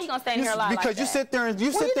words. How you gonna stand here and lie like that? Because you sit there and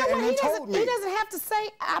you told me. He doesn't have to say,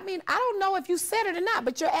 I don't know if you said it or not,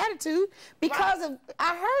 but your attitude, because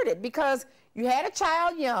I heard it, because you had a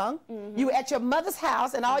child young, you were at your mother's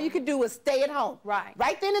house, and all you could do was stay at home. Right.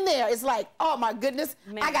 Right then and there, it's like, oh my goodness,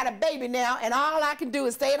 I got a baby now, and all I can do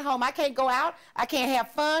is stay at home. I can't go out, I can't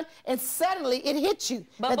have fun, and suddenly it hits you.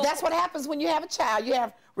 But that's what happens when you have a child. You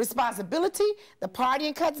have responsibility, the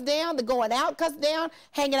partying cuts down, the going out cuts down,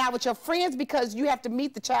 hanging out with your friends because you have to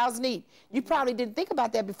meet the child's need. You probably didn't think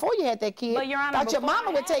about that before you had that kid. But Your Honor, thought your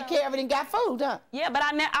mama would take care of it and got food, huh? Yeah, but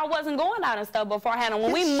I wasn't going out and stuff before I had him.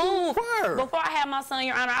 When we moved, before I had my son,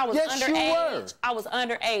 Your Honor, I was underage. I was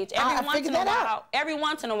underage. Every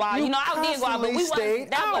once in a while, you know, I did go out, but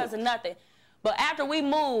that wasn't nothing. But after we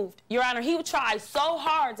moved, Your Honor, he tried so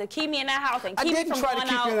hard to keep me in that house and keep me from going out. I didn't try to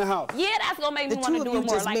keep you in the house. Yeah, that's gonna make me want to do it more. The two of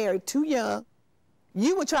you just married too young.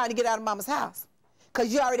 You were trying to get out of mama's house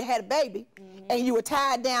because you already had a baby and you were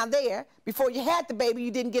tied down there. Before you had the baby,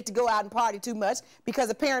 you didn't get to go out and party too much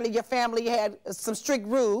because apparently your family had some strict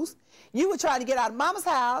rules. You were trying to get out of mama's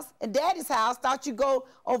house and daddy's house, thought you'd go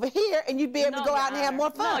over here and you'd be able to go out and have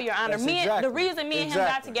more fun. No, Your Honor. The reason me and him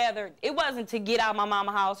got together, it wasn't to get out of my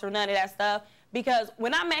mama's house or none of that stuff. Because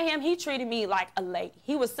when I met him, he treated me like a lady.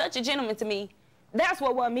 He was such a gentleman to me. That's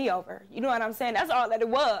what won me over. You know what I'm saying? That's all that it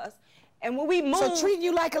was. And when we moved... So treating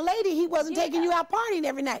you like a lady, he wasn't taking you out partying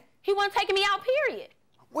every night? He wasn't taking me out, period.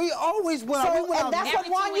 We always went out. And that's what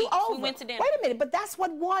won you over. We went to dinner. Wait a minute, but that's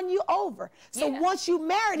what won you over. So once you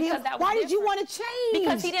married him, why did you want to change?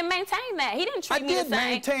 Because he didn't maintain that. He didn't treat me the same. I did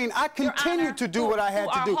maintain. I continued to do what I had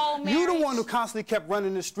to do. You're the one who constantly kept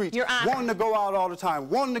running the streets, wanting to go out all the time,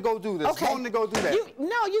 wanting to go do this, wanting to go do that.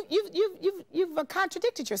 You've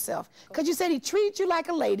contradicted yourself because you said he treated you like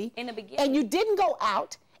a lady in the beginning, and you didn't go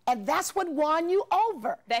out, and that's what won you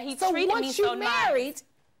over. That he treated me so nice.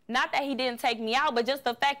 Not that he didn't take me out, but just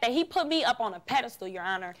the fact that he put me up on a pedestal, Your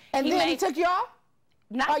Honor. And then he took you off?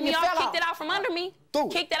 Knocked me off, kicked it out from under me.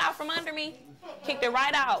 Kicked it out from under me. Kicked it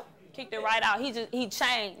right out. Kicked it right out. He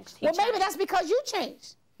changed. Well, maybe that's because you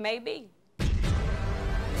changed. Maybe.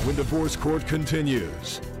 When divorce court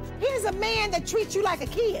continues. Here's a man that treats you like a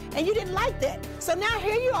kid, and you didn't like that. So now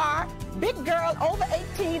here you are, big girl, over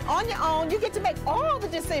 18, on your own. You get to make all the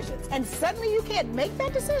decisions, and suddenly you can't make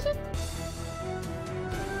that decision?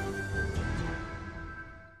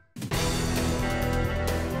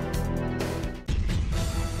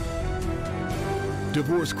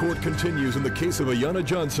 Divorce court continues in the case of Ayanna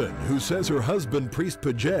Johnson, who says her husband, Priest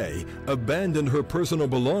Pajay, abandoned her personal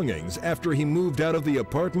belongings after he moved out of the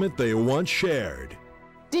apartment they once shared.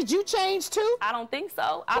 Did you change too? I don't think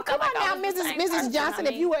so. Well, come on now, Mrs. Johnson,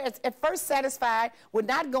 if you were at first satisfied with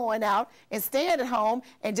not going out and staying at home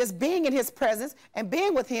and just being in his presence and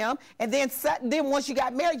being with him, and then once you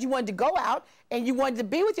got married, you wanted to go out and you wanted to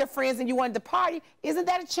be with your friends and you wanted to party, isn't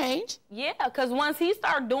that a change? Yeah, because once he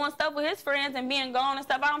started doing stuff with his friends and being gone and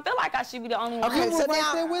stuff, I don't feel like I should be the only one. Okay, so right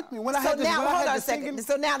now, there with me. When I so had to, now, when I hold had on a to sing second. it-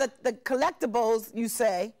 So now the collectibles, you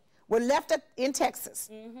say, were left in Texas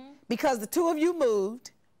because the two of you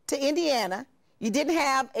moved to Indiana. You didn't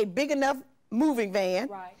have a big enough moving van.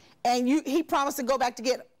 Right. And he promised to go back to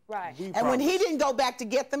get them. Right. And when he didn't go back to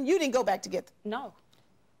get them, you didn't go back to get them. No.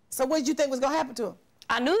 So what did you think was going to happen to him?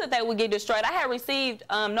 I knew that they would get destroyed. I had received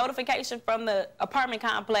notification from the apartment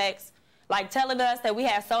complex, like telling us that we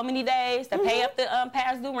had so many days to pay up the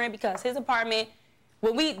past due rent because his apartment,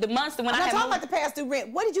 I'm not talking about the past due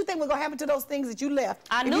rent. What did you think was going to happen to those things that you left?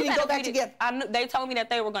 I knew you didn't that go back to get them? I knew, they told me that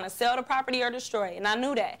they were going to sell the property or destroy it, and I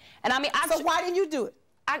knew that. And I mean, so why didn't you do it?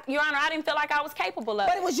 Your Honor, I didn't feel like I was capable of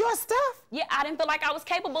it. But it was your stuff. Yeah, I didn't feel like I was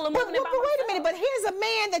capable of moving it by But wait a minute, but here's a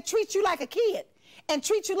man that treats you like a kid and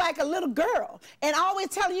treats you like a little girl and always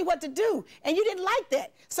telling you what to do, and you didn't like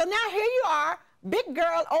that. So now here you are, big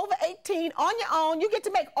girl, over 18, on your own. You get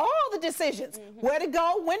to make all the decisions, where to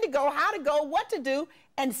go, when to go, how to go, what to do,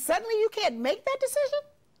 and suddenly you can't make that decision?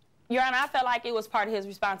 Your Honor, I felt like it was part of his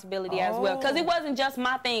responsibility as well, because it wasn't just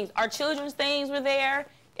my things. Our children's things were there,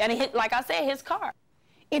 and like I said, his car.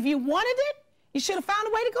 If you wanted it, you should have found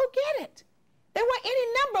a way to go get it. There were any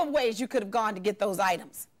number of ways you could have gone to get those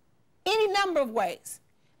items. Any number of ways.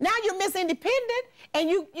 Now you're Miss Independent, and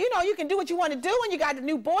you know you can do what you want to do, and you got a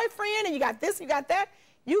new boyfriend, and you got this, you got that.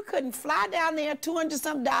 You couldn't fly down there,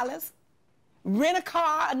 $200-something, rent a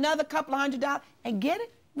car, another couple of $100, and get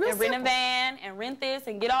it. Real Rent a van, and rent this,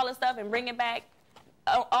 and get all this stuff, and bring it back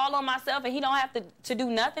all on myself, and he don't have to do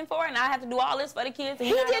nothing for it, and I have to do all this for the kids. And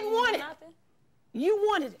he didn't want it. You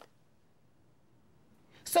wanted it.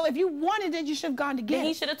 So if you wanted it, you should have gone to get it. Then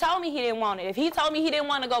he should have told me he didn't want it. If he told me he didn't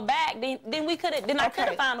want to go back, then we could have. Then I could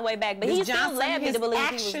have found a way back. But he still led me to believe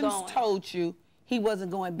he was going. His actions told you he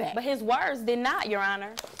wasn't going back. But his words did not, Your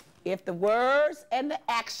Honor. If the words and the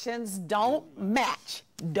actions don't match,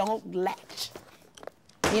 don't latch.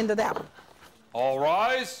 End of that one. All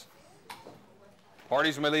rise.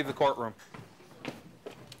 Parties may leave the courtroom.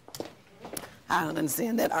 I don't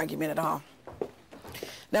understand that argument at all.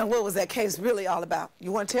 Now, what was that case really all about?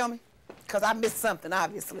 You want to tell me? Because I missed something,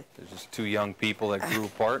 obviously. There's just two young people that grew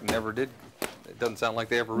apart and never did. It doesn't sound like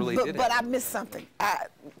they ever really did. But I missed something.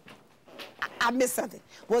 I missed something.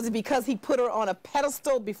 Was it because he put her on a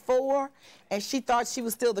pedestal before and she thought she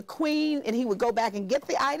was still the queen and he would go back and get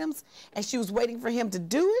the items and she was waiting for him to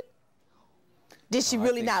do it? Did she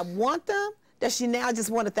really not want them? Does she now just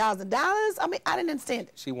want $1,000? I mean, I didn't understand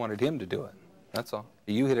it. She wanted him to do it. That's all.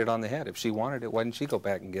 You hit it on the head. If she wanted it, why didn't she go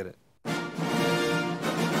back and get it?